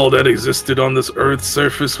 all that existed on this earth's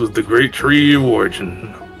surface was the great tree of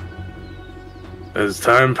origin. As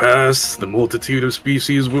time passed, the multitude of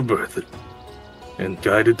species were birthed, and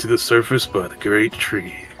guided to the surface by the great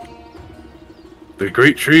tree. The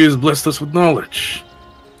great tree has blessed us with knowledge,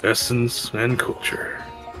 essence, and culture.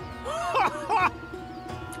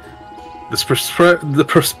 The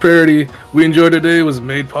prosperity we enjoy today was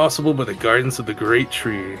made possible by the guidance of the great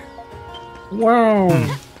tree. Wow.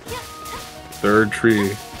 Third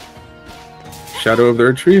tree. Shadow of the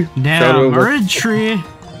Earth Tree? Damn, Earth Tree.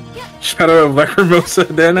 Shadow of Lacrimosa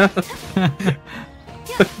of Dana?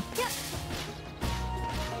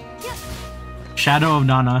 Shadow of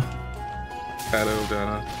Dana. Shadow of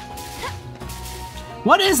Dana.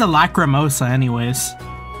 What is a Lacrimosa, anyways?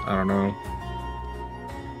 I don't know.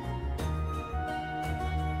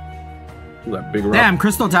 That big rock. Damn,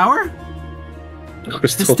 Crystal Tower?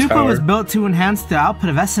 Crystal The stupa Tower. was built to enhance the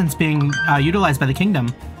output of essence being utilized by the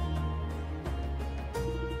kingdom.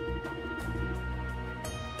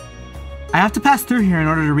 I have to pass through here in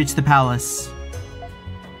order to reach the palace.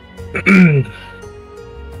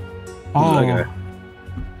 Oh.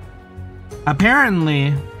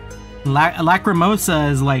 Apparently,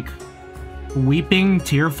 Lacrimosa is like weeping,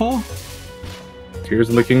 tearful. Tears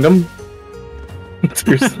in the Kingdom?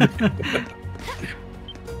 Seriously.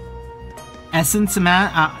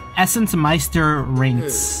 Essence-Meister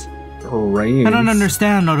Reinks. Rains. I don't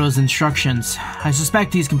understand Odo's instructions. I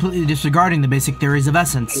suspect he's completely disregarding the basic theories of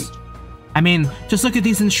essence. I mean, just look at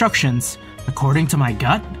these instructions. According to my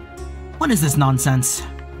gut? What is this nonsense?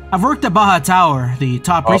 I've worked at Baja Tower, the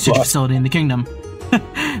top research facility in the kingdom.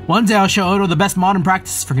 One day I'll show Odo the best modern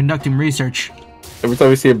practices for conducting research. Every time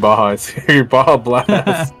we see a Baja, it's your Baja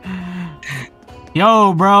Blast.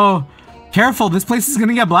 Yo, bro. Careful, this place is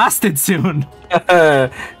gonna get blasted soon.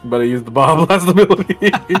 Better use the Baja Blast ability.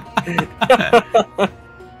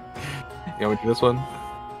 Yeah, we do this one?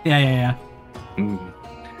 Yeah.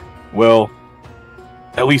 Well,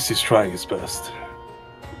 at least he's trying his best.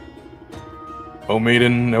 Oh,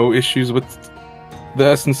 Maiden, no issues with the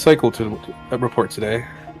Essence Cycle to report today.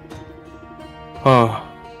 But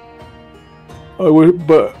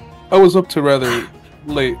I was up to rather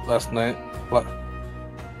late last night.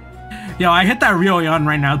 Yo, I hit that real yawn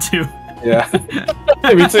right now too. Yeah.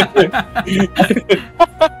 Me too.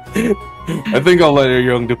 I think I'll let your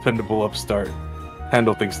young dependable upstart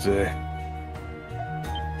handle things today.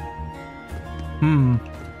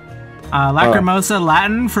 Lacrimosa,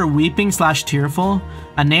 Latin for weeping/tearful,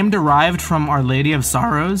 a name derived from Our Lady of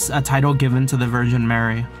Sorrows, a title given to the Virgin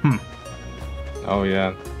Mary. Oh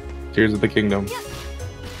yeah. Tears of the Kingdom.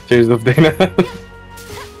 Tears of Dana.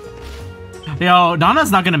 Yo,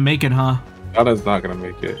 Dana's not gonna make it, huh? Dana's not gonna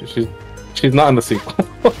make it. She's not in the sequel.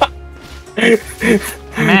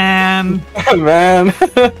 Man. Man.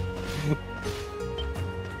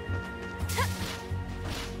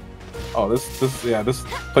 Oh, this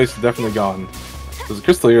place is definitely gone. There's a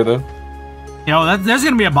crystal here, though. Yo, there's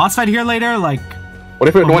gonna be a boss fight here later, like... What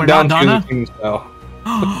if it went down to the King's Spell?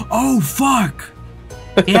 Oh, fuck!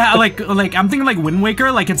 Yeah, like I'm thinking like Wind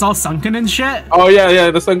Waker, like it's all sunken and shit. Oh,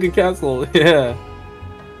 yeah, the sunken castle, yeah.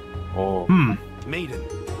 Oh. Maiden.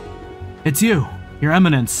 It's you, Your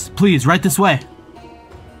Eminence. Please, right this way.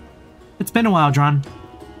 It's been a while, Dron.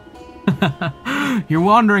 You're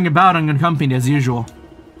wandering about unaccompanied as usual.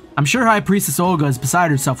 I'm sure High Priestess Olga is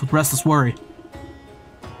beside herself with restless worry.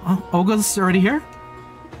 Oh, Olga's already here?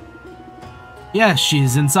 Yes,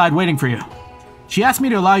 she's inside waiting for you. She asked me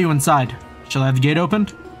to allow you inside. Shall I have the gate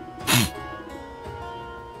opened?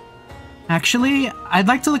 Actually, I'd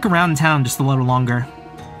like to look around town just a little longer.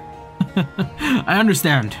 I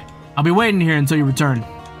understand. I'll be waiting here until you return.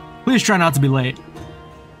 Please try not to be late.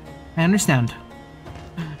 I understand.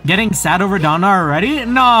 Getting sad over Dana already?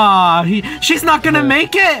 Nah, she's not gonna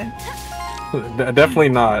make it! Definitely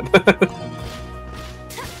not.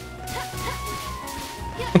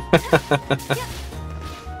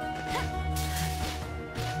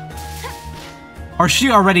 Or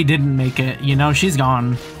she already didn't make it, you know, she's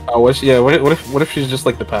gone. Oh, what if she's just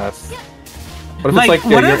like the past? What if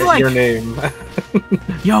it's like, your name?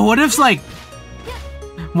 Yo, what if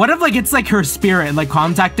it's like her spirit like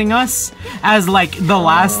contacting us as like the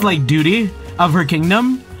last like duty of her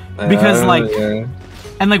kingdom? Because like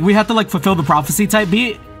and like we have to like fulfill the prophecy type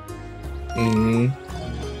beat.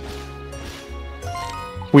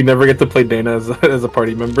 We never get to play Dana as a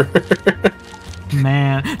party member.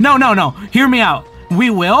 Man. No. Hear me out. We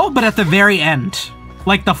will, but at the very end.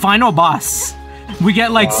 Like the final boss. We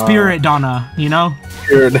get like Spirit Dana, you know?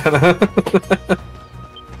 Spirit Dana.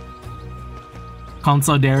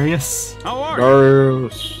 Consul Darius. How are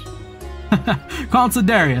Darius. Consul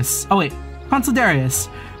Darius. Oh wait, Consul Darius.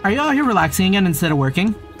 Are you out here relaxing again instead of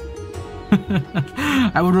working?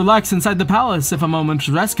 I would relax inside the palace if a moment's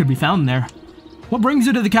rest could be found there. What brings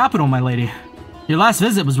you to the capital, my lady? Your last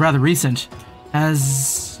visit was rather recent.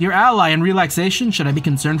 As your ally in relaxation, should I be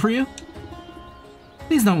concerned for you?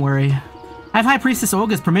 Please don't worry. I have High Priestess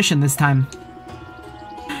Olga's permission this time.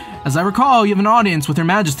 As I recall, you have an audience with Her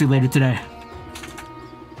Majesty later today.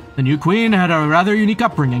 The new queen had a rather unique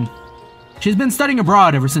upbringing. She's been studying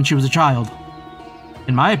abroad ever since she was a child.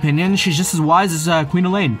 In my opinion, she's just as wise as Queen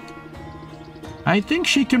Elaine. I think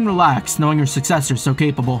she can relax knowing her successor's so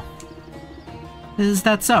capable. Is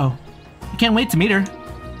that so? I can't wait to meet her.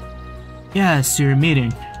 Yes, your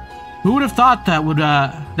meeting. Who would have thought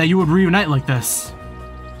that you would reunite like this?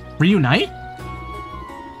 Reunite?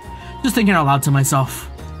 Just thinking out loud to myself.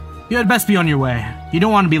 You had best be on your way. You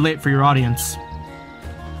don't want to be late for your audience.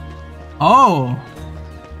 Oh.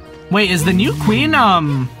 Wait, is the new queen,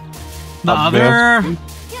 the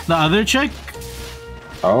other chick?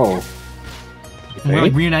 Oh. We're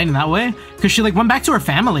like reuniting that way? Because she like went back to her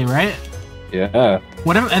family, right? Yeah.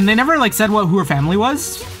 Whatever, and they never like said who her family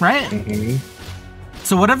was, right?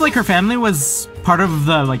 So what if like her family was part of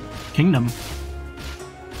the like kingdom?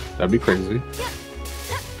 That'd be crazy.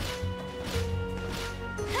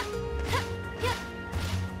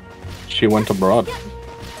 She went abroad.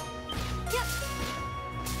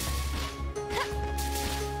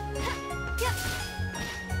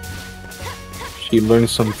 She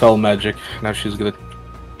learned some fell magic. Now she's gonna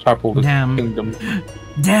topple the kingdom.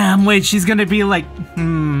 Damn, wait, she's gonna be like,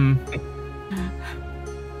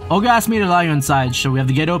 Olga asked me to allow you inside. Shall we have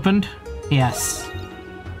the gate opened? Yes.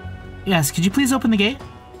 Yes, could you please open the gate?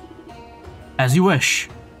 As you wish.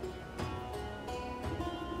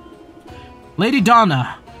 Lady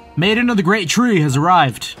Dana, Maiden of the Great Tree, has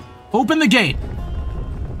arrived. Open the gate.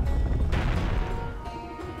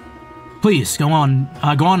 Please, go on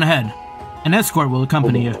ahead. An escort will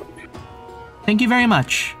accompany you. Thank you very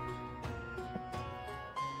much.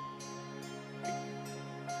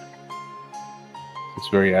 It's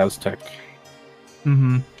very Aztec.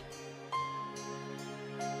 Mm-hmm.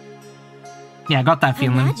 Yeah, I got that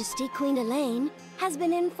feeling. Her Majesty Queen Elaine has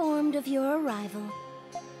been informed of your arrival.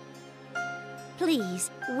 Please,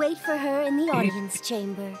 wait for her in the audience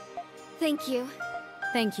chamber. Thank you.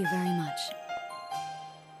 Thank you very much.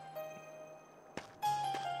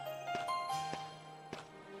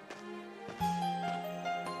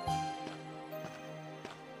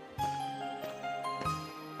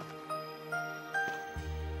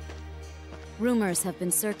 Rumors have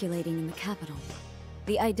been circulating in the capital.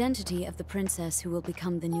 The identity of the princess who will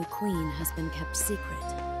become the new queen has been kept secret.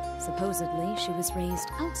 Supposedly, she was raised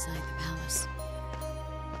outside the palace.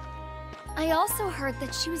 I also heard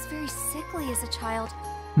that she was very sickly as a child,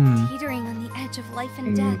 teetering on the edge of life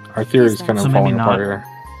and death. Our theory is kind of falling apart here.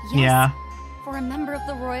 Yes, yeah. For a member of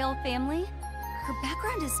the royal family, her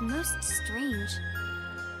background is most strange.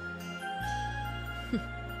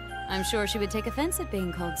 I'm sure she would take offense at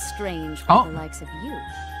being called strange from the likes of you.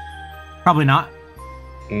 Probably not.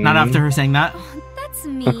 Not after her saying that. Oh, that's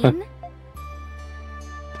mean.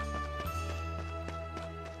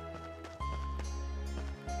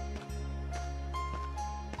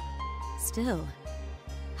 Still,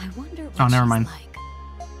 I wonder what never she's mind.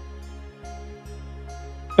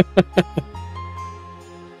 like.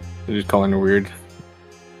 They're just calling her weird.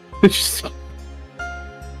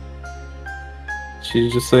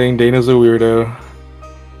 She's just saying Dana's a weirdo.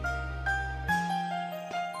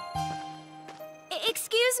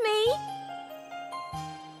 Excuse me?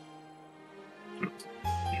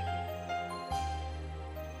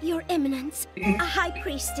 Your Eminence, a High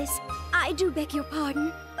Priestess, I do beg your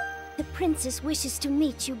pardon. The princess wishes to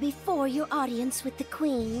meet you before your audience with the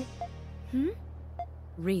queen.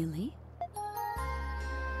 Really?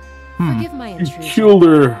 Forgive my intrusion. Killed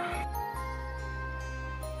her.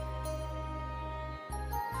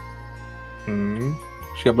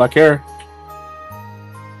 She got black hair.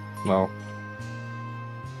 Well.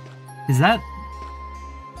 Is that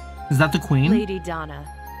the queen? Lady Dana,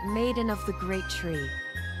 Maiden of the Great Tree,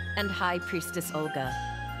 and High Priestess Olga.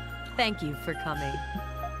 Thank you for coming.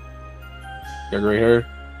 Got gray hair.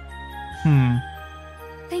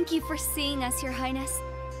 Thank you for seeing us, Your Highness.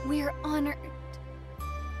 We're honored.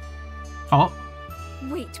 Oh.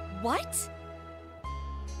 Wait, what?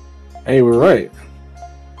 Hey, we're right.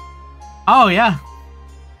 Oh, yeah.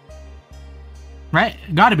 Right?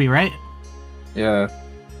 Gotta be, right? Yeah.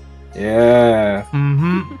 Yeah.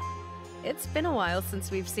 It's been a while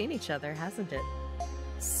since we've seen each other, hasn't it?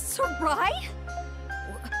 Sarai?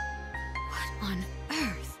 What on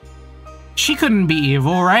earth? She couldn't be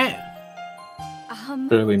evil, right?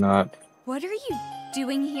 Clearly not. What are you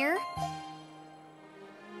doing here?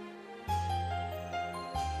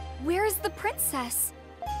 Where's the princess?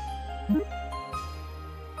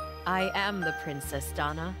 I am the Princess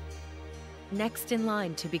Dana. Next in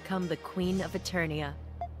line to become the Queen of Eternia.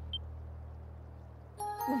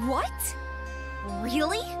 What?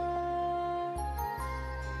 Really?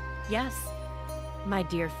 Yes, my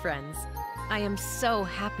dear friends. I am so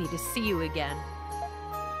happy to see you again.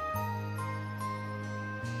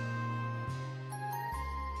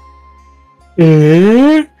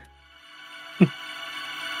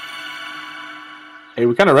 Hey,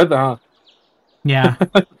 we kind of read that, huh? Yeah.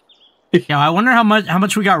 Yeah, I wonder how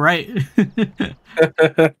much we got right.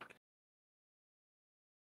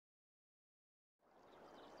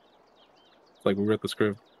 Like we read the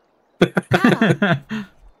script.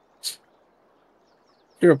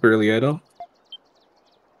 You're up early, Idol.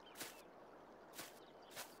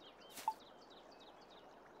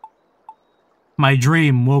 My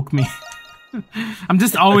dream woke me. I'm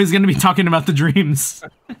just always going to be talking about the dreams.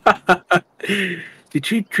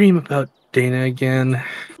 Did you dream about Dana again?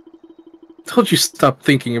 Told you stop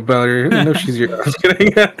thinking about her. I know she's your. I was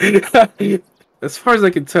kidding. As far as I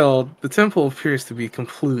can tell, the temple appears to be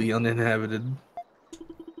completely uninhabited.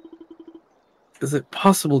 Is it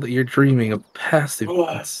possible that you're dreaming of past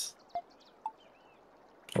events?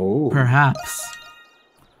 Oh. Perhaps.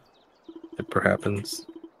 It perhaps. It's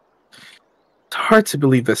hard to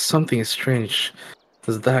believe that something as strange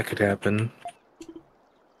as that could happen.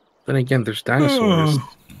 Then again, there's dinosaurs.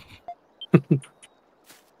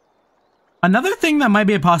 Another thing that might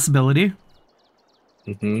be a possibility.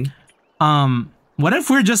 What if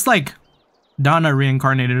we're just like Dana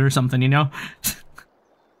reincarnated or something, you know?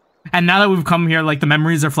 And now that we've come here, like the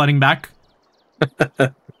memories are flooding back.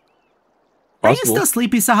 Are you still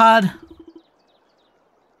sleepy, Sahad?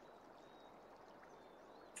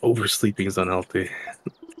 Oversleeping is unhealthy.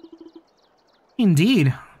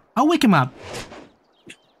 Indeed. I'll wake him up.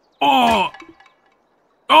 Oh!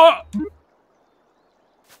 Oh!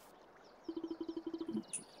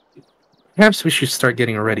 Perhaps we should start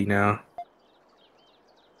getting ready now.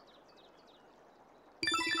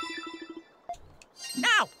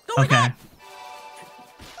 Now, okay.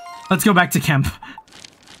 Let's go back to camp.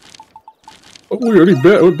 Oh, we already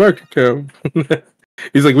we're back to camp.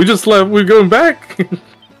 He's like, we just left. We're going back.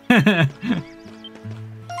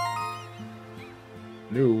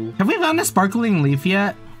 No. Have we found a sparkling leaf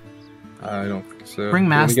yet? I don't think so. Bring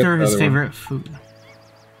Master his favorite food.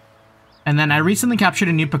 And then I recently captured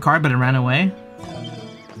a new Picard, but it ran away.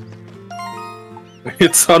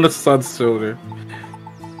 It's on the sun's shoulder.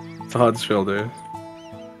 It's on his shoulder.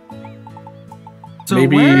 So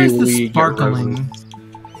maybe where is the we sparkling?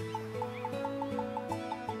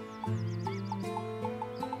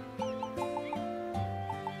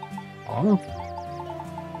 Oh.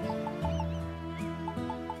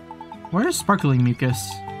 Where is sparkling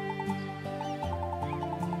mucus?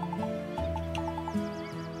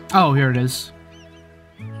 Oh, here it is.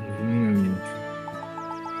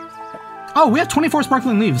 Oh, we have 24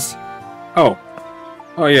 sparkling leaves. Oh.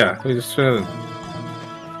 Oh, yeah. We just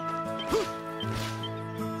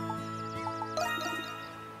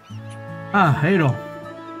Ah, Hadel.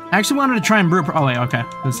 I actually wanted to try and brew. Oh, wait, okay.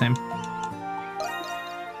 The same.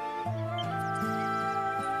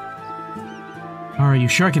 Are you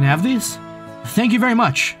sure I can have these? Thank you very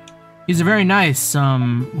much. These are very nice.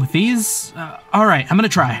 With these? Alright, I'm gonna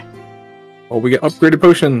try. Oh, we get upgraded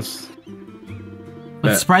potions.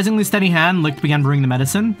 With a surprisingly steady hand, Lick began brewing the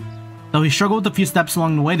medicine. Though he struggled with a few steps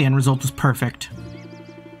along the way, the end result was perfect.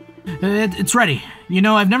 It's ready. You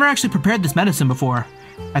know, I've never actually prepared this medicine before.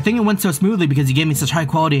 I think it went so smoothly because you gave me such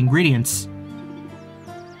high-quality ingredients.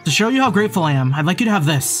 To show you how grateful I am, I'd like you to have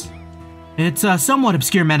this. It's a somewhat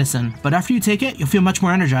obscure medicine, but after you take it, you'll feel much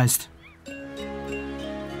more energized.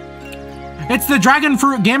 It's the Dragon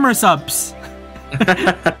Fruit Gamer Subs! It's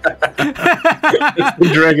the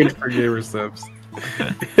Dragon Fruit Gamer Subs.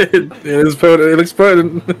 It looks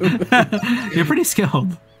potent. You're pretty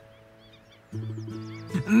skilled.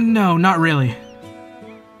 No, not really.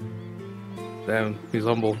 Damn, he's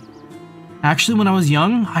humble. Actually, when I was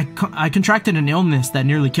young, I contracted an illness that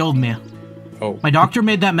nearly killed me. Oh. My doctor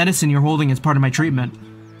made that medicine you're holding as part of my treatment.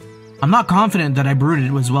 I'm not confident that I brewed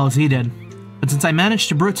it as well as he did, but since I managed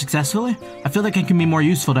to brew it successfully, I feel like I can be more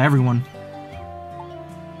useful to everyone.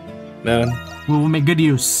 Man. We will make good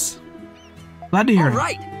use. Glad to hear it.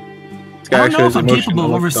 Right. I don't know if I'm capable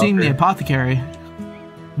of overseeing the apothecary,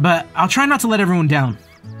 but I'll try not to let everyone down.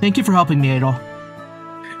 Thank you for helping me, Adol.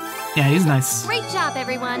 Yeah, he's nice. Great job,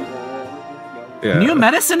 everyone. Yeah. New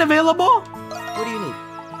medicine available? What do you need?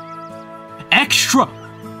 Extra!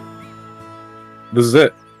 This is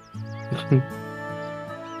it.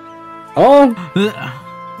 Oh!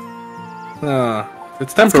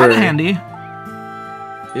 It's temporary. That's kind of handy.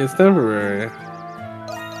 Yeah, it's temporary.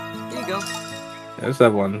 Here you go. Yeah, let's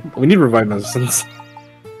have one. We need revived medicines.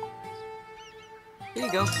 Here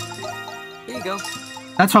you go. Here you go.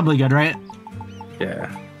 That's probably good, right? Yeah.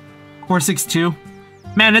 462.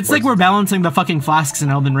 Man, it's like we're balancing the fucking flasks in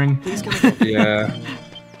Elden Ring. Yeah.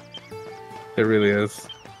 It really is.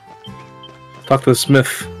 Talk to the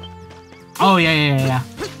smith. Oh, yeah.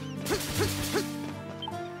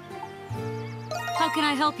 How can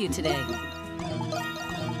I help you today?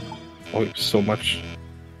 Oh, so much.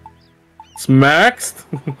 It's maxed?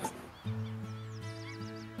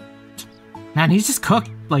 Man, he's just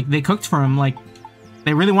cooked. Like, they cooked for him. Like,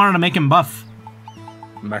 they really wanted to make him buff.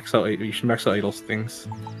 Max out. You should max out Idol's things.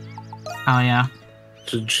 Oh, yeah.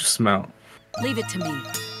 Just smell. Leave it to me.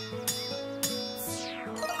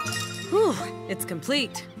 Whew, it's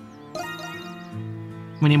complete.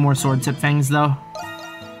 We need more sword tip fangs, though.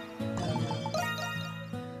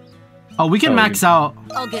 Oh, we can max out.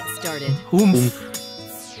 I'll get started. Oomph.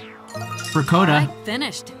 For Coda. Alright,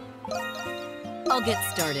 finished. I'll get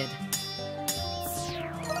started.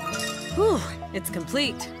 Whew, it's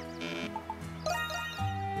complete.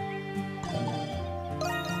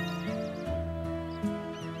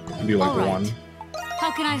 Be like All right. one.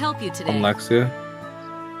 How can I help you today? On Lexia.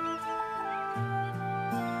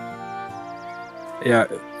 Yeah.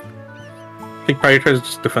 I think prioritize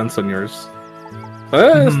just defense on yours.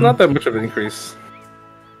 It's not that much of an increase.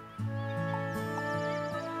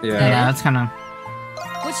 Yeah, that's kind of...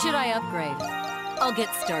 What should I upgrade? I'll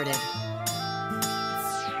get started.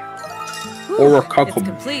 Or It's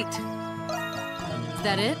complete. Is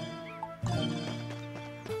that it?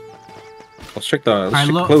 Let's check the Alright,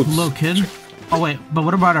 little kid. Oh wait, but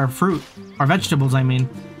what about our fruit? Our vegetables, I mean.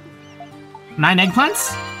 9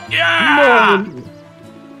 eggplants? Yeah!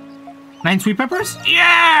 9 sweet peppers?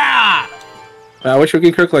 Yeah! I wish we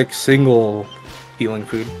could cook like single healing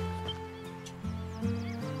food.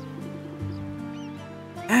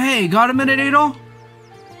 Hey, got a minute, Adol?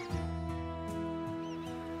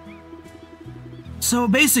 So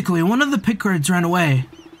basically, one of the pick cards ran away.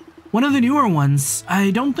 One of the newer ones.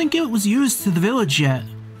 I don't think it was used to the village yet.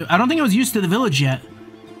 I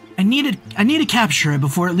need to capture it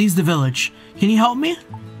before it leaves the village. Can you help me?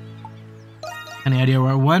 Any idea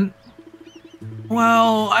where it went?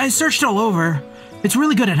 Well, I searched all over. It's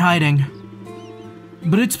really good at hiding.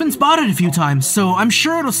 But it's been spotted a few times, so I'm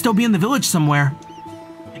sure it'll still be in the village somewhere.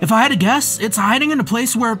 If I had to guess, it's hiding in a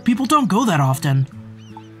place where people don't go that often.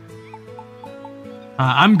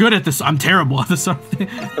 I'm good at this. I'm terrible at this. We're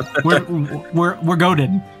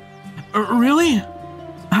goated. Really?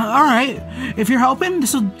 Alright. If you're helping,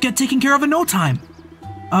 this will get taken care of in no time.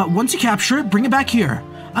 Once you capture it, bring it back here.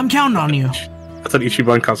 I'm counting on you. That's an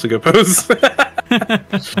Ichiban Kasuga pose.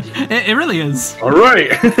 It really is.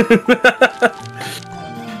 Alright.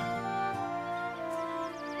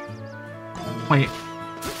 Wait.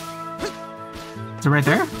 Is it right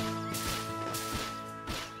there?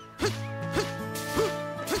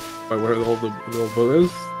 Wait, where are all the little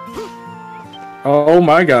bullets? Oh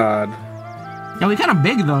my god. Yeah, we kind of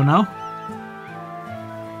big though, no?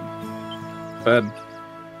 Bad.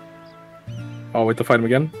 Oh, wait to find him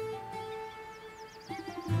again?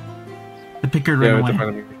 The picker ran away. To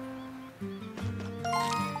find him again.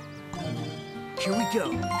 Here we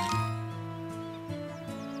go.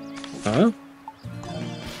 Huh?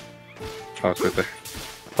 Oh, it's right there.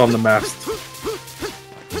 It's on the mast.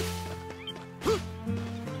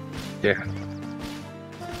 Yeah.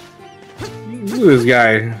 Look at this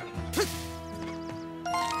guy.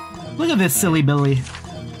 Look at this silly Billy.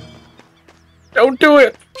 Don't do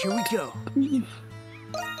it! Here we go.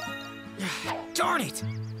 Darn it!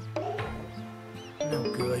 No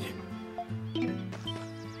good.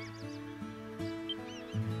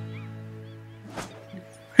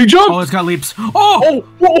 He jumped! Oh, it's got leaps. Oh!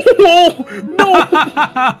 Oh! No!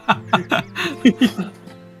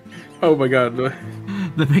 Oh my god.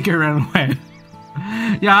 The picker ran away.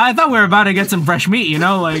 Yeah, I thought we were about to get some fresh meat, you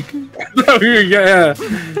know, like... Yeah.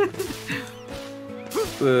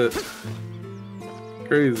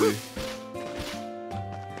 Crazy.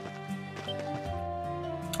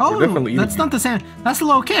 Oh, that's not the same. That's the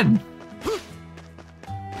little kid.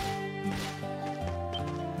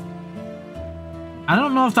 I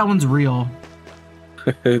don't know if that one's real.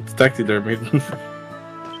 It's taxidermy.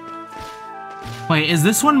 Wait, is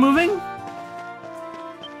this one moving?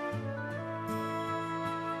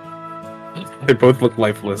 They both look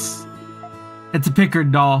lifeless. It's a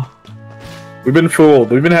Pickard doll. We've been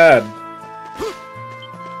fooled. We've been had.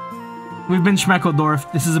 We've been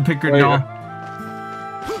Schmeckeldorf. This is a Pickard doll.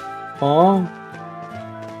 Oh.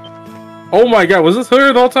 Oh my god, was this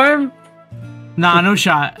her the whole time? Nah, no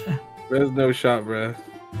shot. There's no shot, bruh.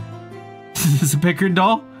 Is this a Pickard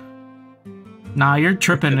doll? Nah, you're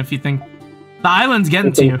tripping if you think... The island's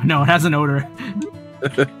getting to you. No, it has an odor.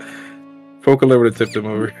 Focala would have tipped him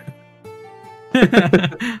over.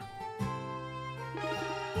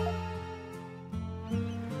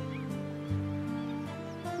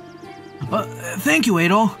 Thank you,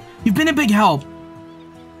 Adol. You've been a big help.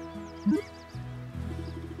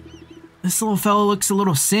 This little fellow looks a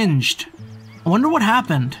little singed. I wonder what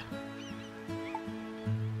happened.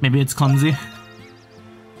 Maybe it's clumsy.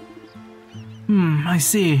 I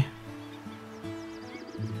see.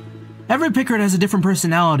 Every Pickard has a different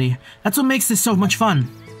personality. That's what makes this so much fun.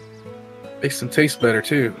 Makes them taste better,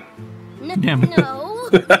 too. Damn. No.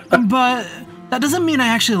 But that doesn't mean I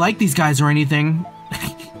actually like these guys or anything.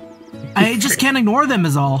 I just can't ignore them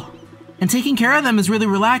is all. And taking care of them is really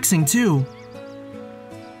relaxing, too.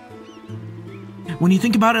 When you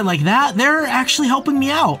think about it like that, they're actually helping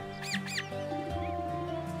me out.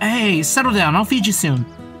 Hey, settle down. I'll feed you soon.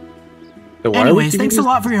 Anyways, thanks a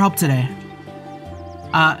lot for your help today.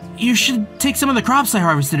 You should take some of the crops I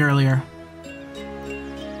harvested earlier.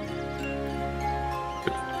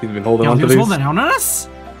 He's been holding on to he was these. holding out on us?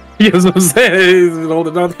 Yes, I'm saying. He's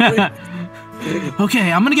holding on.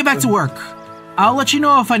 Okay, I'm gonna get back to work. I'll let you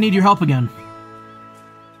know if I need your help again.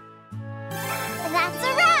 That's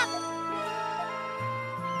a wrap.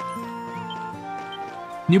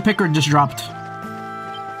 New picker just dropped.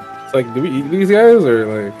 It's like, do we eat these guys or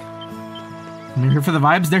like? They're here for the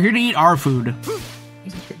vibes. They're here to eat our food.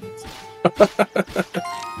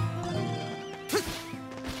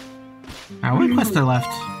 How many quests are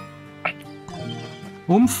left?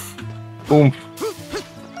 Oomph. Oomph.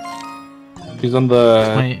 He's on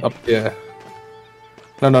the Wait. up. Yeah.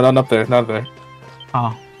 No, not up there. Not there.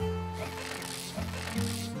 Oh.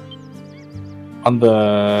 On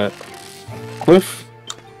the cliff.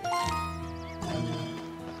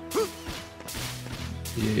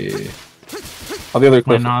 Yeah. On the other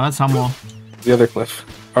cliff. Wait, no, that's Hummel. The other cliff.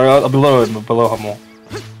 Or below Hummel.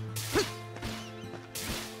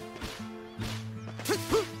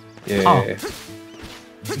 Yeah. Oh.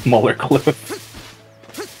 Smaller cliff.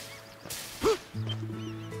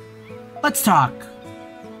 Let's talk.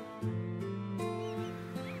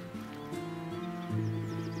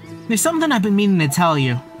 There's something I've been meaning to tell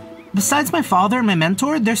you. Besides my father and my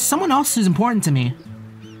mentor, there's someone else who's important to me.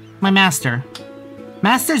 My master.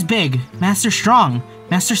 Master's big, Master's strong,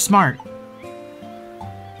 Master's smart.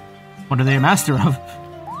 What are they a master of?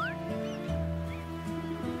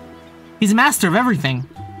 He's a master of everything.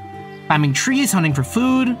 Climbing trees, hunting for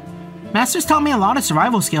food. Master's taught me a lot of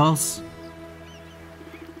survival skills.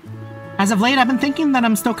 As of late, I've been thinking that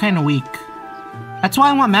I'm still kinda weak. That's why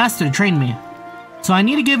I want Master to train me. So I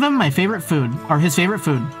need to give him my favorite food, or his favorite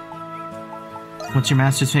food. What's your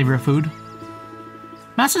Master's favorite food?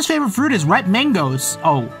 Master's favorite fruit is ripe mangoes.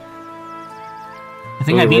 Oh. I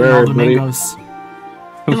think I've eaten all the mangoes.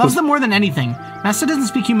 He loves them more than anything. Master doesn't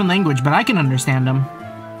speak human language, but I can understand him.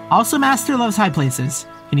 Also, Master loves high places.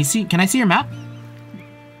 Can I see your map?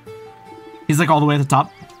 He's like all the way at the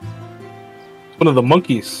top. One of the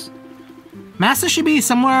monkeys. Master should be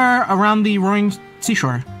somewhere around the roaring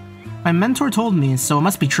seashore. My mentor told me, so it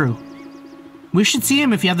must be true. We should see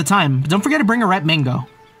him if you have the time, but don't forget to bring a ripe mango.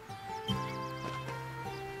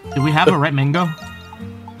 Do we have a ripe mango?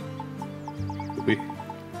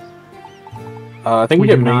 I think we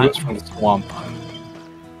do get mangoes not. from the swamp.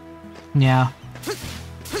 Yeah.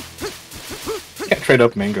 Can't trade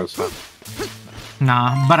up mangoes, huh?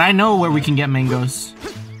 Nah, but I know where we can get mangoes.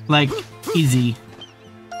 Like, easy.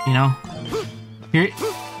 You know? Here.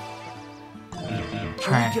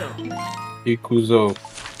 Alright. Ikuzo.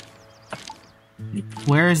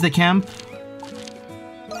 Where is the camp?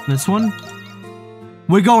 This one?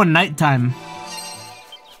 We're going nighttime.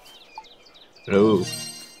 Oh.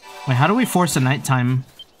 Wait, how do we force a nighttime?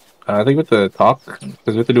 I think we have to talk,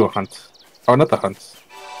 because we have to do a hunt. Oh, not the hunt.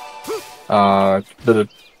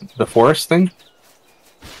 The forest thing?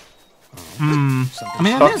 Hmm. I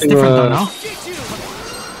mean, that's different though, no?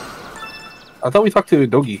 I thought we talked to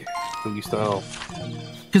Dogi. Dogi style.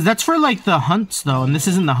 Because that's for, like, the hunts, though, and this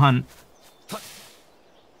isn't the hunt.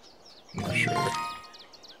 I'm not sure.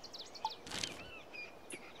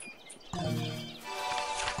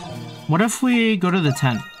 What if we go to the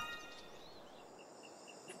tent?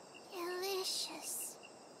 Delicious.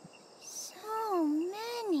 So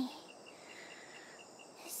many.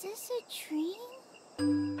 Is this a tree?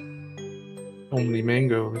 Only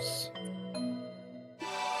mangoes.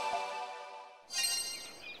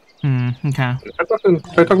 Okay. Try talking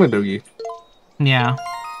to Dogi. Yeah.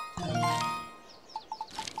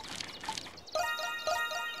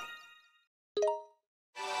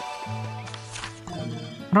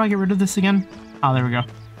 How do I get rid of this again? Oh, there we go.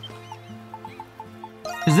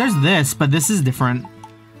 Because there's this, but this is different.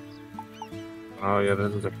 Oh yeah,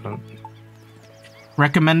 this is different.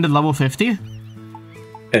 Recommended level 50?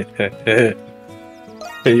 Hey,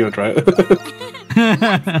 you wanna try it?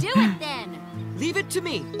 Let's do it then. Leave it to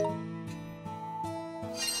me.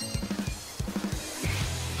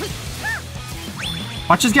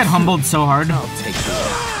 Watch us get humbled so hard. I'll take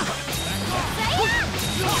that.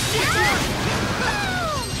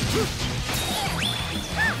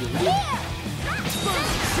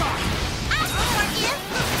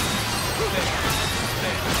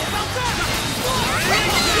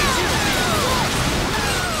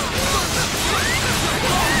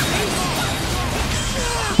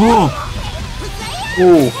 Ooh.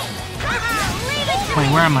 Ooh. Wait,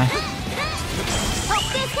 where am I?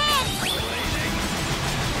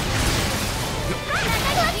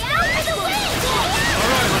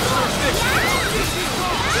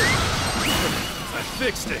 I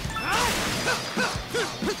fixed it.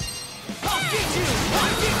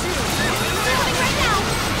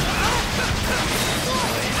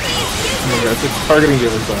 It's targeting the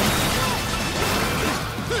other side.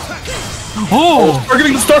 Oh! It's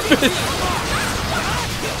targeting the starfish!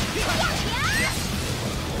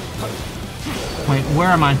 Wait, where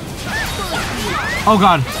am I? Oh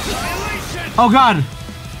god. Oh god!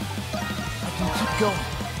 I can keep going.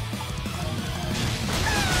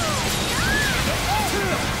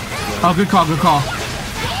 Oh, good call, good call.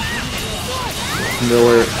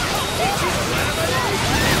 Nowhere.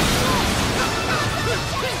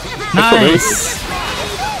 Nice!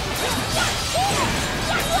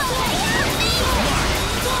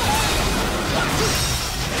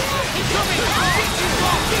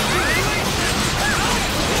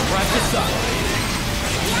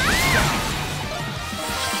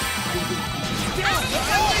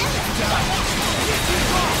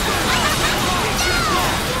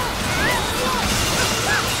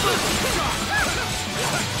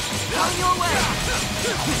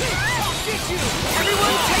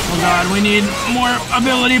 Oh god, we need more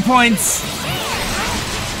ability points.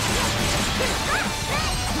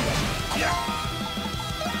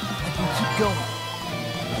 I can keep going.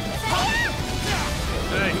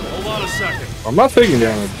 Hey, hold on a second. I'm not taking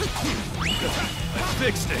damage. I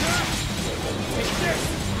fixed it.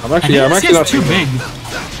 I'm actually not too big.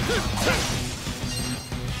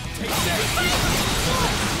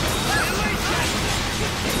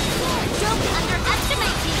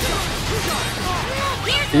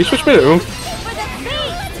 Can you switch me to Oomfie?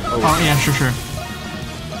 Oh yeah, sure.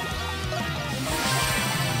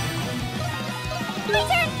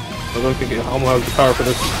 I don't think Hummel has the power for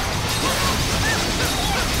this.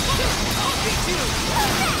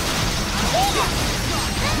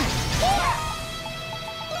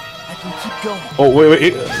 I can keep going. Oh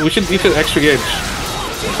wait, we should extra gauge.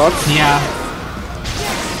 Thoughts? Yeah.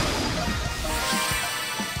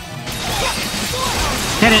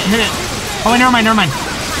 Hit it. Oh wait, never mind.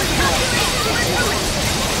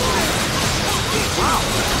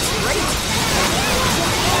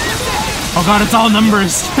 Oh god, it's all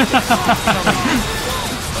numbers.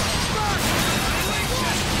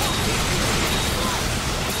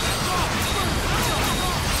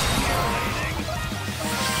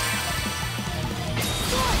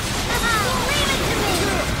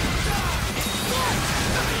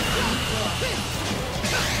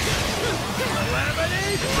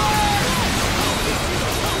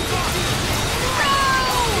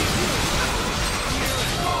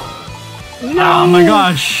 Oh my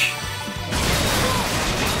gosh.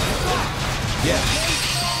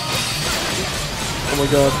 Oh my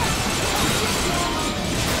god.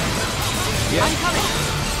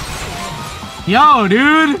 Yo,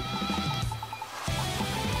 dude.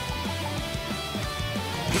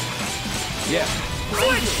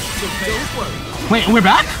 Wait, we're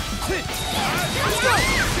back?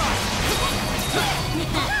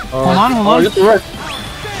 Hold on. I guess we're right.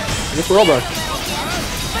 I guess we're all back.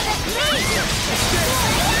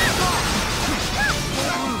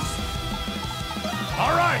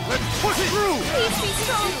 All right, let's push through. Please be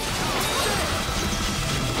strong.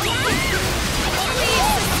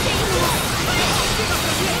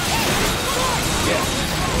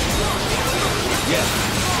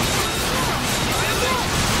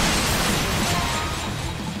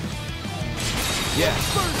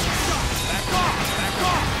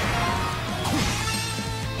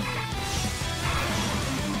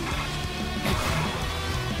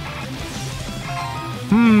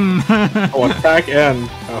 Oh, attack and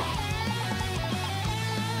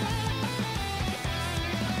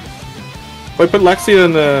Wait, put Lexi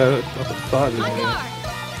in the side.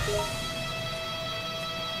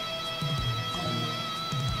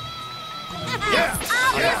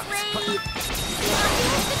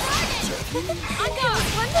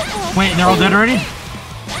 Wait, they're all dead already?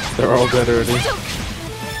 They're all dead already.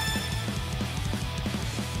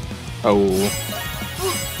 Oh.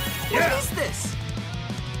 What is this?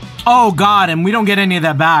 Oh god, and we don't get any of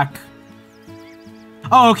that back.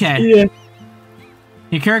 Oh, okay. Yeah.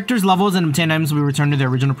 Your character's levels and obtained items will be returned to their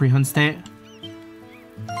original pre-hunt state.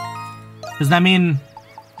 Does that mean...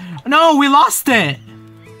 No, we lost it!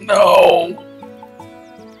 No!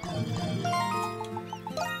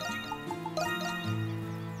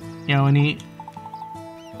 Yo, any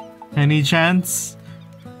chance?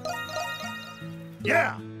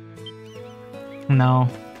 Yeah. No.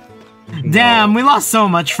 Damn, we lost so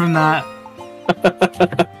much from that.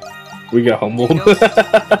 We got humbled. Here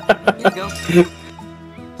you go.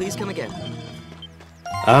 Please come again.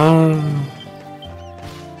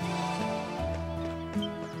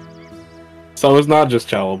 So it's not just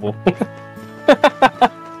challengable.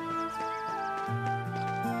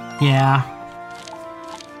 Yeah.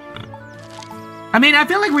 I mean, I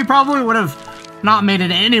feel like we probably would have not made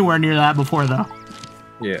it anywhere near that before, though.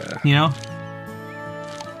 Yeah. You know?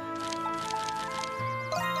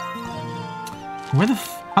 Where the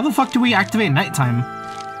how the fuck do we activate nighttime?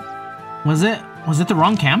 Was it the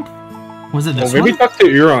wrong camp? Was it this one? Maybe talk to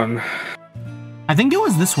Euron. I think it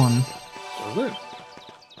was this one. Was it?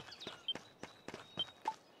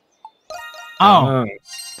 Oh.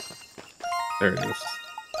 There it is.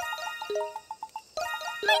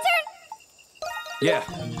 My turn! Yeah.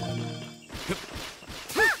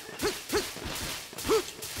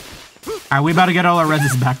 Alright, we about to get all our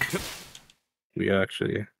reses back. We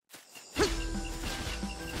actually.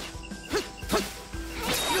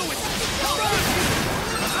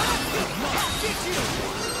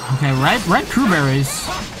 Okay, red crewberries.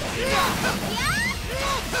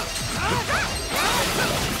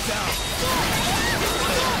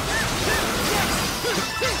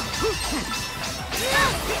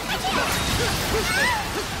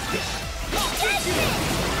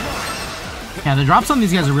 Yeah, the drops on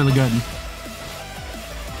these guys are really good.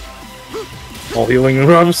 All healing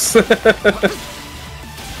rubs.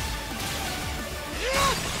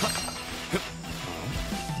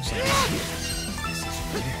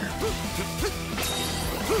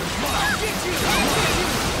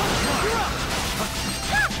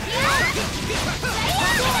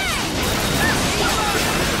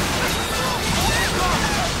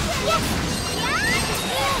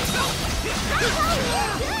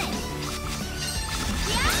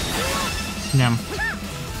 Yeah.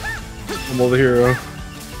 I'm over here.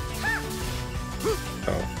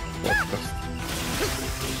 Oh, what's this?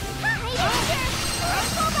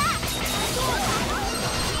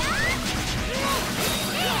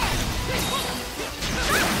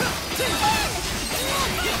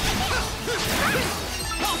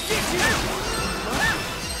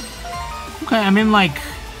 Okay, I mean, like,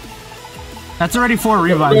 that's already 4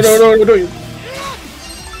 revives. No.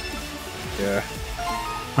 Yeah.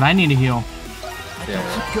 But I need to heal. Yeah.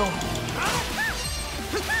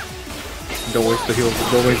 Don't waste the heals.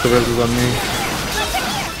 Don't waste the reses on me.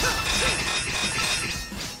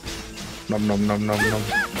 Nom nom nom nom nom.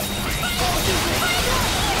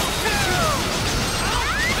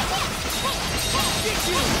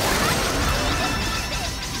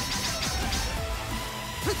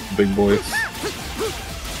 Big boys.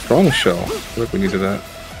 Strong shell. Look, we needed that.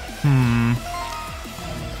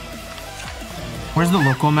 Where's the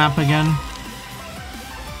local map again?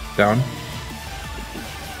 Down.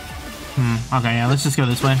 Okay, yeah, let's just go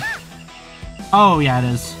this way. Oh, yeah,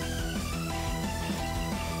 it is.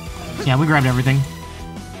 Yeah, we grabbed everything.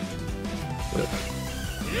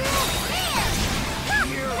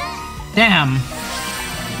 Damn!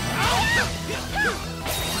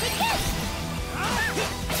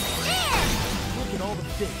 Look at all the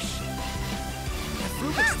fish. That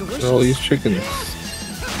fruit looks delicious. All these chickens.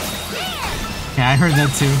 Yeah, I heard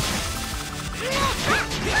that too.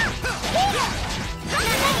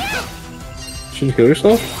 Should you kill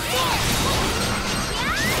yourself?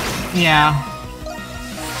 Yeah.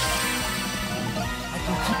 I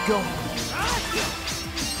can keep going.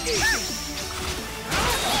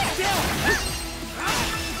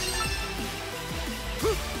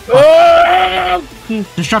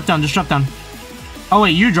 Just drop down, just drop down. Oh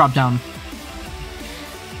wait, you drop down.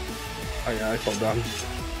 Oh yeah, I fell down.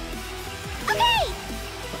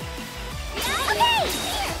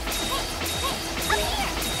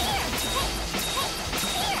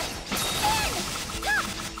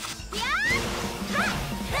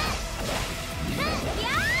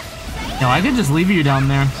 No, I could just leave you down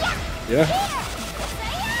there. Yeah.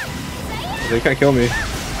 They can't kill me.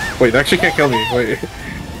 Wait, they actually can't kill me. Wait.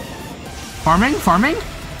 Farming? Farming?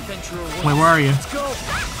 Wait, where are you?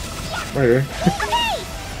 Right here.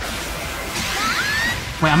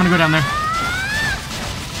 Wait, I'm gonna go down there.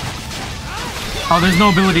 Oh, there's no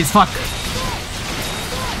abilities. Fuck.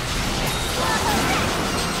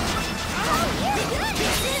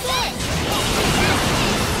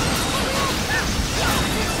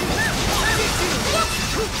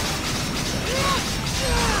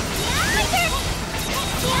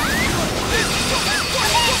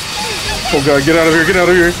 Oh god, get out of here, get out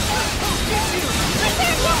of here.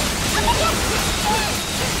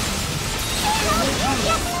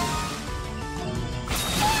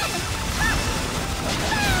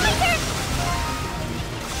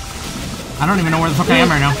 I don't even know where the fuck I am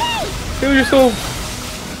right now. Kill yourself.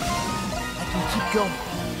 I can keep going.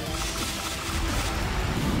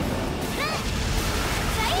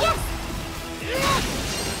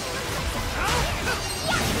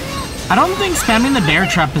 I don't think spamming the bear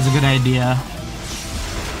trap is a good idea.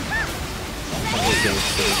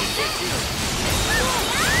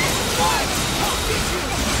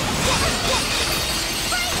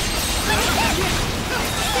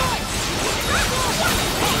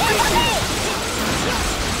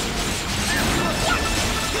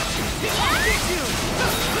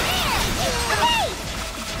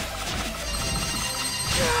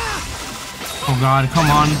 Oh god, come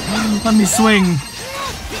on. Let me swing.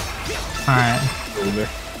 Alright.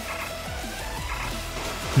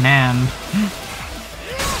 Man.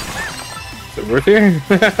 Is it worth it?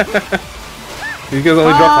 You guys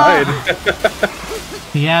only dropped hide.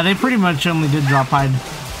 Yeah, they pretty much only did drop hide.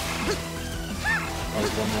 Oh,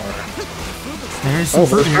 one more. There's some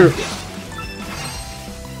fruit here.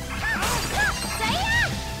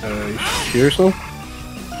 You hear yourself?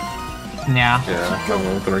 Yeah. Yeah,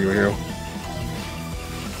 I'm with the regular hero.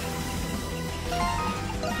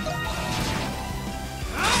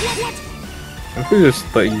 I could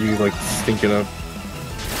just let you like stink it up.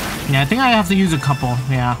 Yeah, I think I have to use a couple,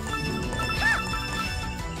 yeah.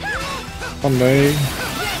 Someday.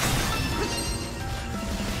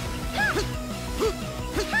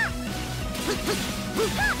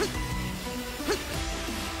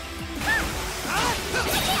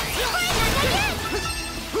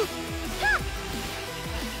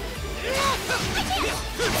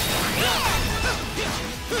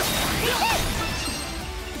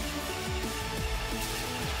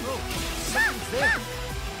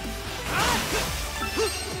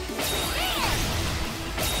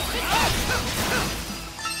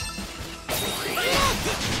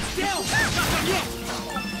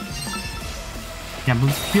 Yeah,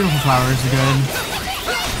 but beautiful flowers are good.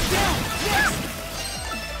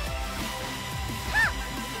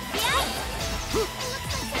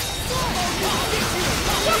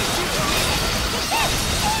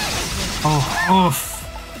 Oh, oof.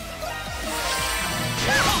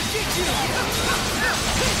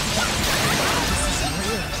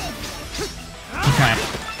 Okay.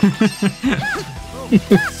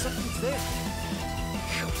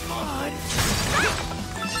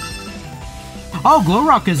 Oh, Glow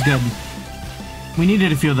Rock is good. We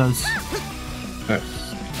needed a few of those. Nice.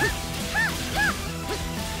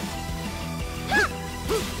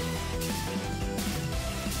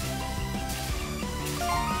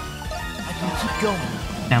 I can keep going.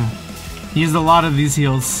 Damn. Used a lot of these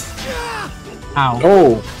heals. Ow.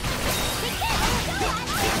 Oh!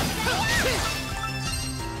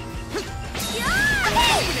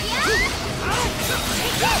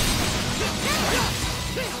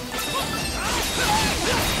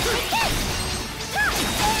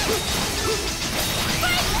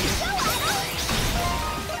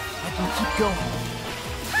 Keep going.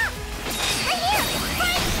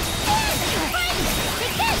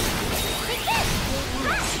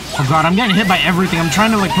 Oh god, I'm getting hit by everything. I'm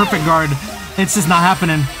trying to like perfect guard. It's just not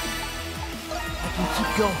happening. I can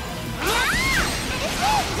keep going.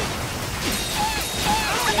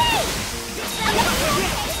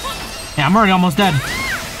 Yeah, I'm already almost dead.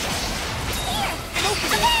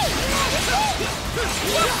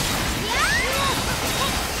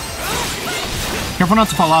 Careful not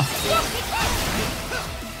to fall off.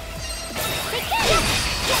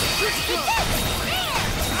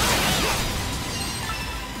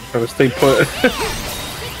 Gotta stay put.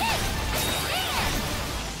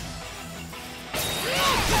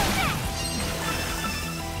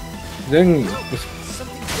 Then this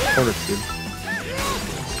corner kid.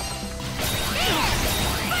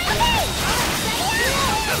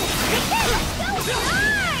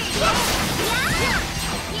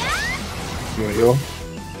 You wanna go?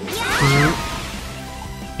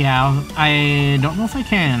 Yeah, I don't know if I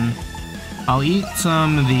can. I'll eat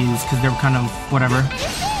some of these because they're kind of whatever.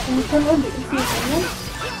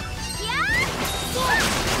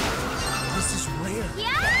 This is rare.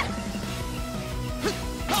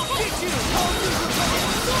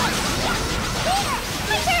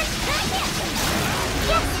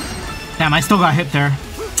 Damn, I still got hit there.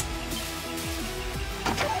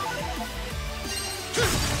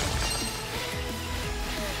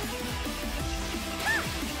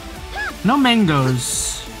 No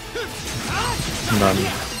mangoes. None.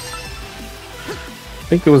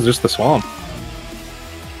 I think it was just the swamp.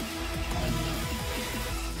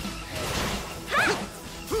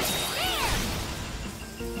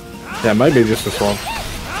 Yeah, it might be just the swamp.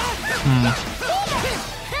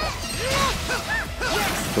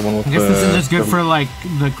 The one with I guess this is just good the- for like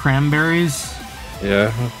the cranberries.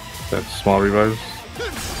 Yeah, that small revives.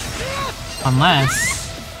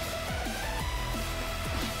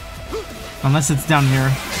 Unless it's down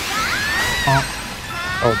here. Oh.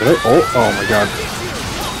 Oh, did I? Oh my god.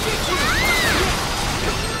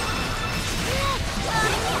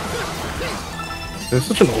 There's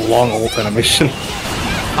such a long ult animation.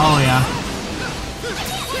 Oh yeah.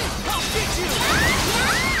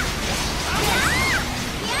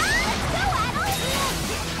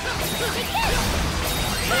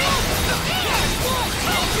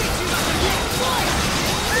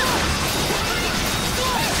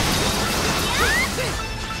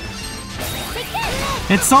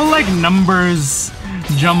 It's so like numbers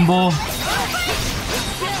jumble.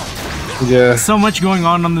 Yeah. So much going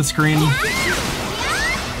on the screen.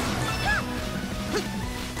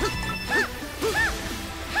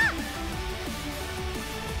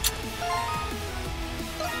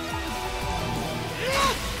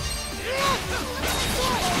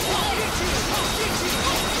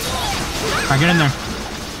 Alright, get in there.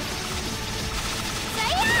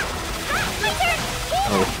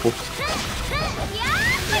 Oh, whoops.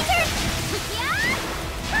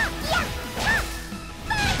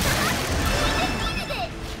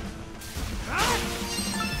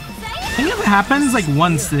 I think if it happens like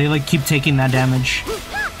once, they like keep taking that damage.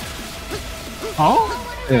 Oh?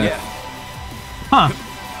 Yeah. Huh.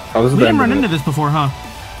 Oh, this is We the didn't end run of into it. this before, huh?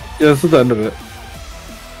 Yeah, this is the end of it.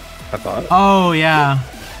 I thought. Oh, yeah.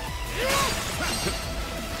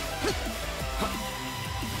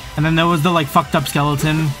 And then there was the like fucked up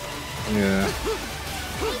skeleton. Yeah.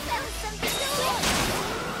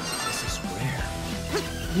 This is rare.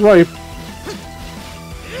 Right.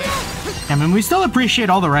 I mean, we still appreciate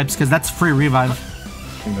all the reps because that's free revive.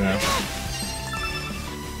 Yeah.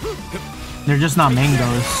 They're just not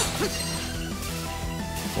mangoes.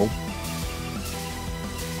 Oh.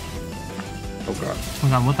 Oh god. Oh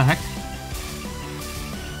god, what the heck?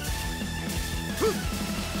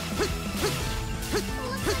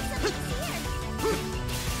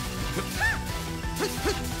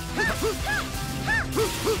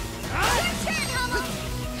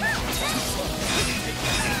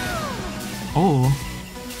 Oh.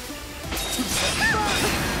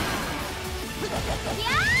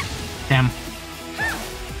 Damn.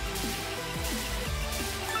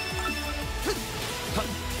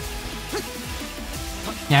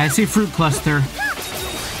 Yeah, I see fruit cluster.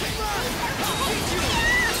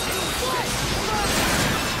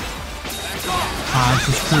 Ah, it's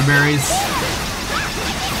just strawberries.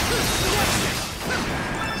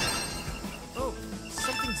 Oh,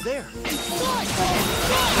 something's there.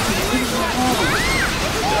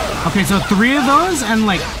 Okay, so 3 of those and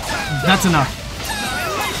like, that's enough.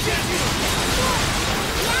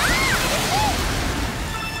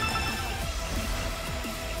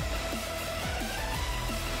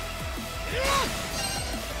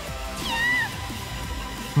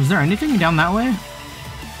 Was there anything down that way?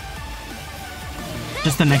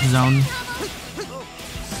 Just the next zone.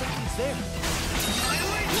 Something's there.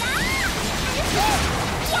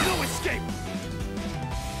 No escape.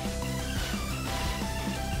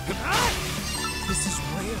 This is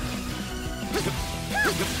rare.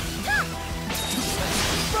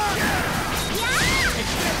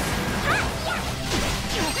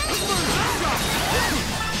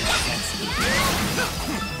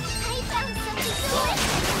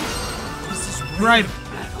 Right.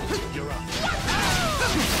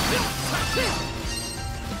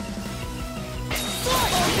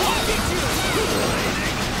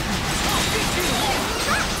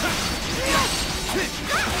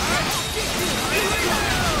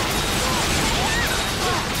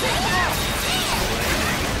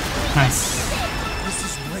 Nice. This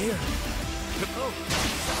is rare.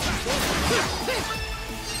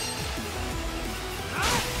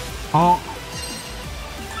 Oh.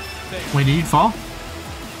 Wait, did you fall?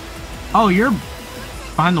 Oh, you're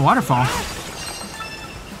behind the waterfall.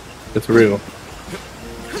 It's real.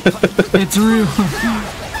 It's real.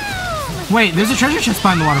 Wait, there's a treasure chest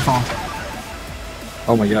behind the waterfall.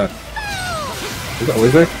 Oh my god. Is that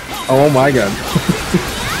always there? Oh my god.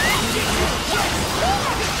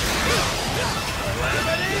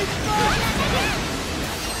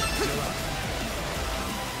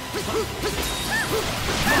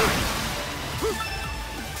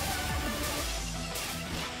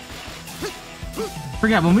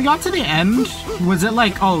 Forget, when we got to the end, was it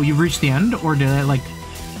like, oh, you've reached the end? Or did it like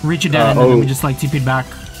reach a dead end and then we just like TP'd back?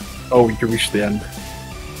 Oh, you reached the end.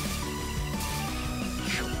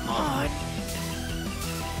 Come on.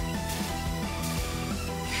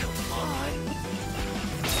 Come on.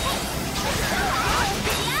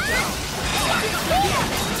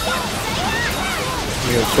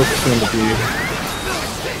 Yeah, focusing on the view.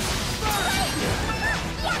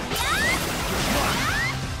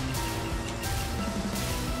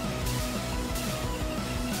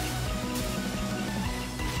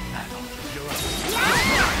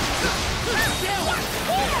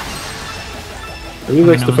 I really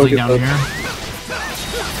likes to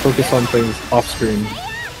focus on things off screen.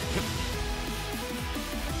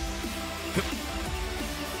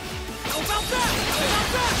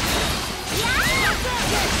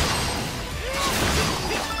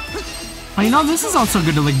 Oh, you know, this is also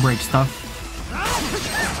good to like break stuff.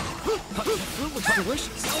 Fruit looks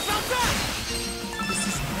delicious. This is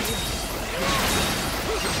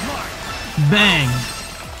Bang!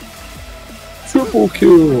 Triple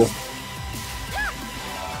kill.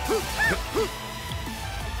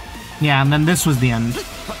 Yeah, and then this was the end.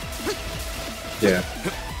 Yeah.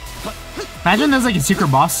 Imagine there's like a secret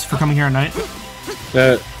boss for coming here at night.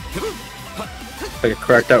 Like a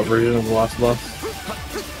cracked out version of the last boss.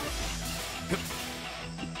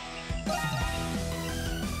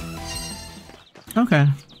 Okay.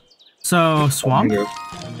 So, swamp?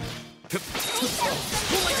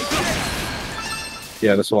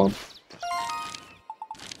 Yeah, the swamp.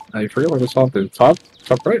 I forget where the swamp is. Top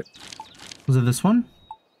right. Was it this one?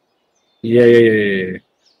 Yeah.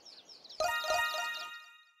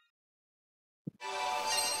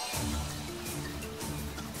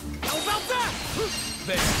 How about that?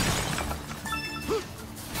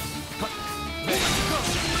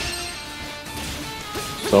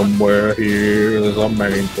 Somewhere here, there's a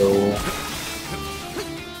mango.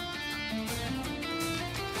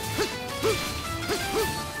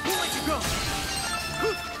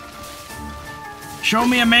 Show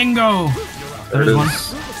me a mango! There's one.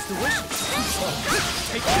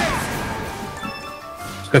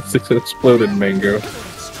 That's an exploded mango.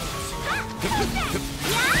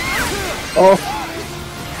 Oh!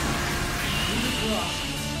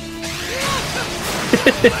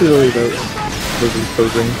 Really wasn't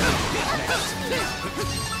posing.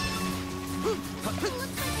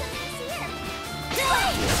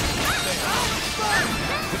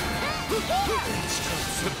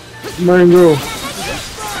 Mango!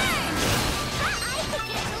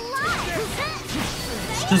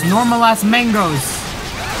 Just normal ass mangoes.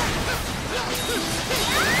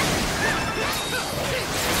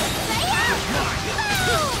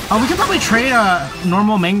 Oh, we could probably trade a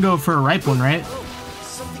normal mango for a ripe one, right?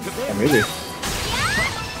 Yeah, maybe.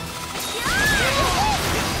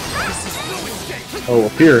 Oh,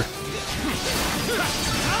 up here.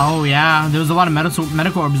 Oh yeah, there was a lot of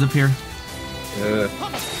medical orbs up here. Yeah. Let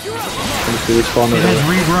me see which one It it has is.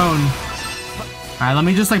 regrown. Alright, let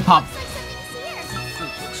me just like pop.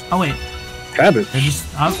 Oh wait. Cabbage. They're just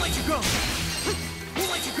up.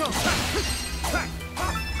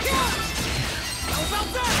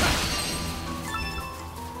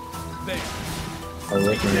 I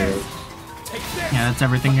like mangoes. Yeah, that's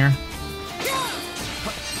everything here.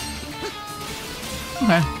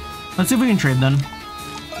 Okay. Let's see if we can trade then.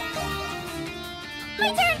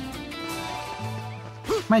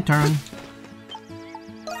 My turn.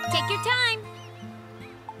 Take your time.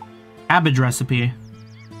 Cabbage recipe.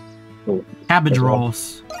 Oh, Cabbage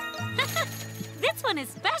rolls. This one is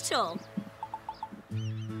special.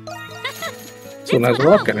 this one has a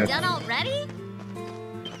rock in it. Done already?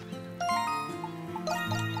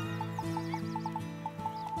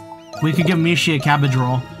 We could give Mishi a cabbage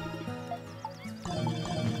roll.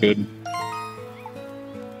 Good.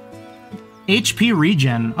 HP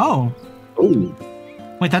regen. Oh. Oh.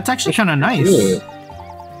 Wait, that's actually kind of nice. Good.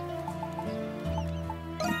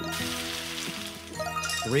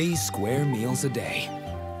 3 square meals a day.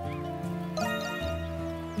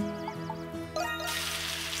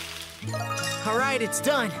 All right, it's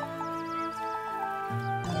done.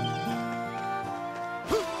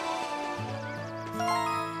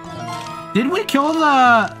 Did we kill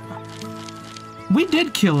the... We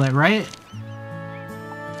did kill it, right?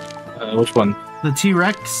 Which one? The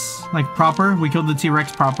T-Rex, like proper? We killed the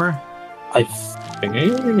T-Rex proper? I think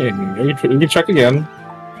we can check again.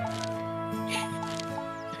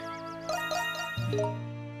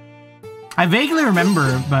 I vaguely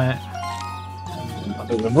remember, but... I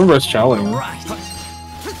remember us challenging.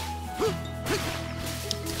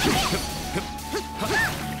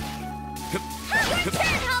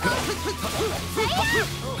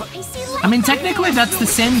 I mean, technically that's the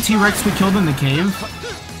same T-Rex we killed in the cave.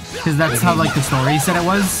 Because that's how, like, the story said it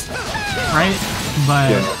was. Right?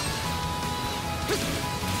 But... Yeah.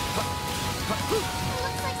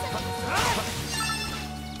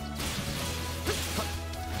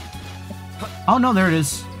 Oh, no, there it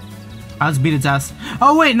is. Let's beat its ass.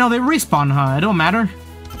 Oh, wait, no, they respawn, huh? It don't matter.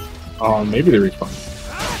 Maybe they respawn.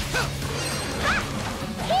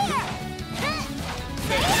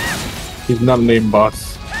 He's not named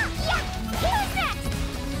boss.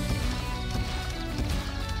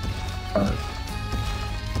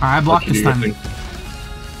 Alright, I blocked this time.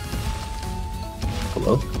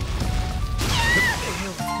 Hello?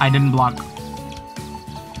 I didn't block.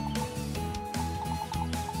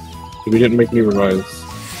 We didn't make any revives.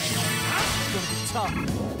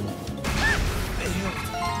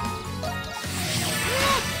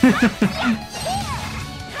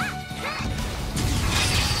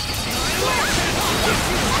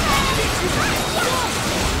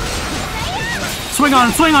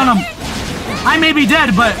 Swing on him! I may be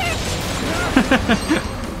dead, but...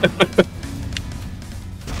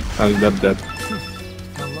 I'm dead.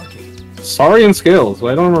 Sorry and Scales.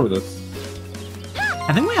 Well, I don't remember this.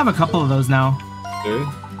 I think we have a couple of those now. Okay.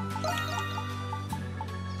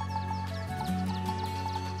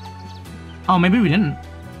 Oh, maybe we didn't.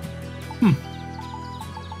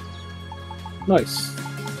 Nice.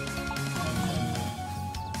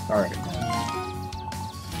 Alright.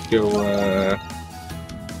 Go,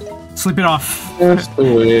 Sleep it off. Just the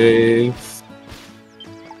waves.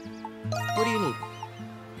 What do you need?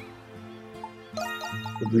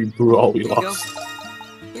 We blew all we Here you lost. go.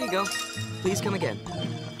 Here you go. Please come again.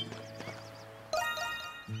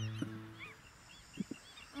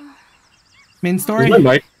 Main story?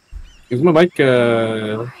 Is my mic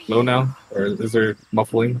low now? Or is there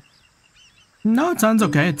muffling? No, it sounds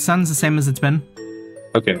okay. It sounds the same as it's been.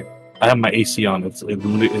 Okay. I have my AC on. It's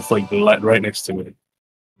like right next to it.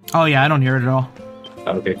 Oh yeah, I don't hear it at all.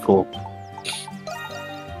 Okay, cool.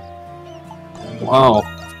 Wow.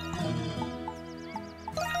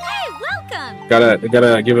 Hey, welcome! Gotta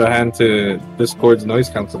give a hand to Discord's noise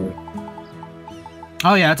canceller.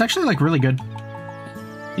 Oh yeah, it's actually like really good.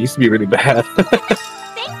 It used to be really bad.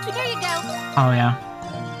 Thank you. Here you go. Oh yeah.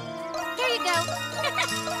 Here you go.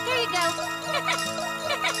 Here you go.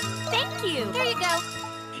 Thank you. Here you go.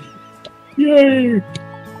 Yay!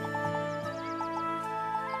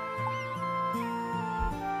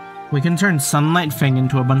 We can turn Sunlight Fang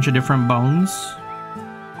into a bunch of different bones.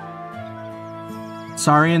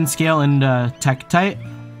 Saurian Scale and Tektite.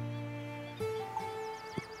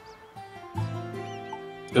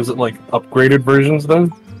 Is it like upgraded versions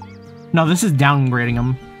then? No, this is downgrading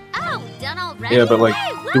them. Oh, done already? Yeah, but like,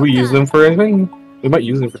 Hey, do we use them for anything? We might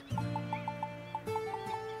use them for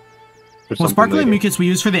Well, something Sparkling later. Mucus we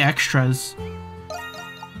use for the extras.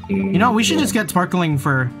 You know, we should just get Sparkling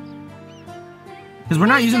for... Because we're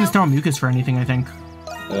not using the Sterile Mucus for anything, I think.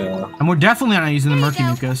 Yeah. And we're definitely not using the Murky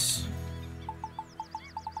Mucus.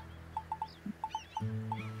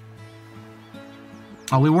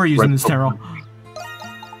 Oh, we were using the Sterile.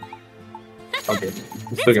 Okay.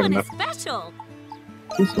 This Still got one is enough. special.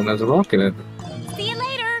 This one has a rock in it. See you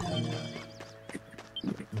later.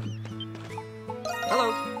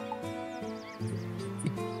 Hello.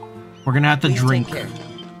 We're gonna have to Please take drink. care.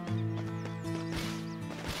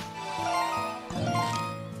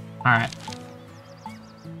 Alright.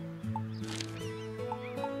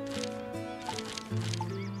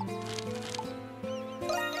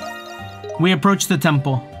 We approach the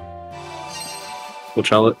temple. We'll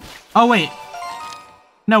tell it. Oh, wait.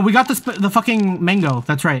 No, we got the fucking mango.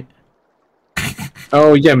 That's right.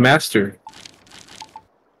 Oh yeah, Master.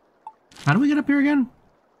 How do we get up here again?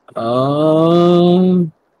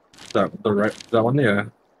 That one, yeah.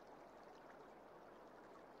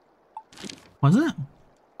 Was it?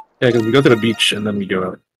 Yeah, because we go to the beach and then we go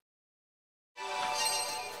out.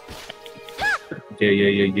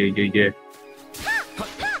 Yeah.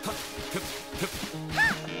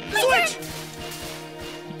 Switch!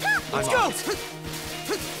 Let's go!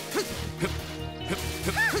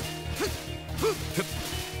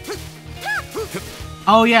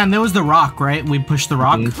 Oh, yeah, and there was the rock, right? We pushed the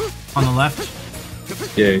rock on the left.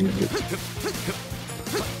 Yeah.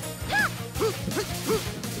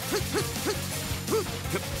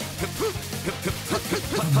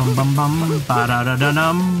 Bum bum bum ba da da da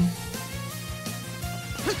dum.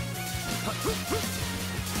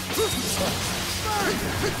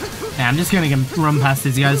 Yeah, I'm just gonna run past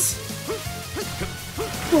these guys.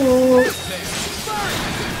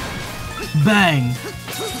 Bang!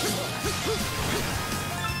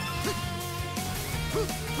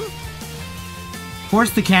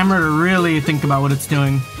 Force the camera to really think about what it's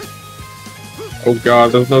doing. Oh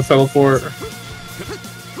god, there's no teleport.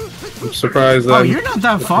 I'm surprised. Oh, you're not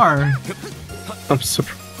that far. I'm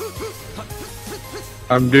surprised.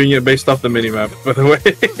 I'm doing it based off the minimap, by the way.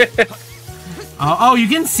 Oh, you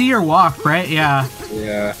can see her walk, right? Yeah.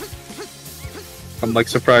 Yeah. I'm like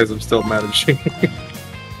surprised I'm still managing.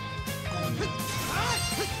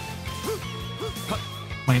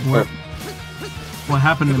 Wait, what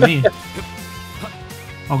happened to me?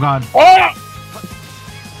 Oh god. Oh!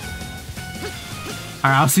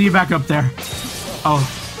 Alright, I'll see you back up there.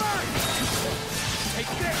 Oh.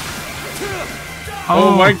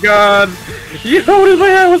 Oh my god! Yo, what is my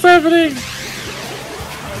head? What's happening?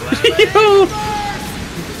 Yo!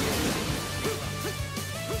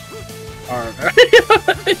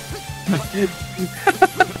 Alright.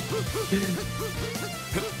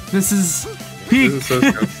 This is peak. This is so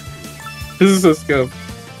scope. This is so scope.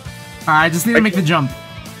 Alright, I just need to make the jump.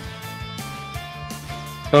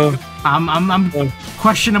 Oh. I'm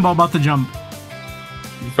questionable about the jump.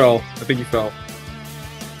 You fell. I think you fell.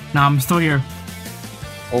 Nah, I'm still here.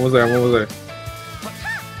 What was there? What was there?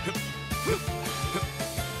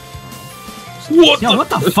 Yo, what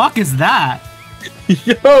the fuck is that?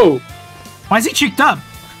 Yo! Why is he cheeked up?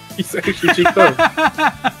 He's actually cheeked up.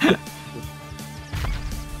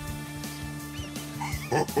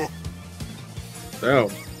 Damn.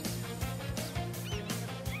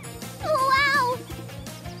 Wow!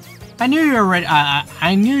 I knew you already.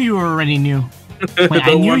 I knew you already knew. Wait,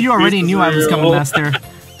 I knew you already knew I was coming, Master.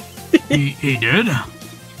 He did.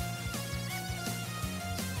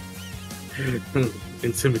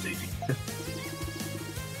 Intimidating.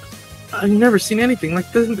 I've never seen anything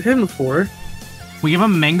like this him before. We give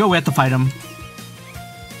him a mango. We have to fight him.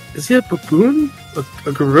 Is he a baboon?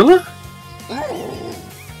 A gorilla?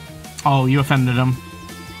 Oh, you offended him.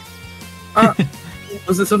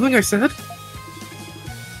 Was it something I said?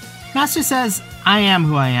 Master says, I am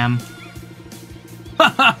who I am.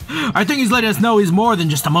 I think he's letting us know he's more than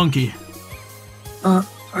just a monkey. I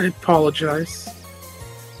apologize.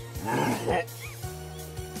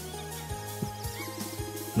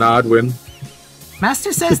 Nah, I'd win.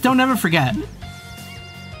 Master says, don't ever forget.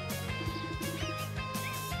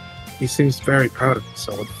 He seems very proud of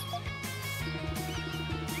himself.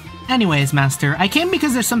 Anyways, Master, I came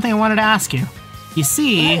because there's something I wanted to ask you. You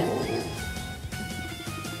see...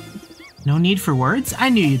 No need for words? I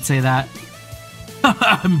knew you'd say that.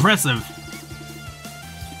 Impressive.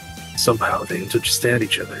 Somehow they understand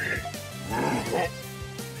each other.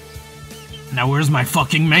 Now where's my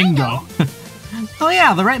fucking mango? Oh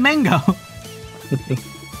yeah, the right mango.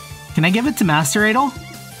 Can I give it to Master Adol?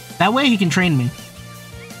 That way he can train me.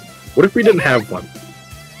 What if we didn't have one?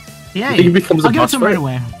 Yeah, You think he becomes I'll a give it boss to him right fight?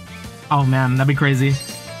 away. Oh man, that'd be crazy.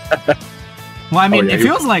 Well, I mean, Oh, yeah, it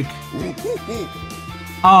feels like...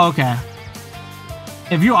 Oh, okay.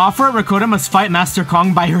 If you offer it, Rakota must fight Master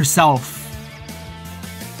Kong by herself.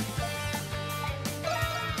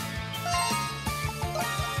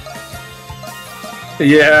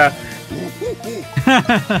 Yeah.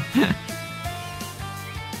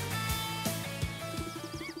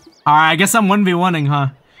 Alright, I guess I'm 1v1ing, huh?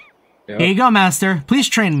 Yep. Here you go, Master. Please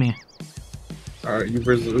train me. Alright, you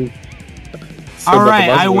versus who? Alright,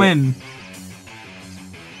 I win.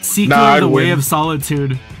 Seeker Nah, of the I'd Way win. of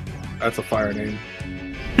Solitude. That's a fire name.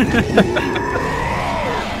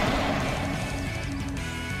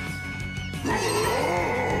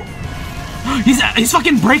 He's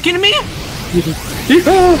fucking breaking me?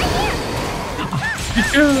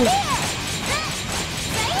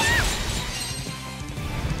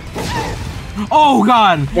 Oh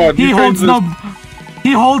god! What, He you holds trained no...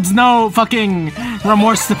 He holds no fucking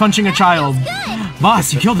remorse to punching a child.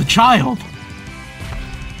 Boss, you killed a child.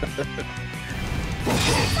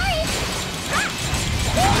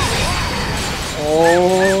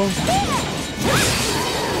 Oh.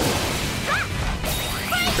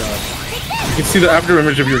 God. You can see the after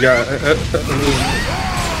image of your guy.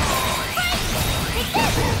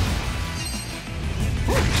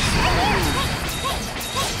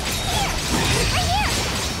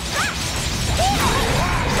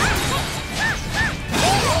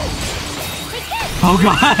 Oh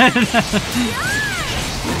god!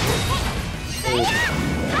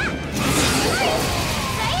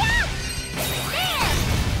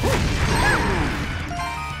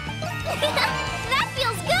 That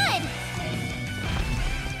feels good!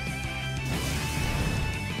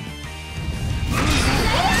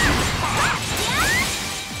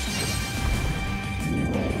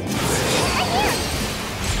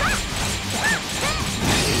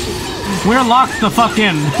 We're locked the fuck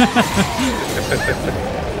in.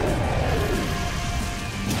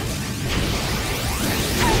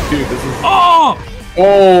 Dude, this is... Oh!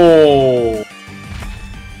 Oh!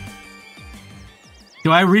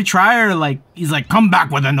 Do I retry or like he's like come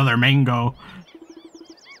back with another mango?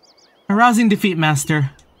 A rousing defeat,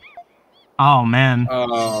 Master. Oh man.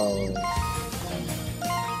 Oh.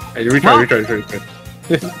 Hey, retry.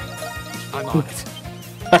 I'm on it.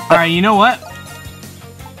 Alright, you know what?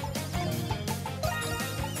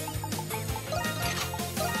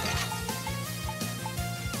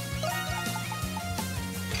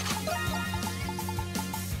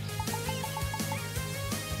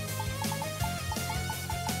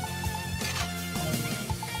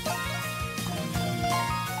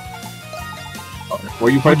 Well,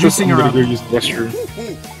 you fight this, juicing I'm her gonna up. go use the restroom.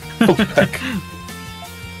 Go back.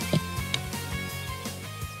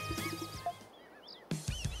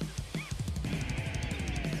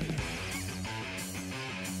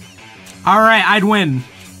 Alright, I'd win.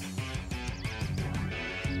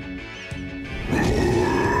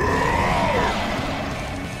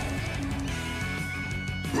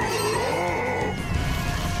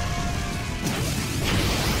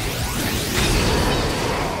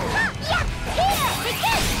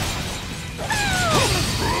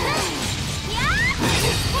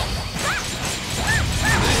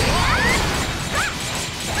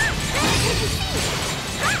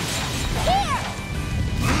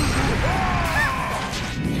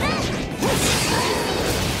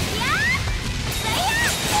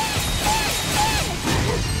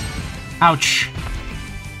 Ouch.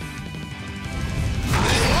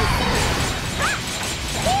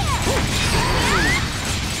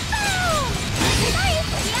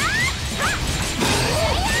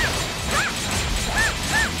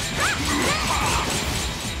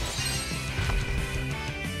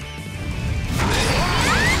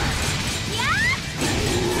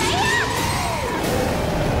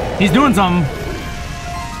 He's doing something.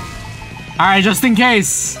 Alright, just in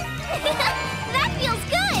case. That feels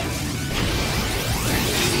good.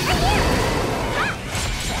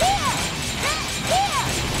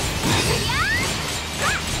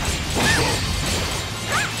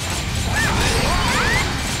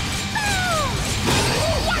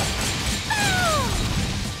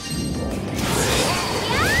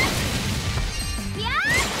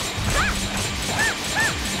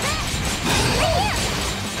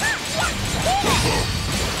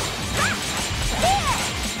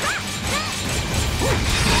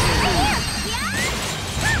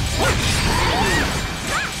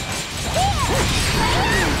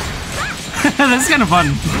 That's kind of fun.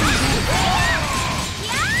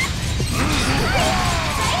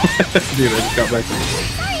 Dude, I just got back.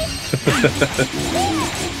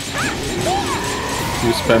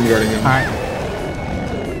 You spam guarding him. Alright.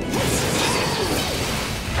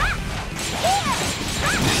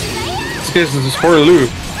 This is for Lou.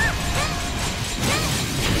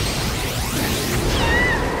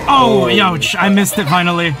 Oh, ouch. I missed it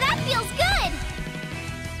finally. That feels good.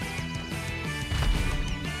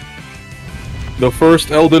 The first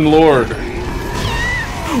Elden Lord.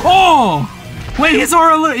 Oh! Wait, he's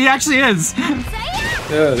Oralu. He actually is.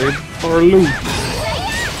 Yeah, dude. Oralu.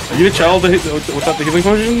 Are you the child without the healing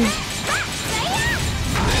potion?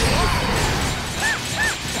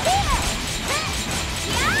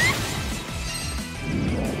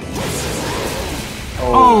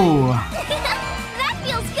 Oh. That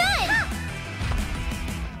feels good.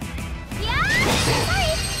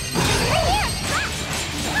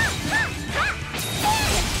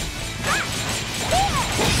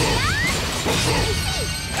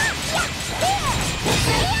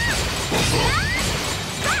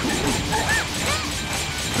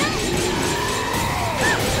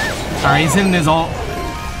 Alright, he's hitting his ult.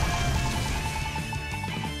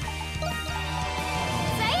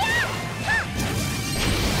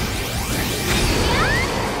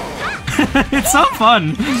 It's so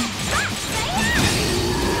fun.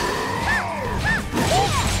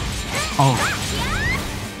 Oh.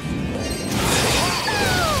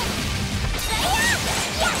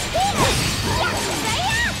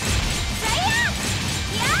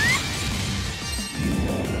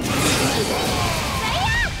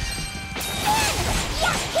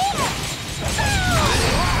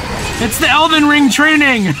 It's the Elden Ring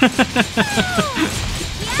training!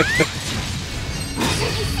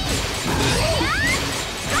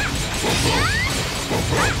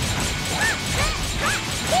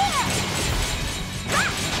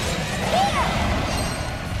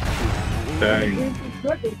 Dang.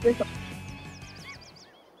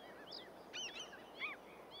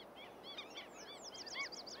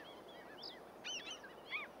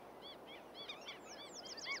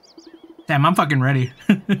 Damn, I'm fucking ready.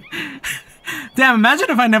 Damn, imagine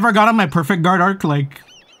if I never got on my perfect guard arc, like...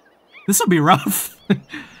 This would be rough.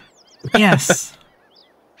 Yes.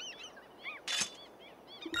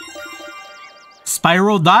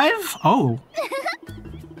 Spiral dive? Oh.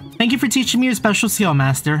 Thank you for teaching me your special skill,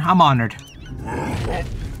 Master. I'm honored.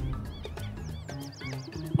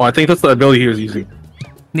 Oh, I think that's the ability he was using.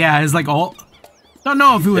 Yeah, it's like ult. Don't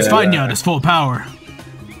know if he was fighting you at his full power.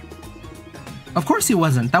 Of course he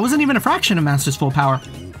wasn't. That wasn't even a fraction of Master's full power.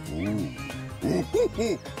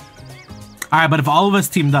 Alright, but if all of us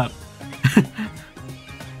teamed up.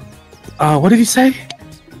 What did he say?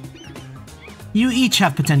 You each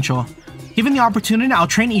have potential. Given the opportunity, I'll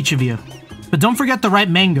train each of you. But don't forget the ripe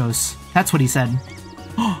mangoes. That's what he said.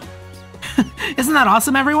 Isn't that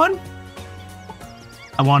awesome, everyone?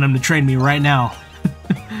 I want him to train me right now.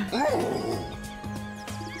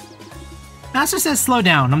 Master says slow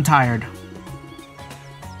down. I'm tired.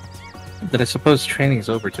 But I suppose training is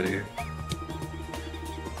over today.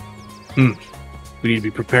 We need to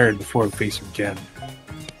be prepared before we face him again.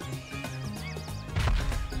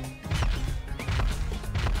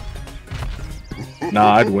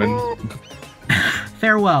 Nah, I'd win.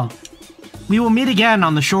 Farewell. We will meet again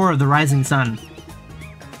on the shore of the rising sun.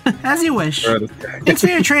 As you wish. Thanks for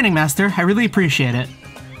your training, Master. I really appreciate it.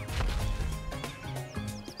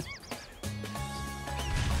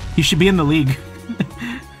 You should be in the league.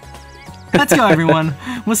 Let's go, everyone.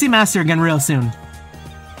 We'll see Master again real soon.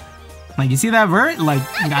 Like, you see that vert? Like,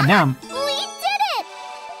 goddamn. We did it!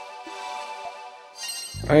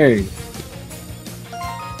 Hey.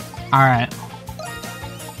 Alright.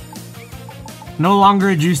 No longer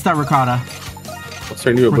a juice that ricotta. What's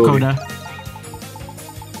her new ability?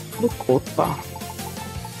 Ricotta.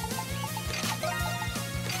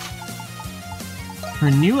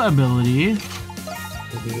 Her new ability.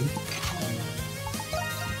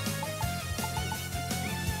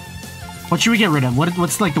 What should we get rid of?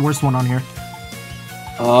 What's like the worst one on here?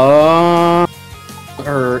 Or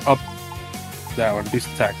up that one, beast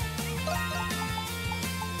attack.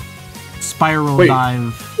 Spiral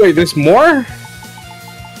dive. Wait, there's more?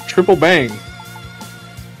 Triple bang.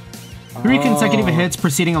 3 consecutive hits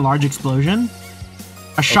preceding a large explosion.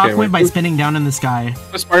 A shockwave by spinning down in the sky.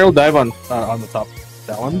 A spiral dive on the top.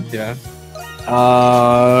 That one, yeah.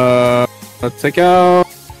 Let's take out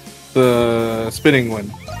the spinning one.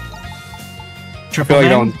 Triple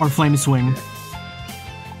bang or flame swing?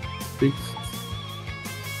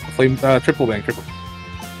 Triple bang, triple.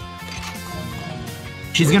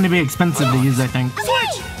 She's gonna be expensive to use, I think.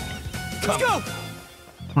 Switch! Let's go!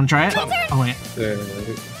 Wanna try it? Oh wait.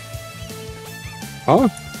 Huh?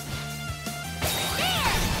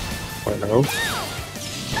 Oh no.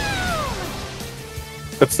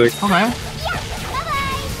 That's sick. Okay.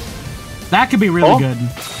 That could be really good.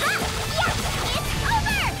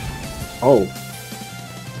 Oh.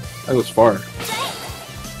 That was far.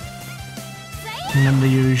 And then the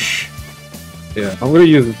use. Yeah, I'm gonna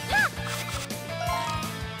use it.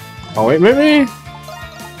 Oh wait, maybe.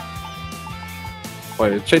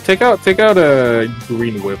 Wait, take out a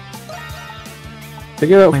green whip. Take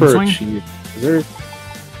it out for a cheap. Is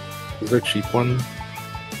there a cheap one?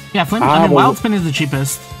 Yeah, flame. I mean, wild spin is the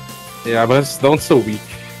cheapest. Yeah, but that one's so weak.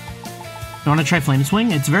 You want to try flame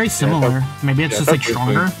swing? It's very similar. Maybe it's just like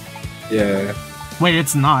stronger. Yeah. Wait,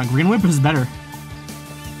 it's not. Green whip is better.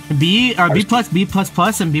 B plus B plus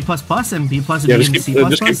plus and B plus plus and B plus B and C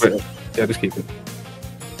plus plus. Yeah, just keep it.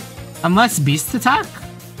 Unless beast attack.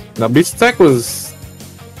 Now beast attack was.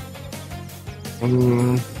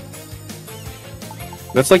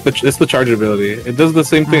 That's like it's the charge ability. It does the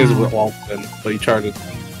same thing as with wall spin, but you charge it.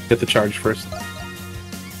 Hit the charge first.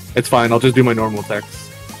 It's fine. I'll just do my normal attacks.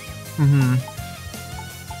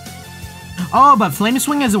 Oh, but flame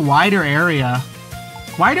swing has a wider area.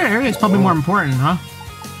 Wider area is probably more important, huh?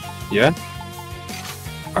 Yeah.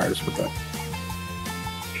 Alright, just put that.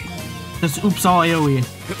 Just oops all AoE.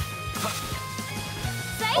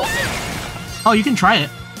 Oh, you can try it.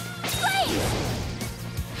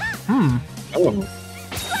 Oh.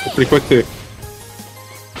 That's pretty quick too.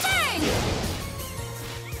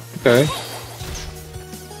 Okay.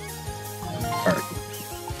 Alright.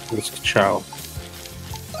 Let's chow.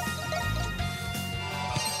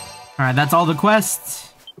 Alright, that's all the quests.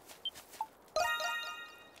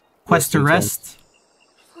 Quest to rest.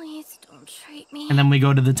 Please don't treat me. And then we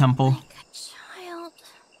go to the temple. Like a child.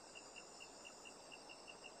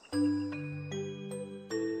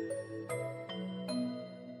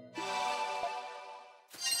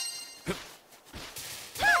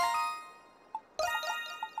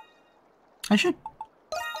 I should.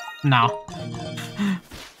 No.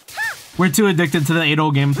 We're too addicted to the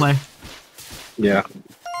 8-0 gameplay. Yeah.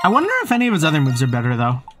 I wonder if any of his other moves are better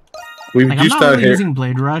though. We've like, I'm not really using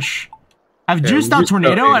Blade Rush. I've juiced out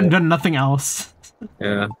Tornado and done nothing else.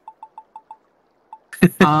 Yeah. You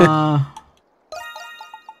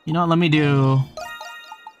know what, let me do...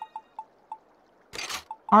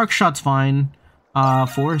 Arc Shot's fine.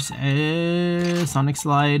 Force, Sonic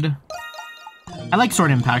Slide. I like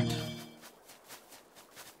Sword Impact.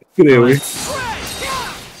 Good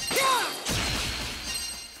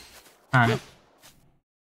Alright.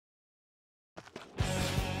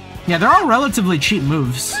 Yeah, they're all relatively cheap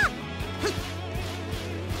moves.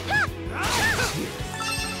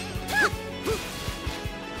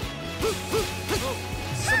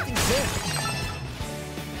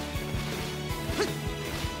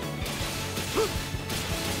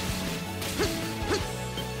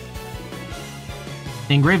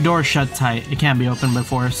 The engraved door is shut tight. It can't be opened by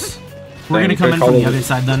force. We're gonna come in from the other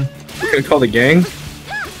side then. We're gonna call the gang?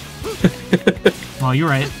 Oh, you're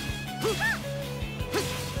right.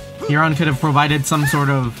 Euron could have provided some sort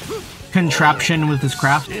of contraption with his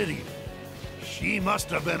craft. She must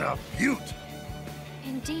have been a beaut.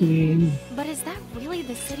 Indeed. But is that really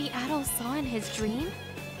the city Adol saw in his dream?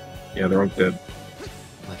 Yeah, they're all dead.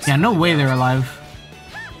 Yeah, no way they're alive.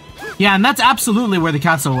 Yeah, and that's absolutely where the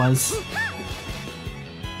castle was.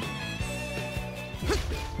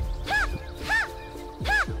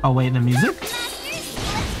 Oh wait, the music?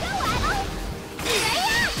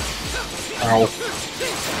 Ow.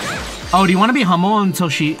 Oh, do you want to be humble until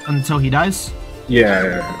he dies?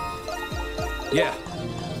 Yeah. Yeah.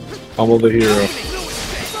 Pummel the hero.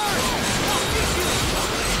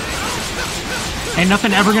 Ain't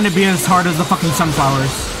nothing ever gonna be as hard as the fucking sunflowers.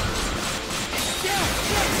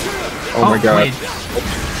 Oh my god. Wait.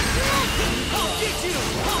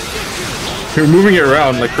 You're moving it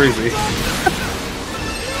around like crazy.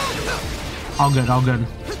 All good, all good.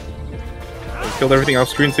 Killed everything off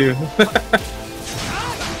screen too.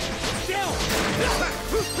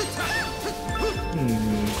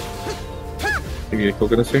 Maybe a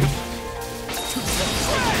coconut here.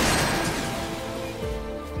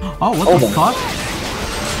 Oh, what the fuck?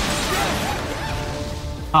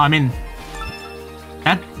 Oh, I mean,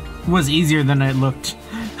 that was easier than it looked.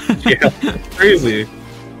 Yeah, crazy.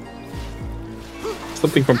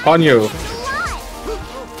 Something from Ponyo.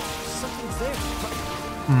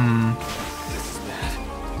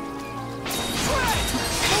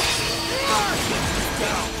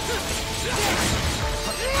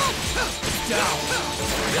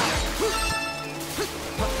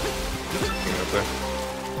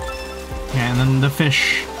 Yeah, and then the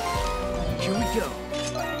fish. Here we go.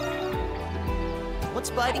 What's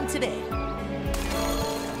biting today?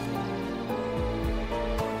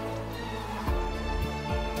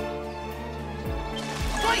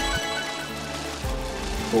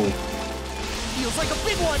 Oh, Feels like a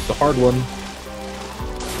big one. the hard one.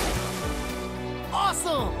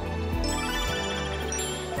 Awesome.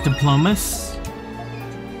 Diplomas.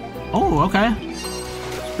 Oh, okay.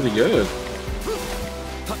 That's pretty good.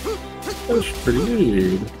 That's pretty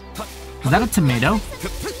good. Is that a tomato?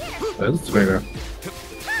 That's a tomato.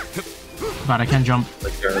 God, I can't jump. Oh my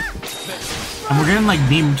god. And we're getting like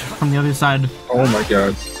beamed from the other side. Oh my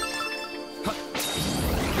god.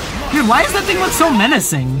 Dude, why does that thing look so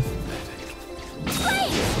menacing?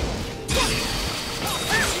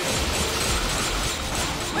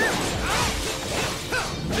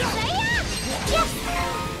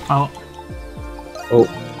 Oh. Oh.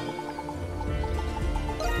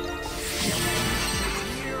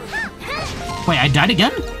 Wait, I died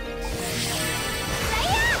again?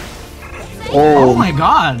 Oh, Oh my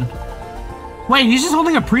god. Wait, he's just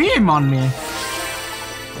holding a pre-aim on me. I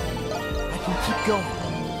can keep going.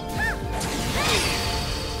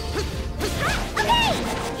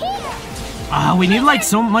 We need like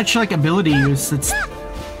so much like ability use. It's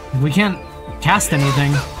we can't cast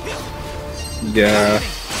anything. yeah.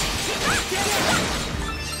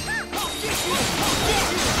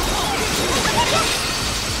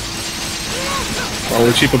 Oh,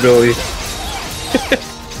 the cheap ability.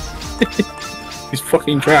 These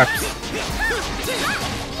fucking traps.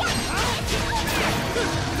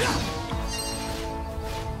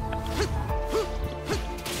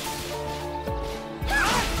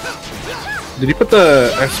 Did you put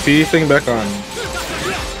the SP thing back on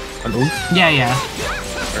Oomfie? Yeah, yeah.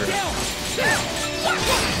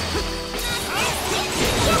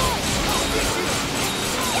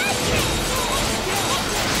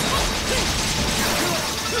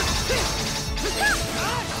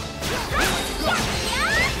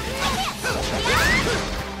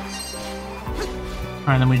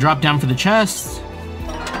 Alright, then we drop down for the chest.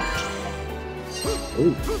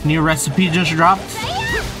 Ooh. New recipe just dropped.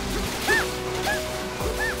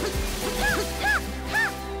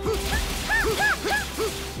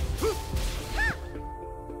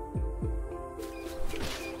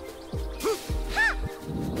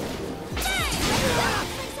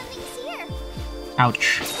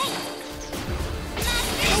 Ouch.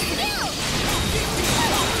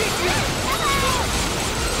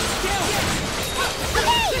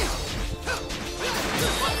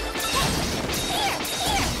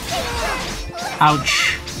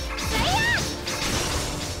 Ouch.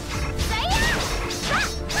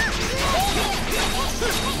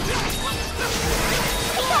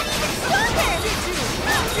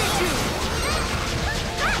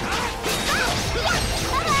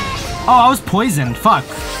 Oh, I was poisoned. Fuck.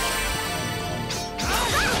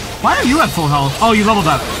 Why are you at full health? Oh, you leveled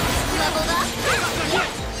up.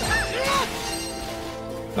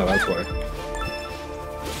 Oh, that's why.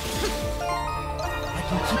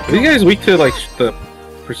 Are you guys weak to like the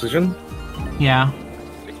precision? Yeah.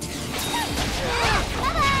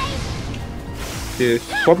 Yeah.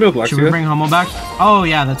 Swap me with Lexia. Should we bring Homo back? Oh,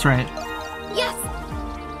 yeah, that's right. Yes.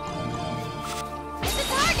 It's a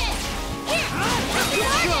target. Here.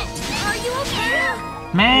 Target. Are you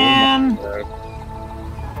okay? Man.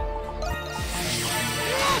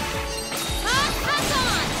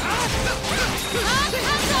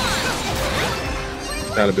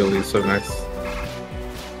 That ability is so nice.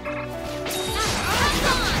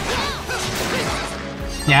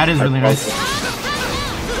 Yeah, it is really nice.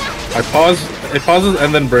 It pauses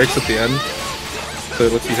and then breaks at the end.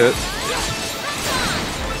 What's he hit?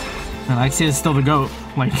 And Alexia is still the GOAT.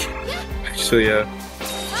 Like. Actually, yeah.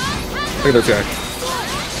 Look at this guy.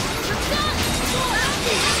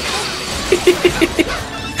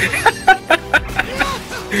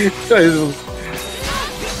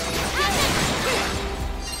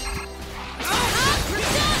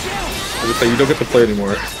 Like, you don't get to play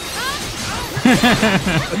anymore.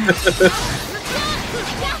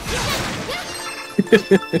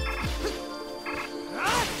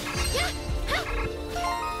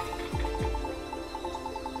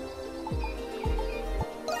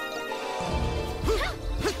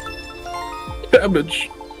 Damage.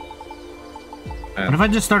 What if I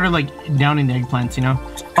just started like downing the eggplants, you know?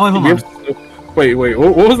 Oh, hold on. Wait,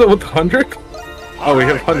 what was that with the 100? Oh, we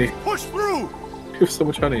have honey. Push through. We have so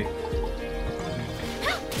much honey.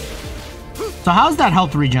 So how's that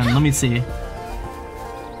health regen? Let me see.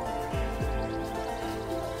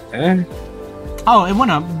 Eh? Oh, it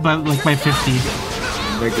went up, but like by 50.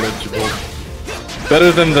 Negligible.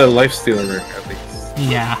 Better than the lifesteal ring, at least.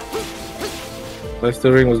 Yeah.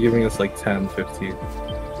 Lifesteal ring was giving us like 10, 15.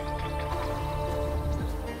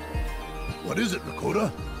 What is it,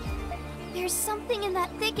 Makoto? There's something in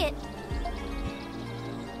that thicket.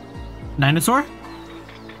 Dinosaur?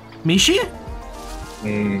 Mishi?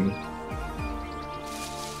 Hmm.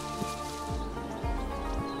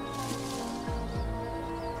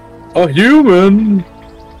 A human!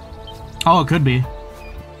 Oh, it could be.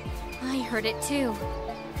 I heard it too.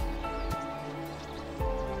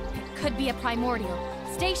 It could be a primordial.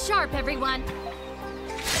 Stay sharp, everyone.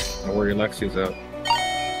 Don't worry, Lexi's out.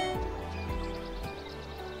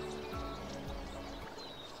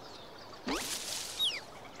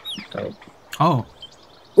 Oh.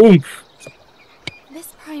 Oomph!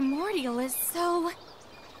 This primordial is so...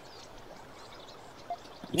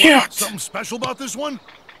 Yeah. Something special about this one?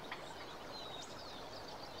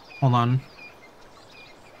 Hold on.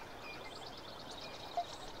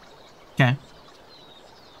 Okay.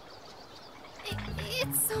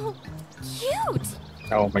 It's so cute.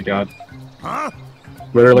 Oh my god. Huh?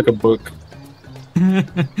 Better like a book.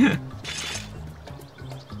 Can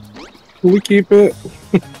we keep it?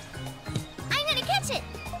 I'm gonna catch it.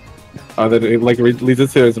 Then it like leads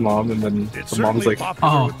it to his mom, and then the mom's like,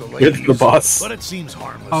 oh, it's the boss. But it seems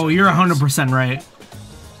harmless. Oh, you're 100% right.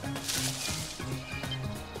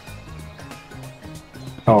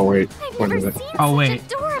 Oh wait, wait a minute. Oh wait.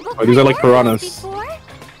 Oh, these are like piranhas. Before? I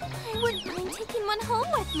wouldn't mind taking one home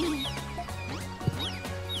with me.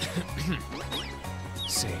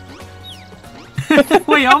 Same.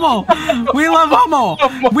 Wait, Hummel! We love Hummel!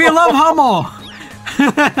 We love Hummel!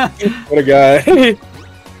 What a guy.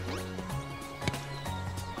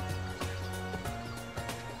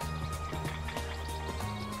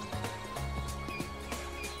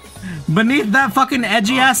 Beneath that fucking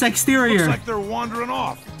edgy ass exterior. Looks like they're wandering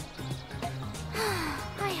off.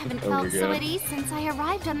 I haven't Oh my felt so God. at ease since I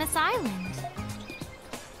arrived on this island.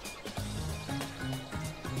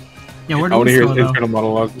 Yeah, where I do want we to hear go, his though? internal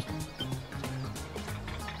monologue.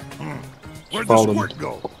 Where'd the Follow them. squirt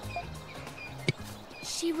go?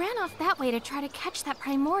 She ran off that way to try to catch that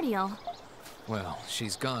primordial. Well,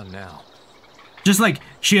 she's gone now. Just like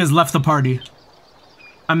she has left the party.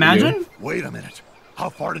 Imagine? Wait a minute. How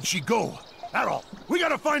far did she go? Errol, we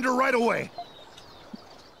gotta find her right away.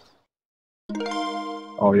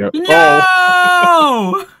 Oh yeah. No!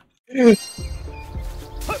 Oh.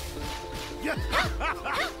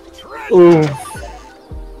 Ooh.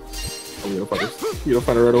 Oh, you don't find her. You don't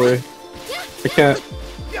find her right away. I can't.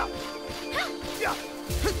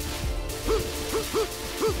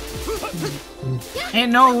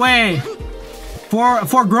 Ain't no way.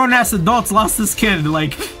 Four grown ass adults lost this kid.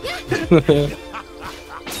 Like.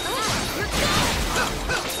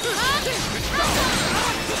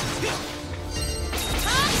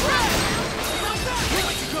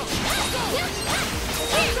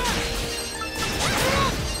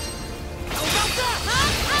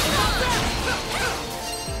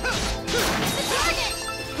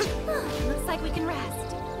 Looks like we can rest.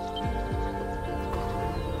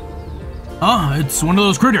 Oh, it's one of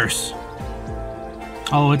those critters.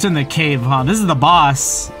 Oh, it's in the cave, huh? This is the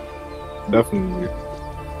boss. Definitely.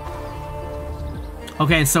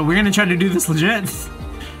 Okay, so we're gonna try to do this legit.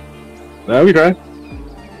 Yeah, we try.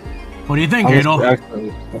 What do you think,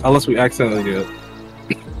 Unless we accidentally do it.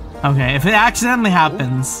 Okay, if it accidentally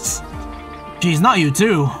happens... Geez, not you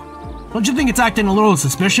too. Don't you think it's acting a little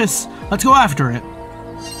suspicious? Let's go after it.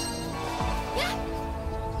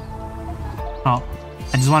 Oh,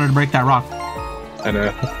 I just wanted to break that rock. I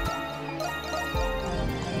know.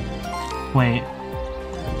 Wait.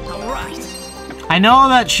 All right. I know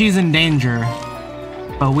that she's in danger.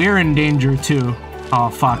 But we're in danger too.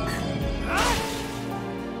 Oh, fuck.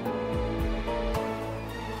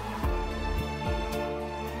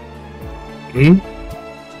 Hmm?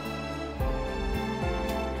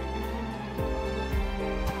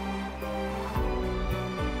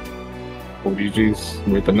 Oh, GG's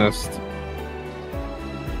with the nest.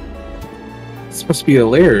 This must be a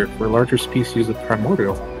lair for larger species of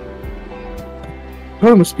primordial.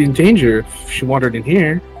 Oh, must be in danger if she wandered in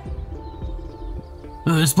here.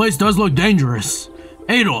 This place does look dangerous.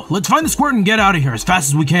 Adel, let's find the squirt and get out of here as fast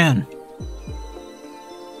as we can.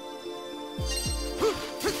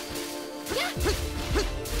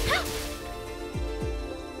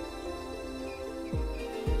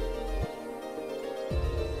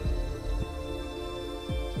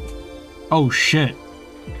 Oh shit.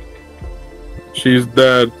 She's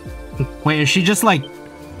dead. Wait, is she just like,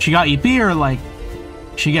 she got EP or like,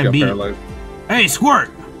 she got beat? Paralyzed. Hey,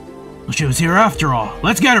 Squirt! Well, she was here after all.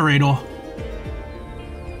 Let's get her, Adel.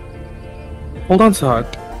 Hold on,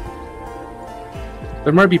 Saad.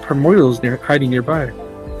 There might be primordials hiding nearby.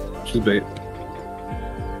 She's bait.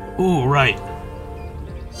 Ooh, right.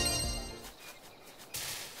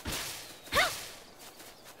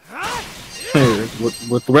 Hey,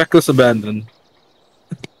 with reckless abandon.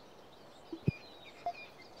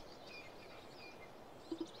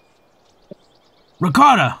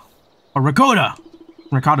 Ricotta! Or ricotta!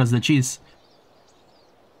 Ricotta's the cheese.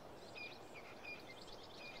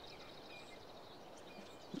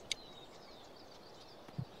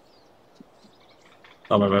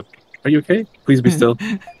 Oh my bad. Are you okay? Please be still.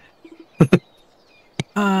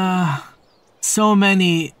 So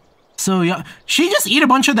many. So young. She just eat a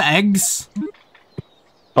bunch of the eggs?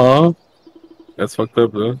 Oh, that's fucked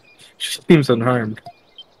up though. She seems unharmed.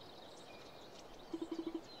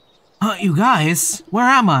 You guys, where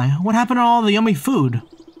am I? What happened to all the yummy food?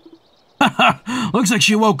 Looks like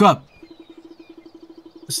she woke up.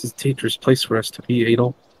 This is a dangerous place for us to be,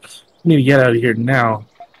 Adel. We need to get out of here now.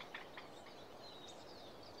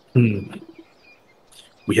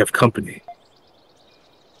 We have company.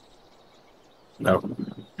 No.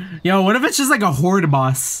 Yo, what if it's just like a horde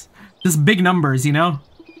boss? Just big numbers, you know?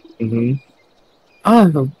 Ah,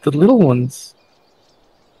 the little ones.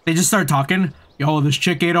 They just start talking. Yo, this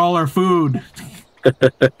chick ate all our food.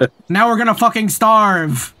 Now we're gonna fucking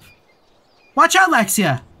starve. Watch out,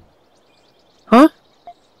 Lexia. Huh?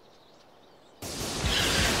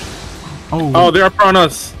 Oh, they are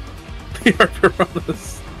piranhas. They are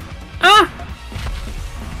piranhas. Ah!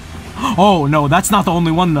 Oh, no, that's not the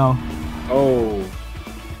only one, though. Oh.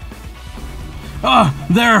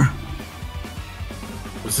 There.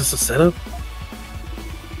 Was this a setup?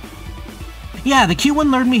 Yeah, the cute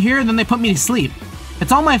one lured me here, and then they put me to sleep.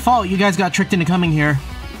 It's all my fault you guys got tricked into coming here.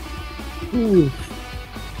 Ooh.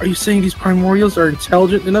 Are you saying these primordials are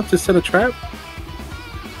intelligent enough to set a trap?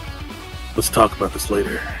 Let's talk about this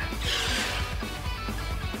later.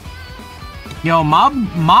 Yo,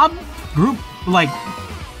 mob group, like...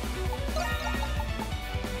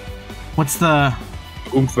 What's the...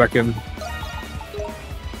 Oomfie.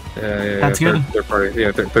 Yeah, that's good. Third party.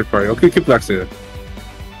 Yeah, third party. Okay, keep Lexia.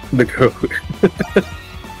 The code.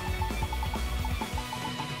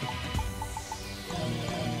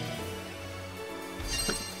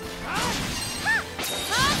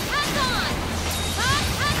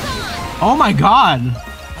 Oh my god!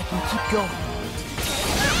 I can keep going.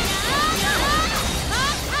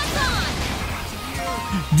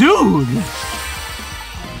 Dude!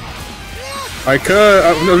 I could.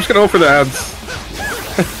 I'm just gonna go for the ads.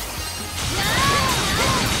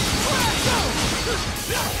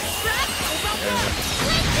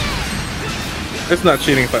 It's not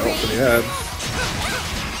cheating if I ult for the ads.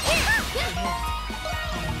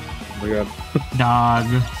 Oh my god. Dog.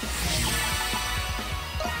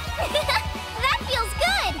 That feels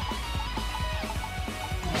good!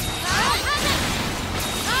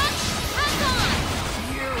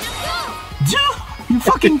 Dude, you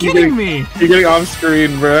fucking kidding me? You're getting off screen,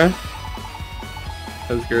 bruh.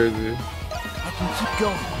 That's crazy. I can keep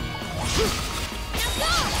going.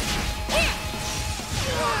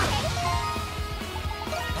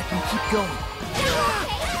 I can keep going.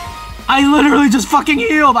 I literally just fucking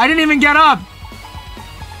healed. I didn't even get up.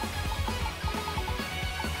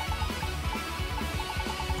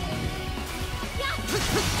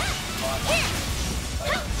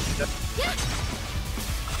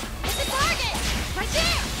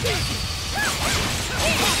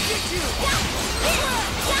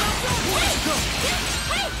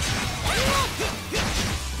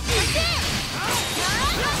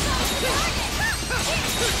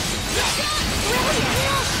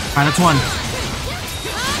 Alright, that's one.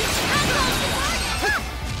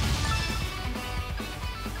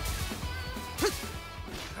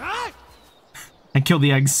 and kill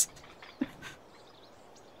the eggs.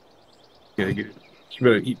 Yeah, you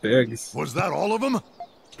better eat the eggs. Was that all of them?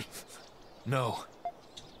 No.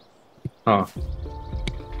 Huh.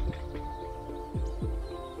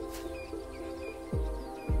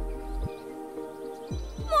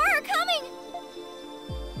 More are coming!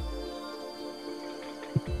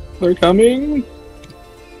 They're coming.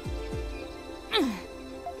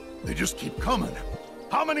 They just keep coming.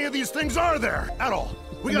 How many of these things are there? At all?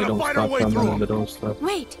 We And they gotta don't fight our stop way coming, through and they them. don't stop.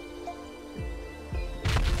 Wait.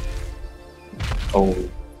 Oh.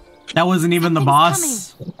 That wasn't even the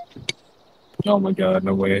boss. Oh my god,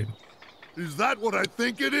 no way. Is that what I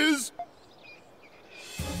think it is?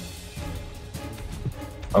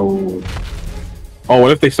 Oh. Oh,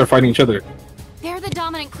 what if they start fighting each other? They're the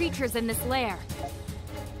dominant creatures in this lair.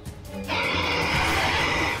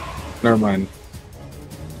 Never mind.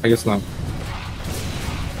 I guess not.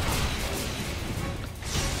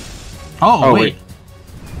 Oh, wait.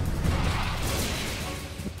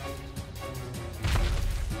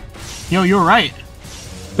 Yo, you're right.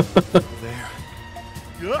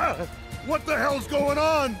 Yeah. What the hell's going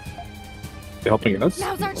on? They helping us?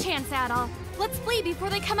 Now's our chance, Adol. Let's flee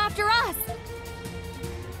before they come after us.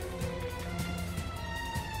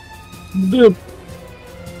 Yep.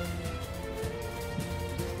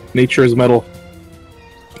 Nature is metal.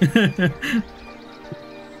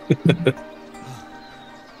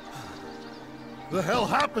 The hell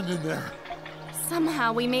happened in there?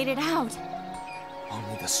 Somehow we made it out.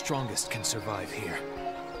 Only the strongest can survive here.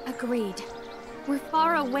 Agreed. We're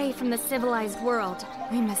far away from the civilized world.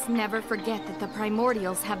 We must never forget that the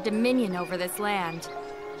primordials have dominion over this land.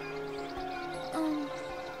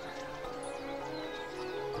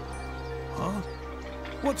 Huh?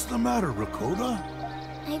 What's the matter, Rakota?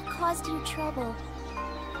 I've caused you trouble.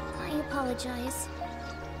 I apologize.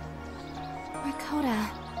 Rakota,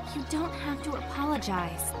 you don't have to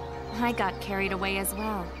apologize. I got carried away as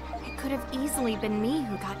well. It could have easily been me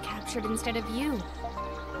who got captured instead of you.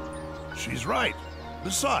 She's right.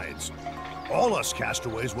 Besides, all us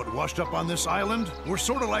castaways what washed up on this island, we're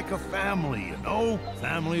sort of like a family, you know?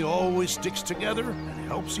 Family always sticks together and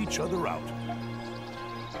helps each other out.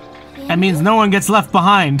 That means no one gets left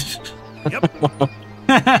behind. Yep.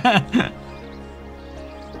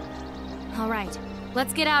 All right,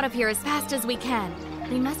 let's get out of here as fast as we can.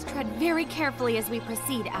 We must tread very carefully as we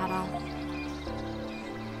proceed, Adol.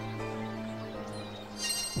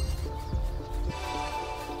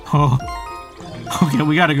 Oh. Okay,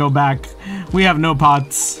 we gotta go back. We have no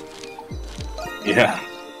pots. Yeah.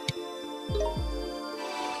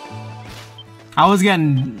 I was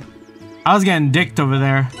getting dicked over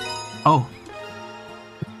there. Oh.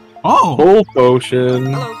 Oh! Whole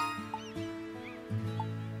potion. Hello.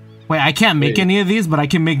 Wait, I can't make any of these, but I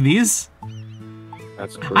can make these?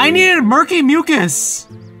 That's crazy. I needed murky mucus!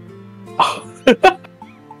 Oh,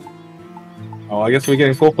 I guess we're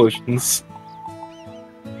getting full potions.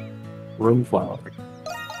 Room flower.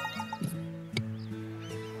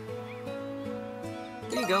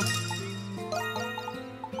 Here you go.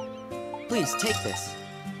 Please take this.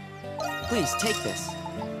 Please take this.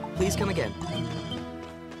 Please come again.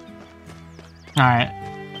 Alright.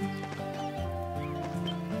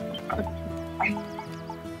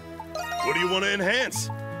 What do you want to enhance?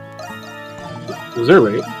 Was there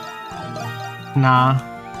right? Nah.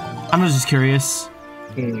 I'm just curious.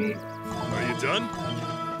 Are you done?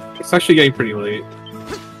 It's actually getting pretty late.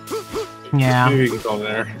 Yeah. Maybe we can go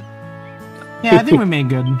there. Yeah, I think we made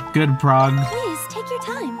good prog. Please, take your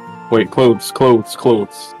time. Wait, clothes.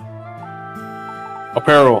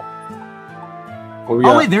 Apparel. What we Oh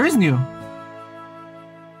got? wait, there is new.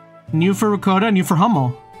 New for Rakota, new for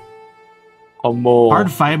Hummel. Hummel.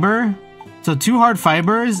 Hard fiber. So 2 hard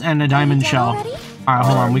fibers and a diamond shell. Alright,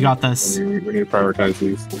 hold on, we got this. We need to prioritize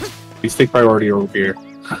these. These take priority over here.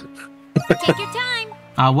 Take your time.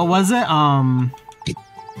 What was it?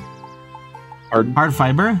 Hard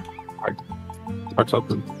fiber? Hard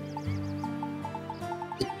something.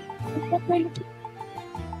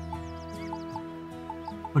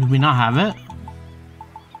 Or did we not have it?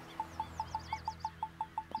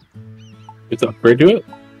 It's upgrade to it?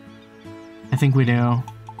 I think we do.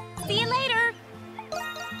 See you later.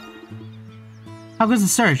 How goes the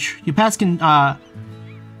search? You passed in,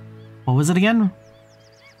 what was it again?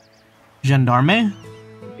 Gendarme?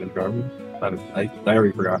 Gendarme? I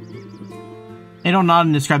already forgot. They don't nod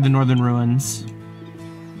and describe the northern ruins.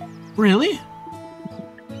 Really?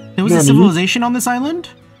 There was a civilization on this island?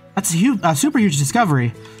 That's a super huge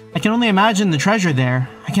discovery. I can only imagine the treasure there.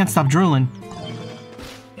 I can't stop drooling.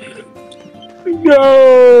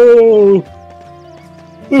 No!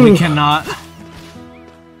 We cannot.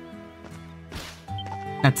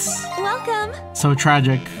 That's Welcome. so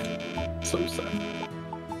tragic. So sad.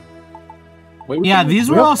 Wait, Yeah, these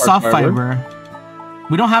were all soft fiber. fiber.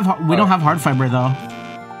 We don't have hard fiber though.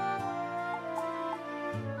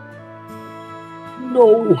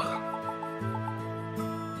 No.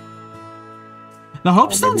 The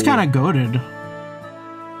Hope Stone's kind of goated.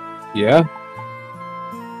 Yeah.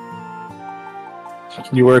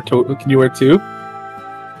 Can you wear two? I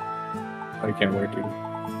can't wear two.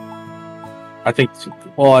 I think.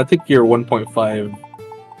 Well, I think your 1.5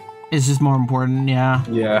 is just more important. Yeah.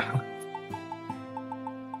 Yeah.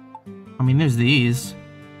 I mean, there's these.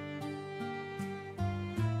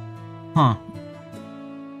 Huh.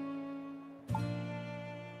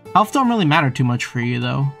 Health don't really matter too much for you,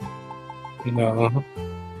 though. No.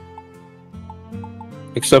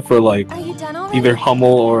 Except for like Are you done already? either Hummel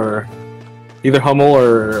or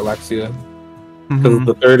Alexia, because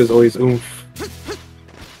the third is always Oomph.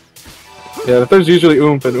 Yeah, the third's usually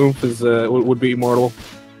Oomph, and Oomph is would be immortal.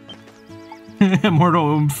 Immortal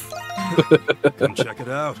Oomph. Come check it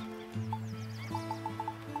out.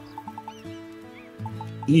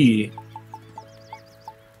 E.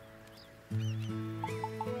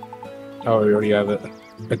 Oh, we already have it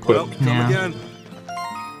equipped. Well, come again.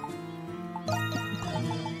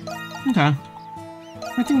 Okay.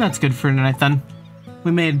 I think that's good for tonight then.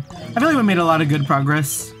 I feel like we made a lot of good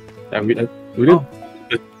progress. Yeah, we did.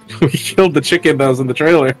 We killed the chicken that was in the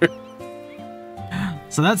trailer.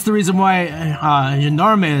 So that's the reason why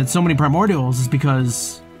Gendarme had so many primordials, is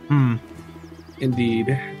because...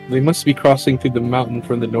 Indeed. They must be crossing through the mountain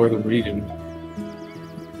from the northern region.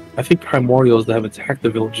 I think primordials that have attacked the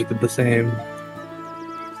village did the same.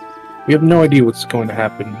 We have no idea what's going to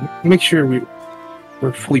happen. Make sure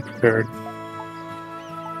we're fully prepared.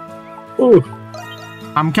 Ooh.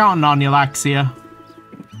 I'm counting on you, Laxia.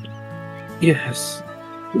 Yes.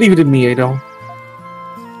 Leave it to me, Adol.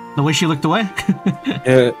 The way she looked away?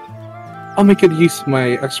 I'll make good use of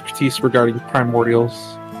my expertise regarding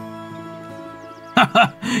primordials.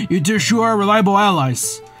 You two sure are reliable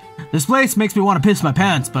allies. This place makes me want to piss my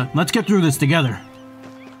pants, but let's get through this together.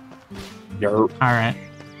 Yerp. Alright.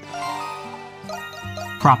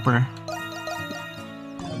 Proper.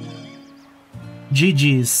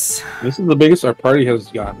 GG's. This is the biggest our party has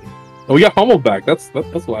gotten. Oh, we got Hummel back. That's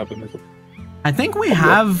what happened. I think we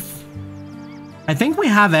have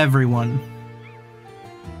everyone.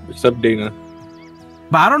 Except Dana.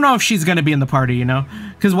 But I don't know if she's gonna be in the party, you know?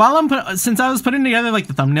 Because since I was putting together like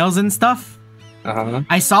the thumbnails and stuff,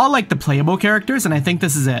 I saw like the playable characters, and I think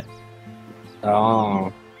this is it.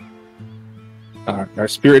 Oh. Our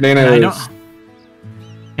Spirit Dana is...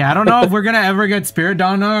 I don't know if we're gonna ever get Spirit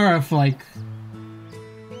Dana, or if like...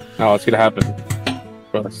 Oh, it's gonna happen.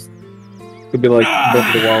 Trust. Could be like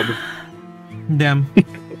Breath of the Wild. Damn.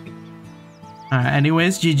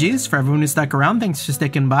 Anyways, GG's for everyone who stuck around. Thanks for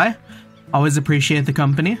sticking by. Always appreciate the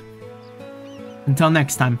company. Until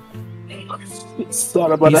next time.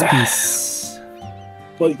 Son of a... Peace.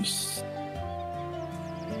 Peace.